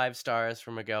 0.75 stars for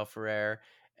Miguel Ferrer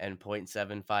and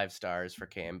 0.75 stars for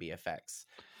KMBFX.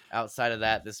 Outside of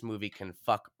that, this movie can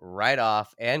fuck right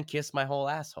off and kiss my whole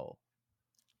asshole.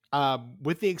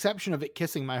 With the exception of it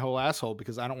kissing my whole asshole,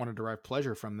 because I don't want to derive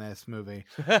pleasure from this movie.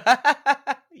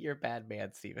 You're a bad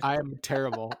man, Steven. I am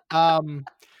terrible.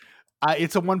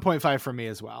 It's a 1.5 for me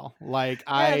as well.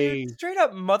 Dude, straight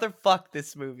up motherfuck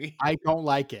this movie. I don't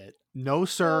like it. No,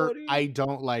 sir, I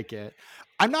don't like it.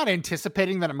 I'm not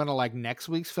anticipating that I'm going to like next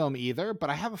week's film either, but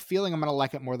I have a feeling I'm going to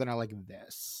like it more than I like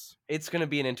this. It's going to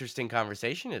be an interesting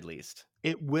conversation, at least.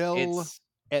 It will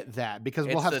at that, because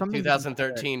we'll have something.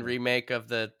 2013 remake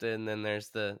of and then there's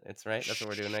it's right. That's what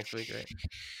we're doing next week, right?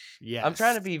 Yeah. I'm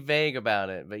trying to be vague about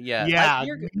it, but yeah. Yeah.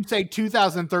 You say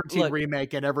 2013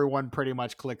 remake and everyone pretty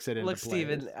much clicks it into place. Look,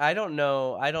 Steven, I don't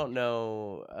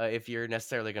know if you're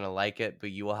necessarily going to like it,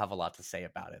 but you will have a lot to say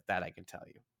about it. That I can tell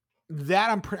you. That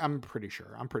I'm pretty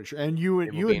sure. And you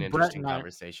and Brett and I,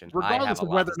 conversation. Regardless of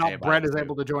whether or not Brett is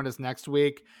able to join us next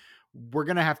week, we're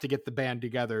gonna have to get the band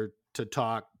together to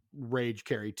talk Rage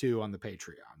Carry 2 on the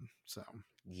Patreon. So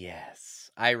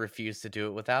yes, I refuse to do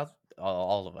it without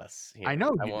all of us. I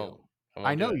know you do.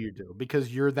 I know you do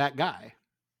because you're that guy.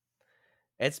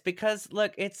 It's because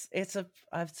look, it's a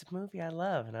movie I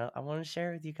love, and I want to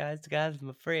share it with you guys. The guys,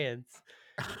 my friends.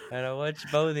 And I want you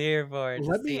both here for it.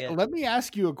 Let me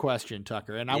ask you a question,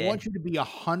 Tucker, and I want you to be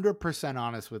 100%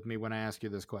 honest with me when I ask you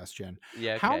this question.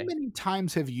 Yeah. Okay. How many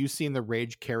times have you seen the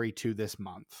Rage Carry 2 this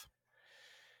month?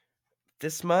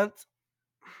 This month,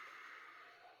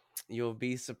 you'll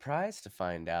be surprised to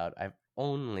find out I've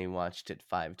only watched it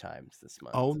 5 times this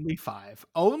month. Only 5.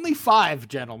 Only 5,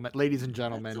 gentlemen, ladies and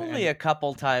gentlemen. That's only a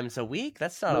couple times a week.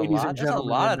 That's not a lot. That's a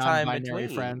lot of time between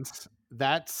friends.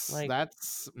 That's.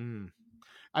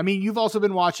 I mean, you've also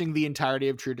been watching the entirety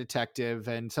of True Detective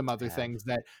and some other things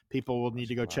that people will need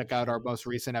to go check out our most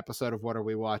recent episode of What Are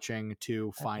We Watching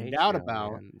to find out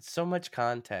about. Man. So much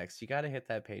context. You got to hit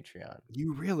that Patreon.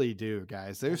 You really do,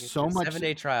 guys. There's so much.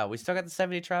 7-day trial. We still got the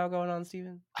 7-day trial going on,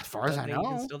 Steven? As far as I know. You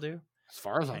can still do? As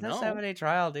far as I know. 7-day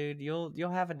trial, dude.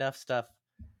 You'll have enough stuff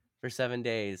for 7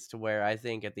 days to where I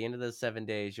think at the end of those 7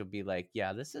 days, you'll be like,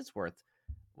 yeah, this is worth,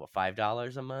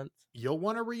 $5 a month? You'll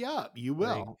want to re-up. You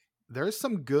will. There's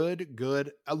some good.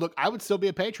 Look, I would still be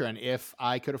a patron if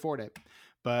I could afford it,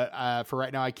 but for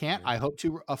right now, I can't. I hope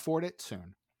to afford it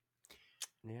soon.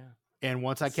 Yeah. And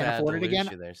once I can't afford it again,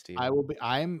 I will be.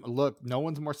 Look, no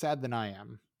one's more sad than I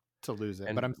am to lose it.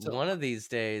 And but I'm still. One of these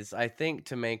days, I think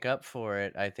to make up for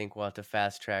it, I think we'll have to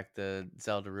fast track the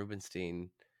Zelda Rubinstein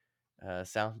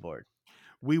soundboard.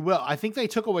 We will. I think they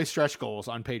took away stretch goals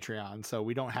on Patreon, so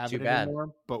we don't have it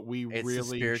anymore. But it's really a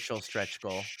spiritual stretch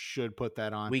goal. Should put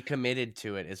that on. We committed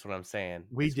to it, is what I'm saying.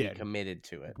 We did. We committed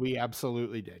to it. We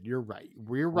absolutely did. You're right.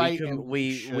 We're right.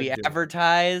 We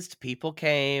advertised. People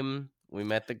came. We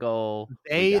met the goal.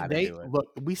 They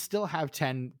look. We still have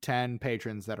 10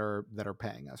 patrons that are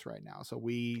paying us right now. So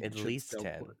we at least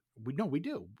 10. We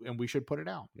do, and we should put it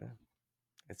out. Yeah,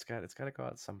 it's got to go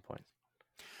out at some point.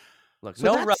 Look,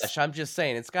 so no rush. I'm just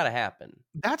saying it's got to happen.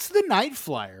 That's the Night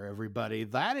Flier, everybody.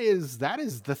 That is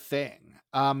the thing.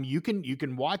 You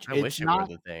can watch. I wish it were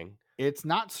the thing. It's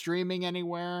not streaming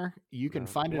anywhere. You can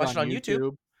find it on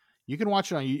YouTube. You can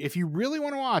watch it on YouTube if you really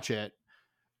want to watch it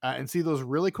and see those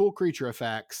really cool creature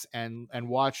effects and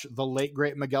watch the late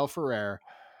great Miguel Ferrer.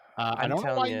 I don't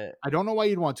know why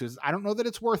you'd want to. I don't know that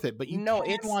it's worth it, but you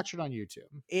can watch it on YouTube.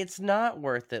 It's not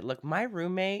worth it. Look, my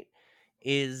roommate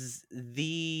is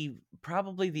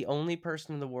probably the only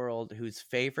person in the world whose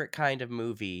favorite kind of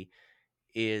movie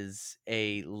is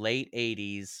a late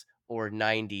 80s or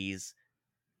 90s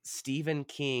Stephen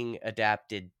King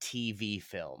adapted TV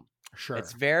film. Sure.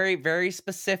 It's very, very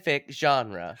specific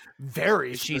genre.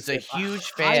 Very She's specific. a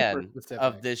huge fan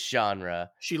of this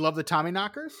genre. She loved the Tommy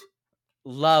Knockers?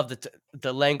 Love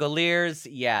the Langoliers.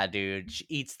 Yeah, dude. She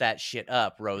eats that shit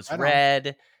up. Rose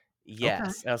Red.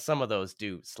 Yes. Okay. Now some of those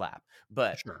do slap.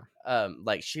 But sure.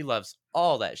 Like she loves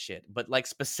all that shit. But like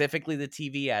specifically the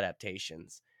TV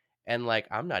adaptations. And like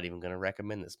I'm not even gonna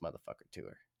recommend this motherfucker to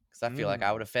her. Because I feel like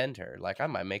I would offend her. Like I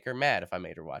might make her mad if I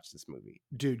made her watch this movie.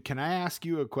 Dude, can I ask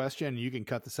you a question? You can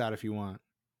cut this out if you want.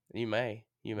 You may.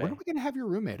 You may. When are we gonna have your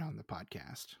roommate on the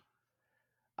podcast?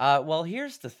 Well,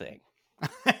 here's the thing.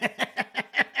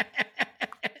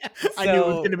 I knew it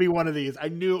was going to be one of these. I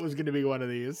knew it was going to be one of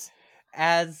these.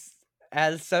 As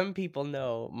some people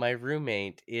know, my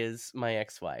roommate is my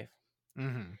ex-wife.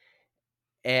 Mm-hmm.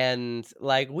 And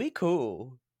like we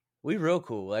cool. We real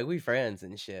cool. Like we friends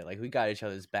and shit. Like we got each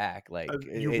other's back. Like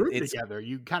you root together.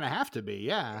 You kind of have to be,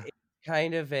 yeah. It's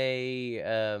kind of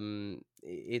a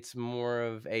it's more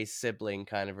of a sibling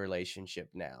kind of relationship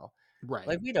now. Right.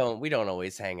 Like we don't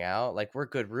always hang out. Like we're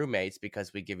good roommates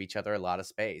because we give each other a lot of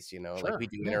space, you know. Sure, like we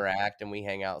do interact and we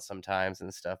hang out sometimes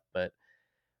and stuff, but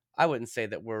I wouldn't say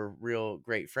that we're real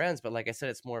great friends, but like I said,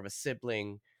 it's more of a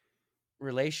sibling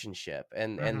relationship.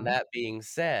 And that being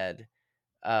said,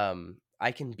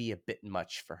 I can be a bit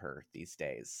much for her these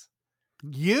days.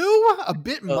 You a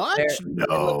bit much?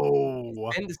 No.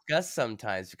 It's been discussed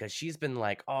sometimes because she's been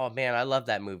like, "Oh man, I love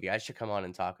that movie. I should come on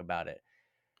and talk about it."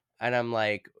 And I'm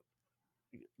like,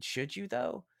 should you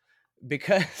though?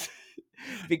 Because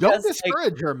don't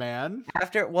discourage her, man.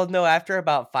 After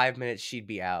about 5 minutes, she'd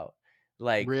be out.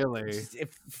 Like really,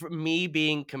 if for me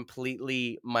being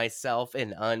completely myself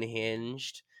and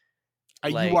unhinged,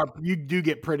 like, you do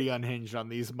get pretty unhinged on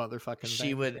these motherfucking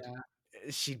things.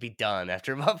 She'd be done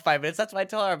after about 5 minutes. That's why I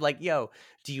tell her, I'm like, yo,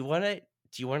 do you want to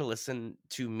listen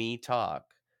to me talk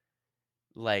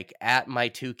like at my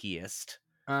tookiest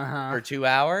for 2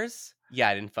 hours? Yeah,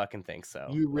 I didn't fucking think so.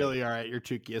 You really are at your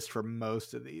tookiest for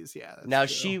most of these. Yeah. Now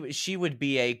true. she would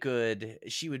be a good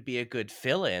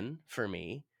fill-in for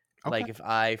me. Okay. Like if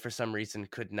I for some reason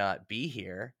could not be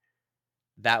here,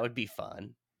 that would be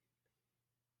fun.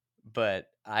 But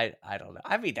I don't know.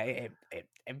 I mean, it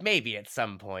maybe at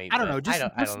some point. I don't know. I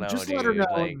don't know. Just let her know.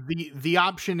 Like, the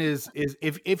option is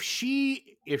if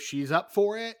she's up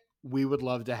for it, we would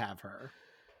love to have her.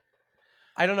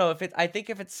 I don't know I think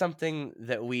if it's something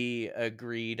that we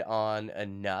agreed on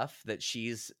enough that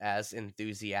she's as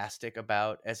enthusiastic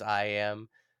about as I am,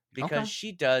 because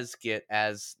she does get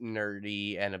as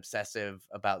nerdy and obsessive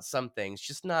about some things,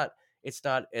 it's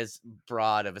not as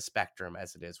broad of a spectrum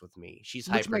as it is with me. She's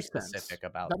hyper specific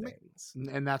about things.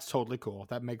 And that's totally cool.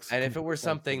 That makes And if it were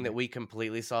something that we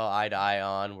completely saw eye to eye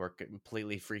on, we're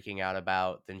completely freaking out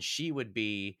about, then she would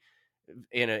be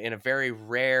in a very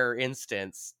rare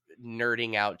instance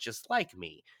nerding out just like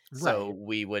me. So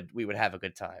we would have a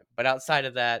good time. But outside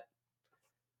of that,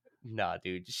 nah,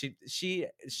 dude. She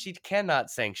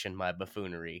cannot sanction my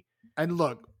buffoonery. And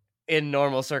look, in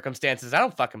normal circumstances, I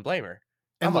don't fucking blame her.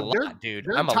 I'm a lot, dude.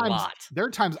 I'm a lot. There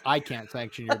are times I can't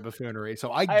sanction your buffoonery,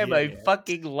 so I am a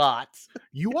fucking lot.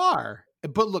 You are.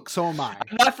 But look, so am I.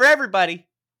 I'm not for everybody.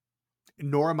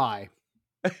 Nor am I.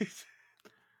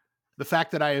 The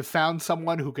fact that I have found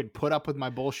someone who can put up with my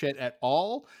bullshit at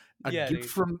all, a gift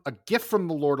from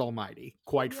the Lord Almighty,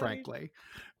 quite frankly.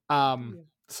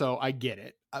 So I get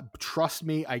it. Trust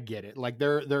me, I get it. Like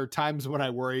there are times when I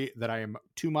worry that I am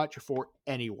too much for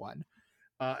anyone.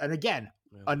 And again,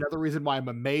 another reason why I'm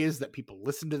amazed that people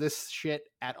listen to this shit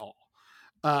at all.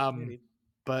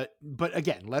 But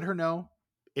again, let her know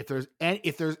if there's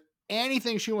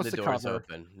anything she wants to cover.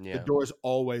 Open. Yeah. The door's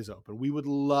always open. We would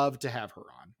love to have her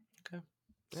on.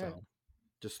 Okay. So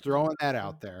just throwing that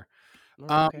out there.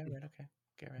 Okay.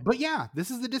 But yeah,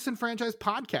 this is the Disenfranchised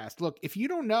Podcast. Look, if you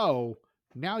don't know,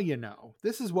 now you know.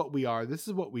 This is what we are. This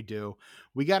is what we do.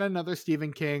 We got another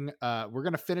Stephen King. We're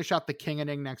gonna finish out the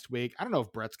King-ing next week. I don't know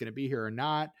if Brett's gonna be here or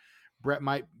not. Brett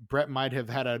might have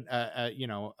had an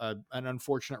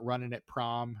unfortunate run in at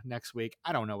prom next week.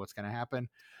 I don't know what's gonna happen.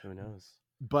 Who knows?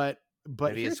 But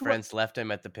maybe his friends left him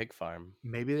at the pig farm.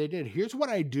 Maybe they did. Here's what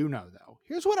I do know, though.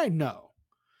 Here's what I know.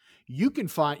 You can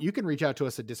reach out to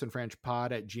us at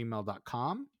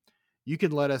disenfranchpod@gmail.com. You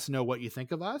can let us know what you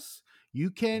think of us.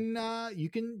 You can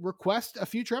request a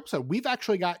future episode. We've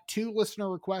actually got 2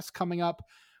 listener requests coming up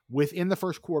within the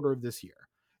first quarter of this year.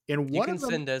 And one of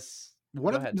them is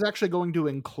actually going to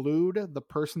include the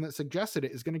person that suggested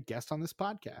it is going to guest on this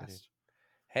podcast.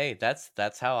 Hey, that's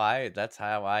how I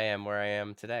am where I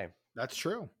am today. That's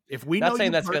true. If we not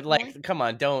saying that's good, like, come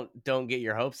on, don't get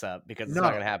your hopes up because it's not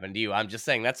going to happen to you. I'm just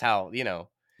saying that's how,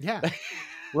 Yeah.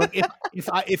 Look,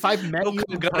 if I've met you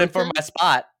in person, for my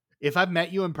spot, if I've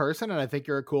met you in person and I think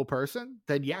you're a cool person,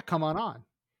 then yeah, come on.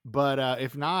 But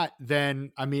if not,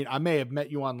 then I mean, I may have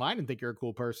met you online and think you're a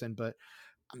cool person, but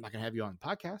I'm not gonna have you on the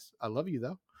podcast. I love you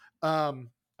though.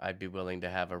 I'd be willing to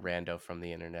have a rando from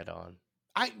the internet on.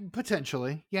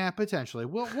 Potentially.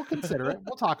 We'll consider it.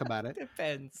 We'll talk about it.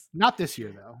 Depends. Not this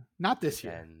year though. Not this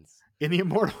year. In the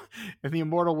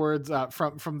immortal words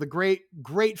from the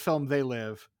great film They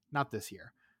Live. Not this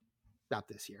year.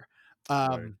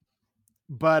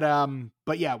 But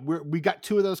yeah, we got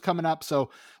 2 of those coming up.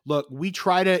 So look, we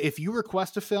try to, if you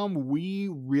request a film, we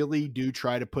really do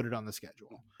try to put it on the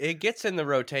schedule. It gets in the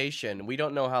rotation. We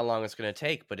don't know how long it's going to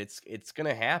take, but it's going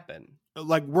to happen.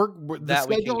 Like that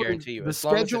we can guarantee you. The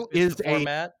schedule is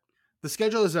the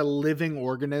schedule is a living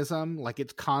organism. Like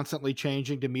it's constantly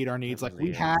changing to meet our needs. Like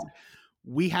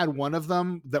we had one of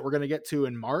them that we're going to get to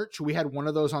in March. We had one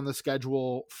of those on the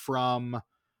schedule from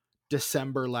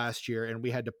December last year, and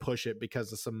we had to push it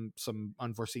because of some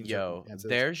unforeseen circumstances.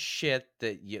 There's shit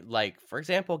that you like, for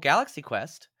example, Galaxy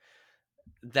Quest,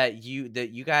 that you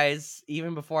guys,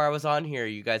 even before I was on here,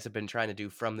 you guys have been trying to do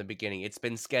from the beginning. It's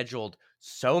been scheduled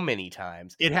so many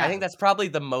times. I think that's probably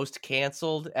the most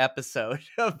canceled episode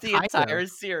of the entire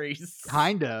series.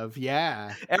 Kind of,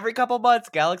 yeah. Every couple months,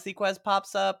 Galaxy Quest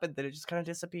pops up, and then it just kind of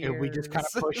disappears. And we just kind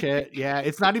of push it. Yeah,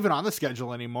 it's not even on the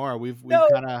schedule anymore. We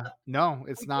kind of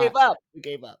We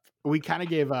gave up. We kind of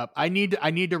gave up. I need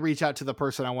to reach out to the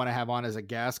person I want to have on as a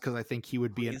guest because I think he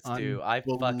would be I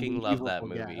fucking love that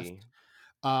movie. Guest.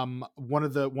 One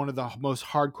of the most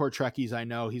hardcore Trekkies I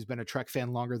know. He's been a Trek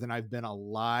fan longer than I've been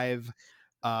alive.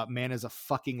 Man is a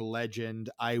fucking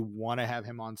legend. I want to have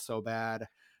him on so bad.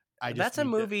 That's a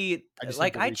movie.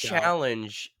 I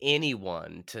challenge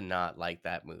anyone to not like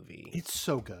that movie. It's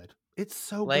so good. It's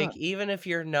so good. Even if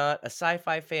you're not a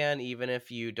sci-fi fan, even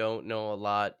if you don't know a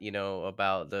lot,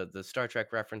 about the Star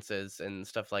Trek references and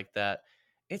stuff like that,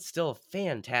 it's still a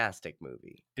fantastic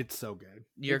movie. It's so good.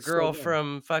 Your girl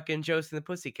from fucking Josie and the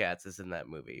Pussycats is in that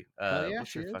movie.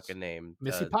 What's your fucking name?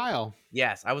 Missy Pyle.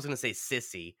 Yes, I was gonna say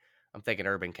Sissy. I'm thinking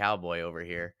Urban Cowboy over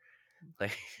here.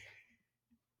 Like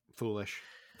foolish.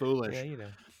 Yeah,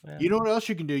 You know what else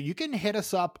you can do? You can hit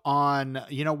us up on,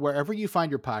 wherever you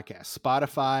find your podcast,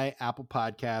 Spotify, Apple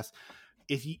Podcasts.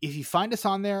 If you find us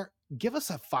on there, give us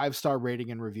a 5-star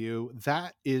rating and review.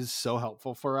 That is so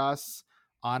helpful for us.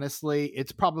 Honestly,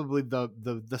 it's probably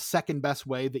the second best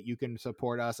way that you can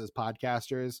support us as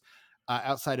podcasters,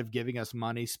 outside of giving us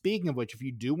money. Speaking of which, if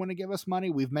you do want to give us money,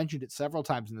 we've mentioned it several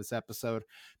times in this episode,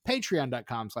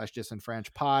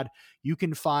 patreon.com/disenfranchpod. You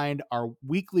can find our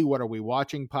weekly What Are We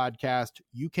Watching podcast.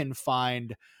 You can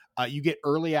find, you get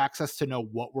early access to know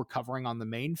what we're covering on the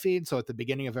main feed. So at the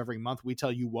beginning of every month, we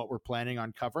tell you what we're planning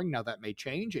on covering. Now that may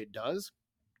change. It does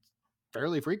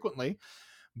fairly frequently,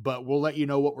 but we'll let you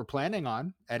know what we're planning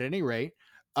on at any rate.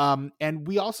 And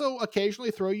we also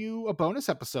occasionally throw you a bonus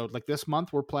episode. Like this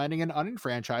month, we're planning an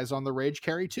unenfranchised on the Rage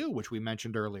Carry 2, which we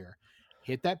mentioned earlier.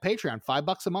 Hit that Patreon.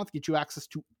 $5 a month, get you access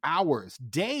to hours,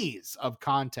 days of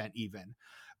content even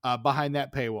behind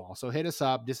that paywall. So hit us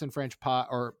up, disenfranchpod,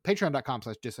 or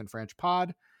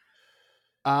patreon.com/disenfranchpod.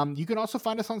 You can also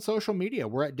find us on social media.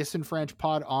 We're at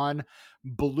disenfranchpod on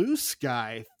Blue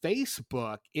Sky,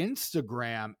 Facebook,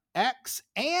 Instagram, X,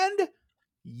 and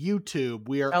YouTube.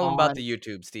 Tell them about the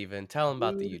YouTube, Steven. Tell them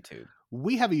about the YouTube.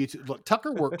 We have a YouTube. Look,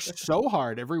 Tucker works so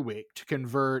hard every week to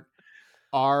convert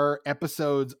our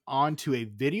episodes onto a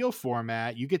video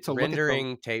format. You get to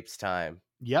rendering takes time.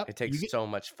 Yep. It takes so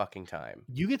much fucking time.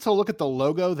 You get to look at the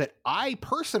logo that I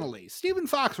personally, Stephen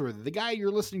Foxworthy, the guy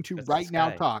you're listening to now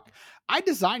talk, I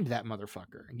designed that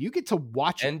motherfucker. You get to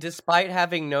watch it. And despite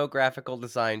having no graphical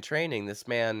design training, this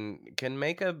man can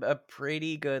make a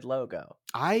pretty good logo.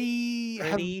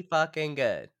 Fucking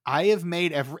good. I have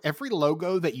made every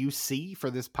logo that you see for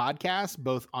this podcast,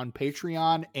 both on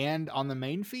Patreon and on the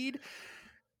main feed,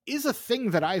 is a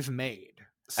thing that I've made.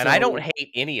 And I don't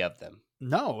hate any of them.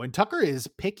 No, and Tucker is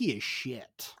picky as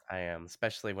shit. I am,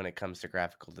 especially when it comes to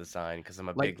graphical design, because I'm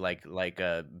a big like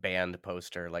a band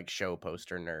poster, show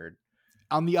poster nerd.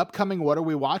 On the upcoming What Are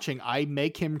We Watching, I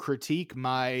make him critique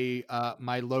my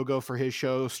my logo for his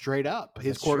show straight up.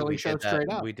 His quarterly show straight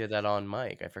up. We did that on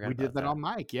mic. I forgot. We did that on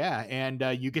mic, yeah. And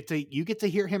you get to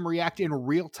hear him react in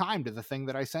real time to the thing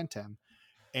that I sent him.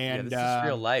 And this is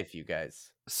real life, you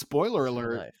guys. Spoiler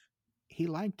alert, he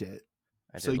liked it.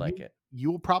 I did like it. You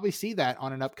will probably see that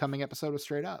on an upcoming episode of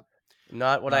Straight Up.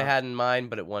 Not what I had in mind,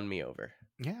 but it won me over.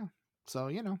 Yeah. So,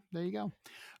 there you go.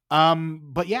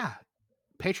 But yeah,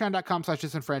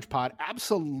 patreon.com/disenfranchpod.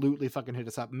 Absolutely fucking hit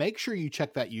us up. Make sure you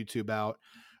check that YouTube out.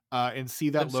 and see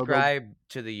that Subscribe logo.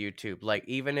 to the YouTube. Like,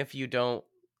 even if you don't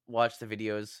watch the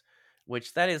videos,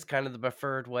 which that is kind of the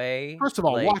preferred way. First of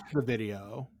all, watch the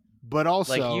video, but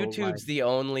also YouTube's the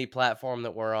only platform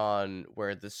that we're on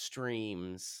where the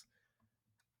streams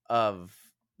of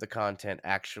the content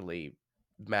actually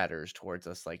matters towards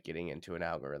us, like getting into an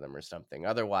algorithm or something.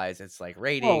 Otherwise, it's like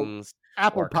ratings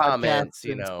Apple or Podcasts comments,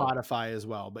 and Spotify as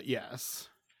well. But yes.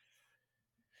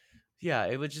 Yeah,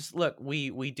 it would just look,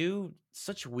 we do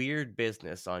such weird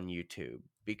business on YouTube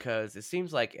because it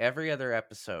seems like every other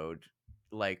episode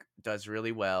like does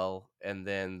really well, and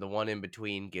then the one in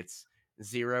between gets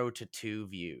 0 to 2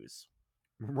 views.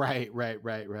 Right.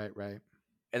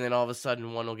 And then all of a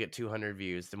sudden one will get 200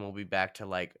 views, then we'll be back to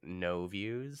like no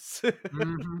views.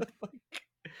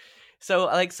 So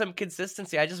like some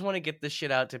consistency. I just want to get this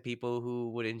shit out to people who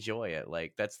would enjoy it.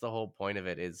 Like that's the whole point of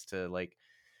it, is to like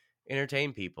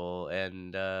entertain people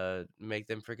and make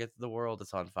them forget the world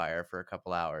is on fire for a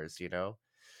couple hours, you know?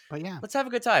 But yeah, let's have a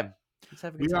good time.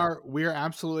 We are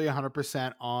absolutely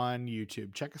 100% on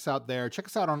YouTube. Check us out there. Check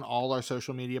us out on all our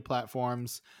social media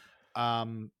platforms.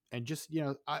 And just, you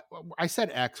know, I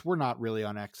said X. We're not really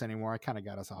on X anymore. I kind of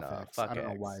got us off X. I don't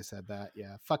know why I said that.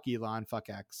 Yeah, fuck Elon, fuck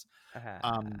X.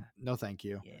 No thank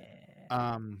you.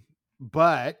 Yeah.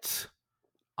 But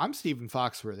I'm Stephen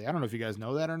Foxworthy. I don't know if you guys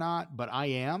know that or not, but I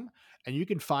am. And you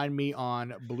can find me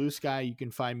on Blue Sky. You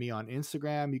can find me on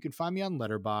Instagram. You can find me on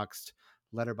Letterboxd.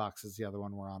 Letterboxd is the other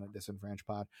one we're on at Disenfranched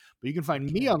Pod. But you can find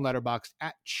me on Letterboxd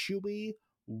at Chewy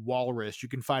Walrus. You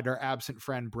can find our absent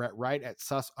friend Brett Wright at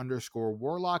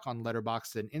sus_warlock on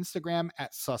Letterboxd and Instagram,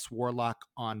 at suswarlock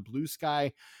on Blue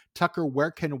Sky. Tucker,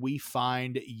 where can we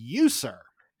find you, sir?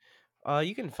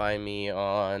 You can find me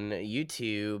on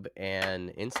YouTube and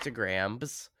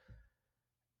Instagrams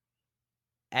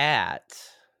at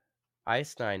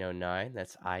Ice909.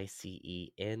 That's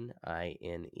ICENINE,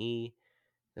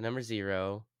 the number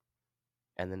 0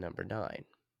 and the number 9.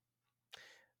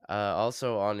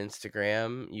 Also on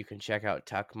Instagram, you can check out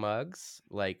Tuck Mugs.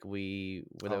 Like there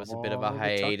was a bit of a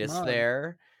hiatus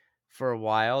there for a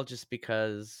while, just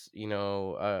because, you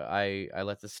know, I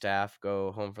let the staff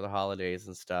go home for the holidays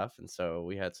and stuff, and so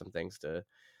we had some things to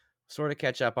sort of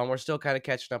catch up on. We're still kind of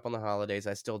catching up on the holidays.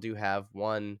 I still do have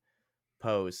one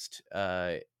post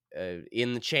in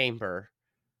the chamber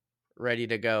ready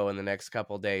to go in the next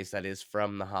couple days that is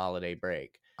from the holiday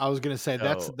break. I was going to say,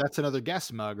 that's another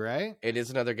guest mug, right? It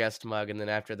is another guest mug, and then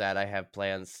after that I have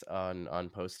plans on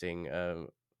posting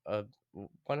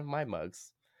one of my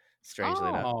mugs. Strangely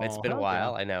enough, it's been a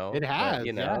while, I know. It has, but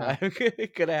you know, yeah. I'm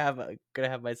gonna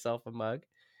have myself a mug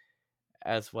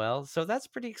as well. So that's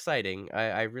pretty exciting.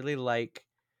 I really like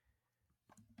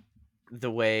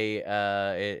the way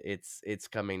it's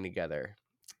coming together.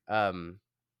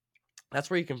 That's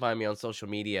where you can find me on social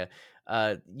media.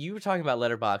 You were talking about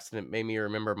Letterboxd, and it made me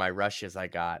remember my rushes I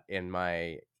got in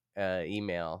my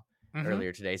email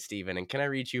earlier today, Steven. And can I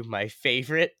read you my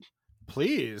favorite?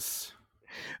 Please.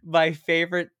 My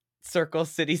favorite Circle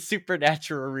City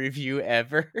Supernatural review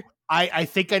ever. I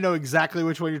think I know exactly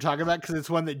which one you're talking about, because it's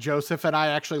one that Joseph and I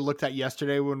actually looked at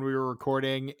yesterday when we were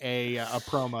recording a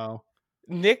promo.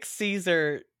 Nick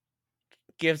Caesar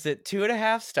gives it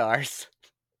 2.5 stars.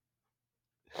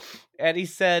 And he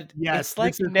said, yes, it's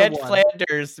like Ned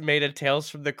Flanders made a Tales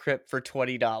from the Crypt for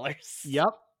 $20. Yep.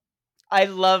 I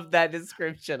love that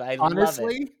description. Honestly,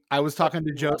 love it. I was talking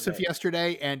to Joseph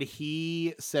yesterday, and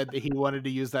he said that he wanted to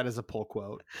use that as a pull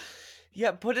quote.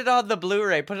 Yeah, put it on the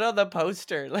Blu-ray. Put it on the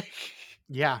poster. Like,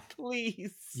 yeah.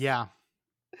 Please. Yeah.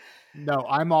 No,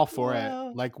 I'm all for it.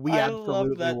 Like, we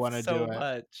absolutely want to do it.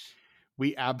 Much.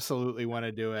 We absolutely want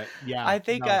to do it. Yeah. I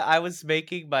think I was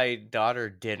making my daughter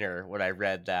dinner when I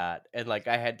read that, and like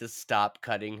I had to stop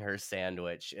cutting her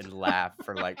sandwich and laugh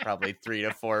for like probably 3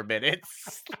 to 4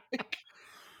 minutes.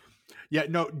 Yeah,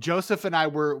 no, Joseph and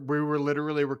we were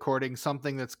literally recording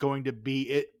something that's going to be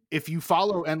it. If you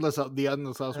follow the Endless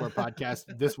Elsewhere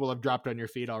podcast, this will have dropped on your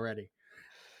feed already.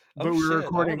 But we're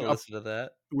recording listen to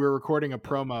that. We're recording a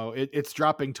promo. It's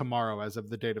dropping tomorrow as of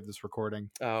the date of this recording.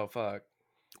 Oh fuck.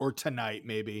 Or tonight,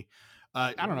 maybe.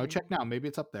 I don't know. Check now. Maybe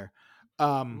it's up there.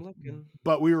 I'm looking.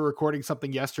 But we were recording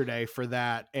something yesterday for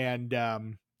that, and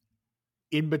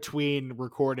in between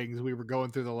recordings, we were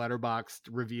going through the Letterboxd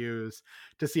reviews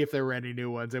to see if there were any new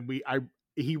ones, and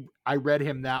I read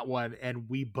him that one, and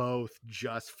we both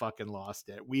just fucking lost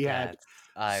it. We had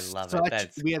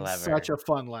such a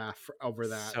fun laugh over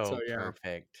that. So yeah,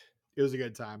 perfect. It was a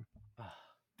good time.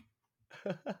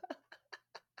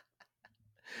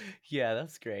 Yeah,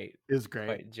 that's great. It was great.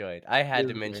 Quite enjoyed. I had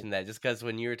to mention that just because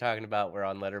when you were talking about we're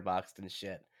on Letterboxd and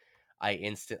shit, I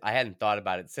hadn't thought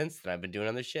about it since then. I've been doing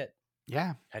other shit.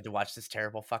 Yeah. Had to watch this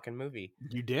terrible fucking movie.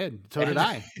 You did. So did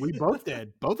I. We both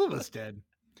did. Both of us did.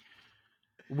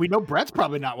 We know Brett's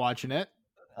probably not watching it.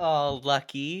 Oh,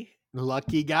 lucky.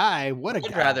 Lucky guy. What a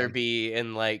I'd guy. rather be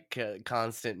in like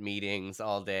constant meetings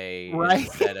all day right?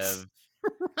 instead of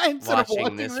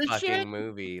watching this fucking shit?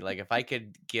 movie. Like if I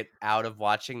could get out of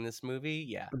watching this movie,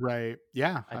 yeah. Right.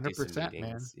 Yeah. 100%,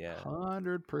 man. Yeah.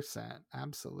 100%.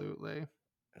 Absolutely.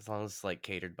 As long as it's like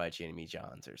catered by Jimmy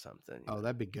John's or something. Oh,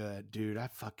 that'd be good, dude. I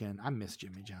miss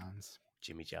Jimmy John's.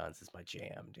 Jimmy John's is my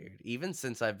jam, dude. Even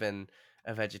since I've been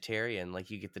a vegetarian, like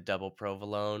you get the double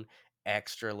provolone,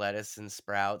 extra lettuce and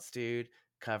sprouts, dude.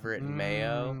 Cover it in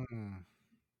mayo.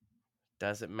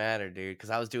 Doesn't matter, dude. Because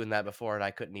I was doing that before and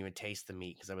I couldn't even taste the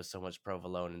meat because there was so much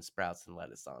provolone and sprouts and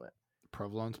lettuce on it.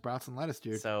 Provolone, sprouts, and lettuce,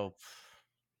 dude. So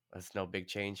that's no big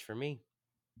change for me.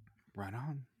 Right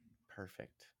on.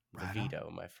 Perfect. Right Vito,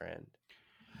 my friend.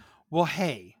 Well,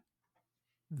 hey,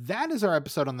 that is our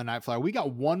episode on the Night Flier. We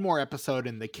got one more episode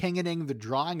in the King-a-ding, the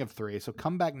drawing of 3. So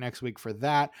come back next week for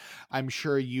that. I'm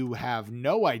sure you have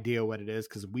no idea what it is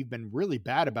because we've been really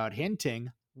bad about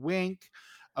hinting, wink,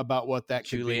 about what that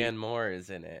could be. Julianne Moore is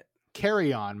in it.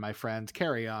 Carry on, my friends.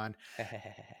 Carry on.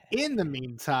 In the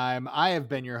meantime, I have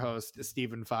been your host,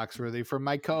 Stephen Foxworthy, from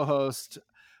my co-host,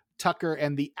 Tucker,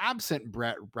 and the absent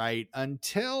Brett Wright.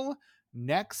 Until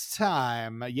next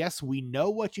time, yes, we know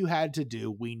what you had to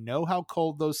do. We know how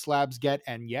cold those slabs get,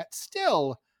 and yet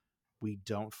still, we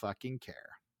don't fucking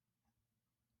care.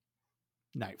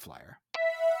 Night Flier.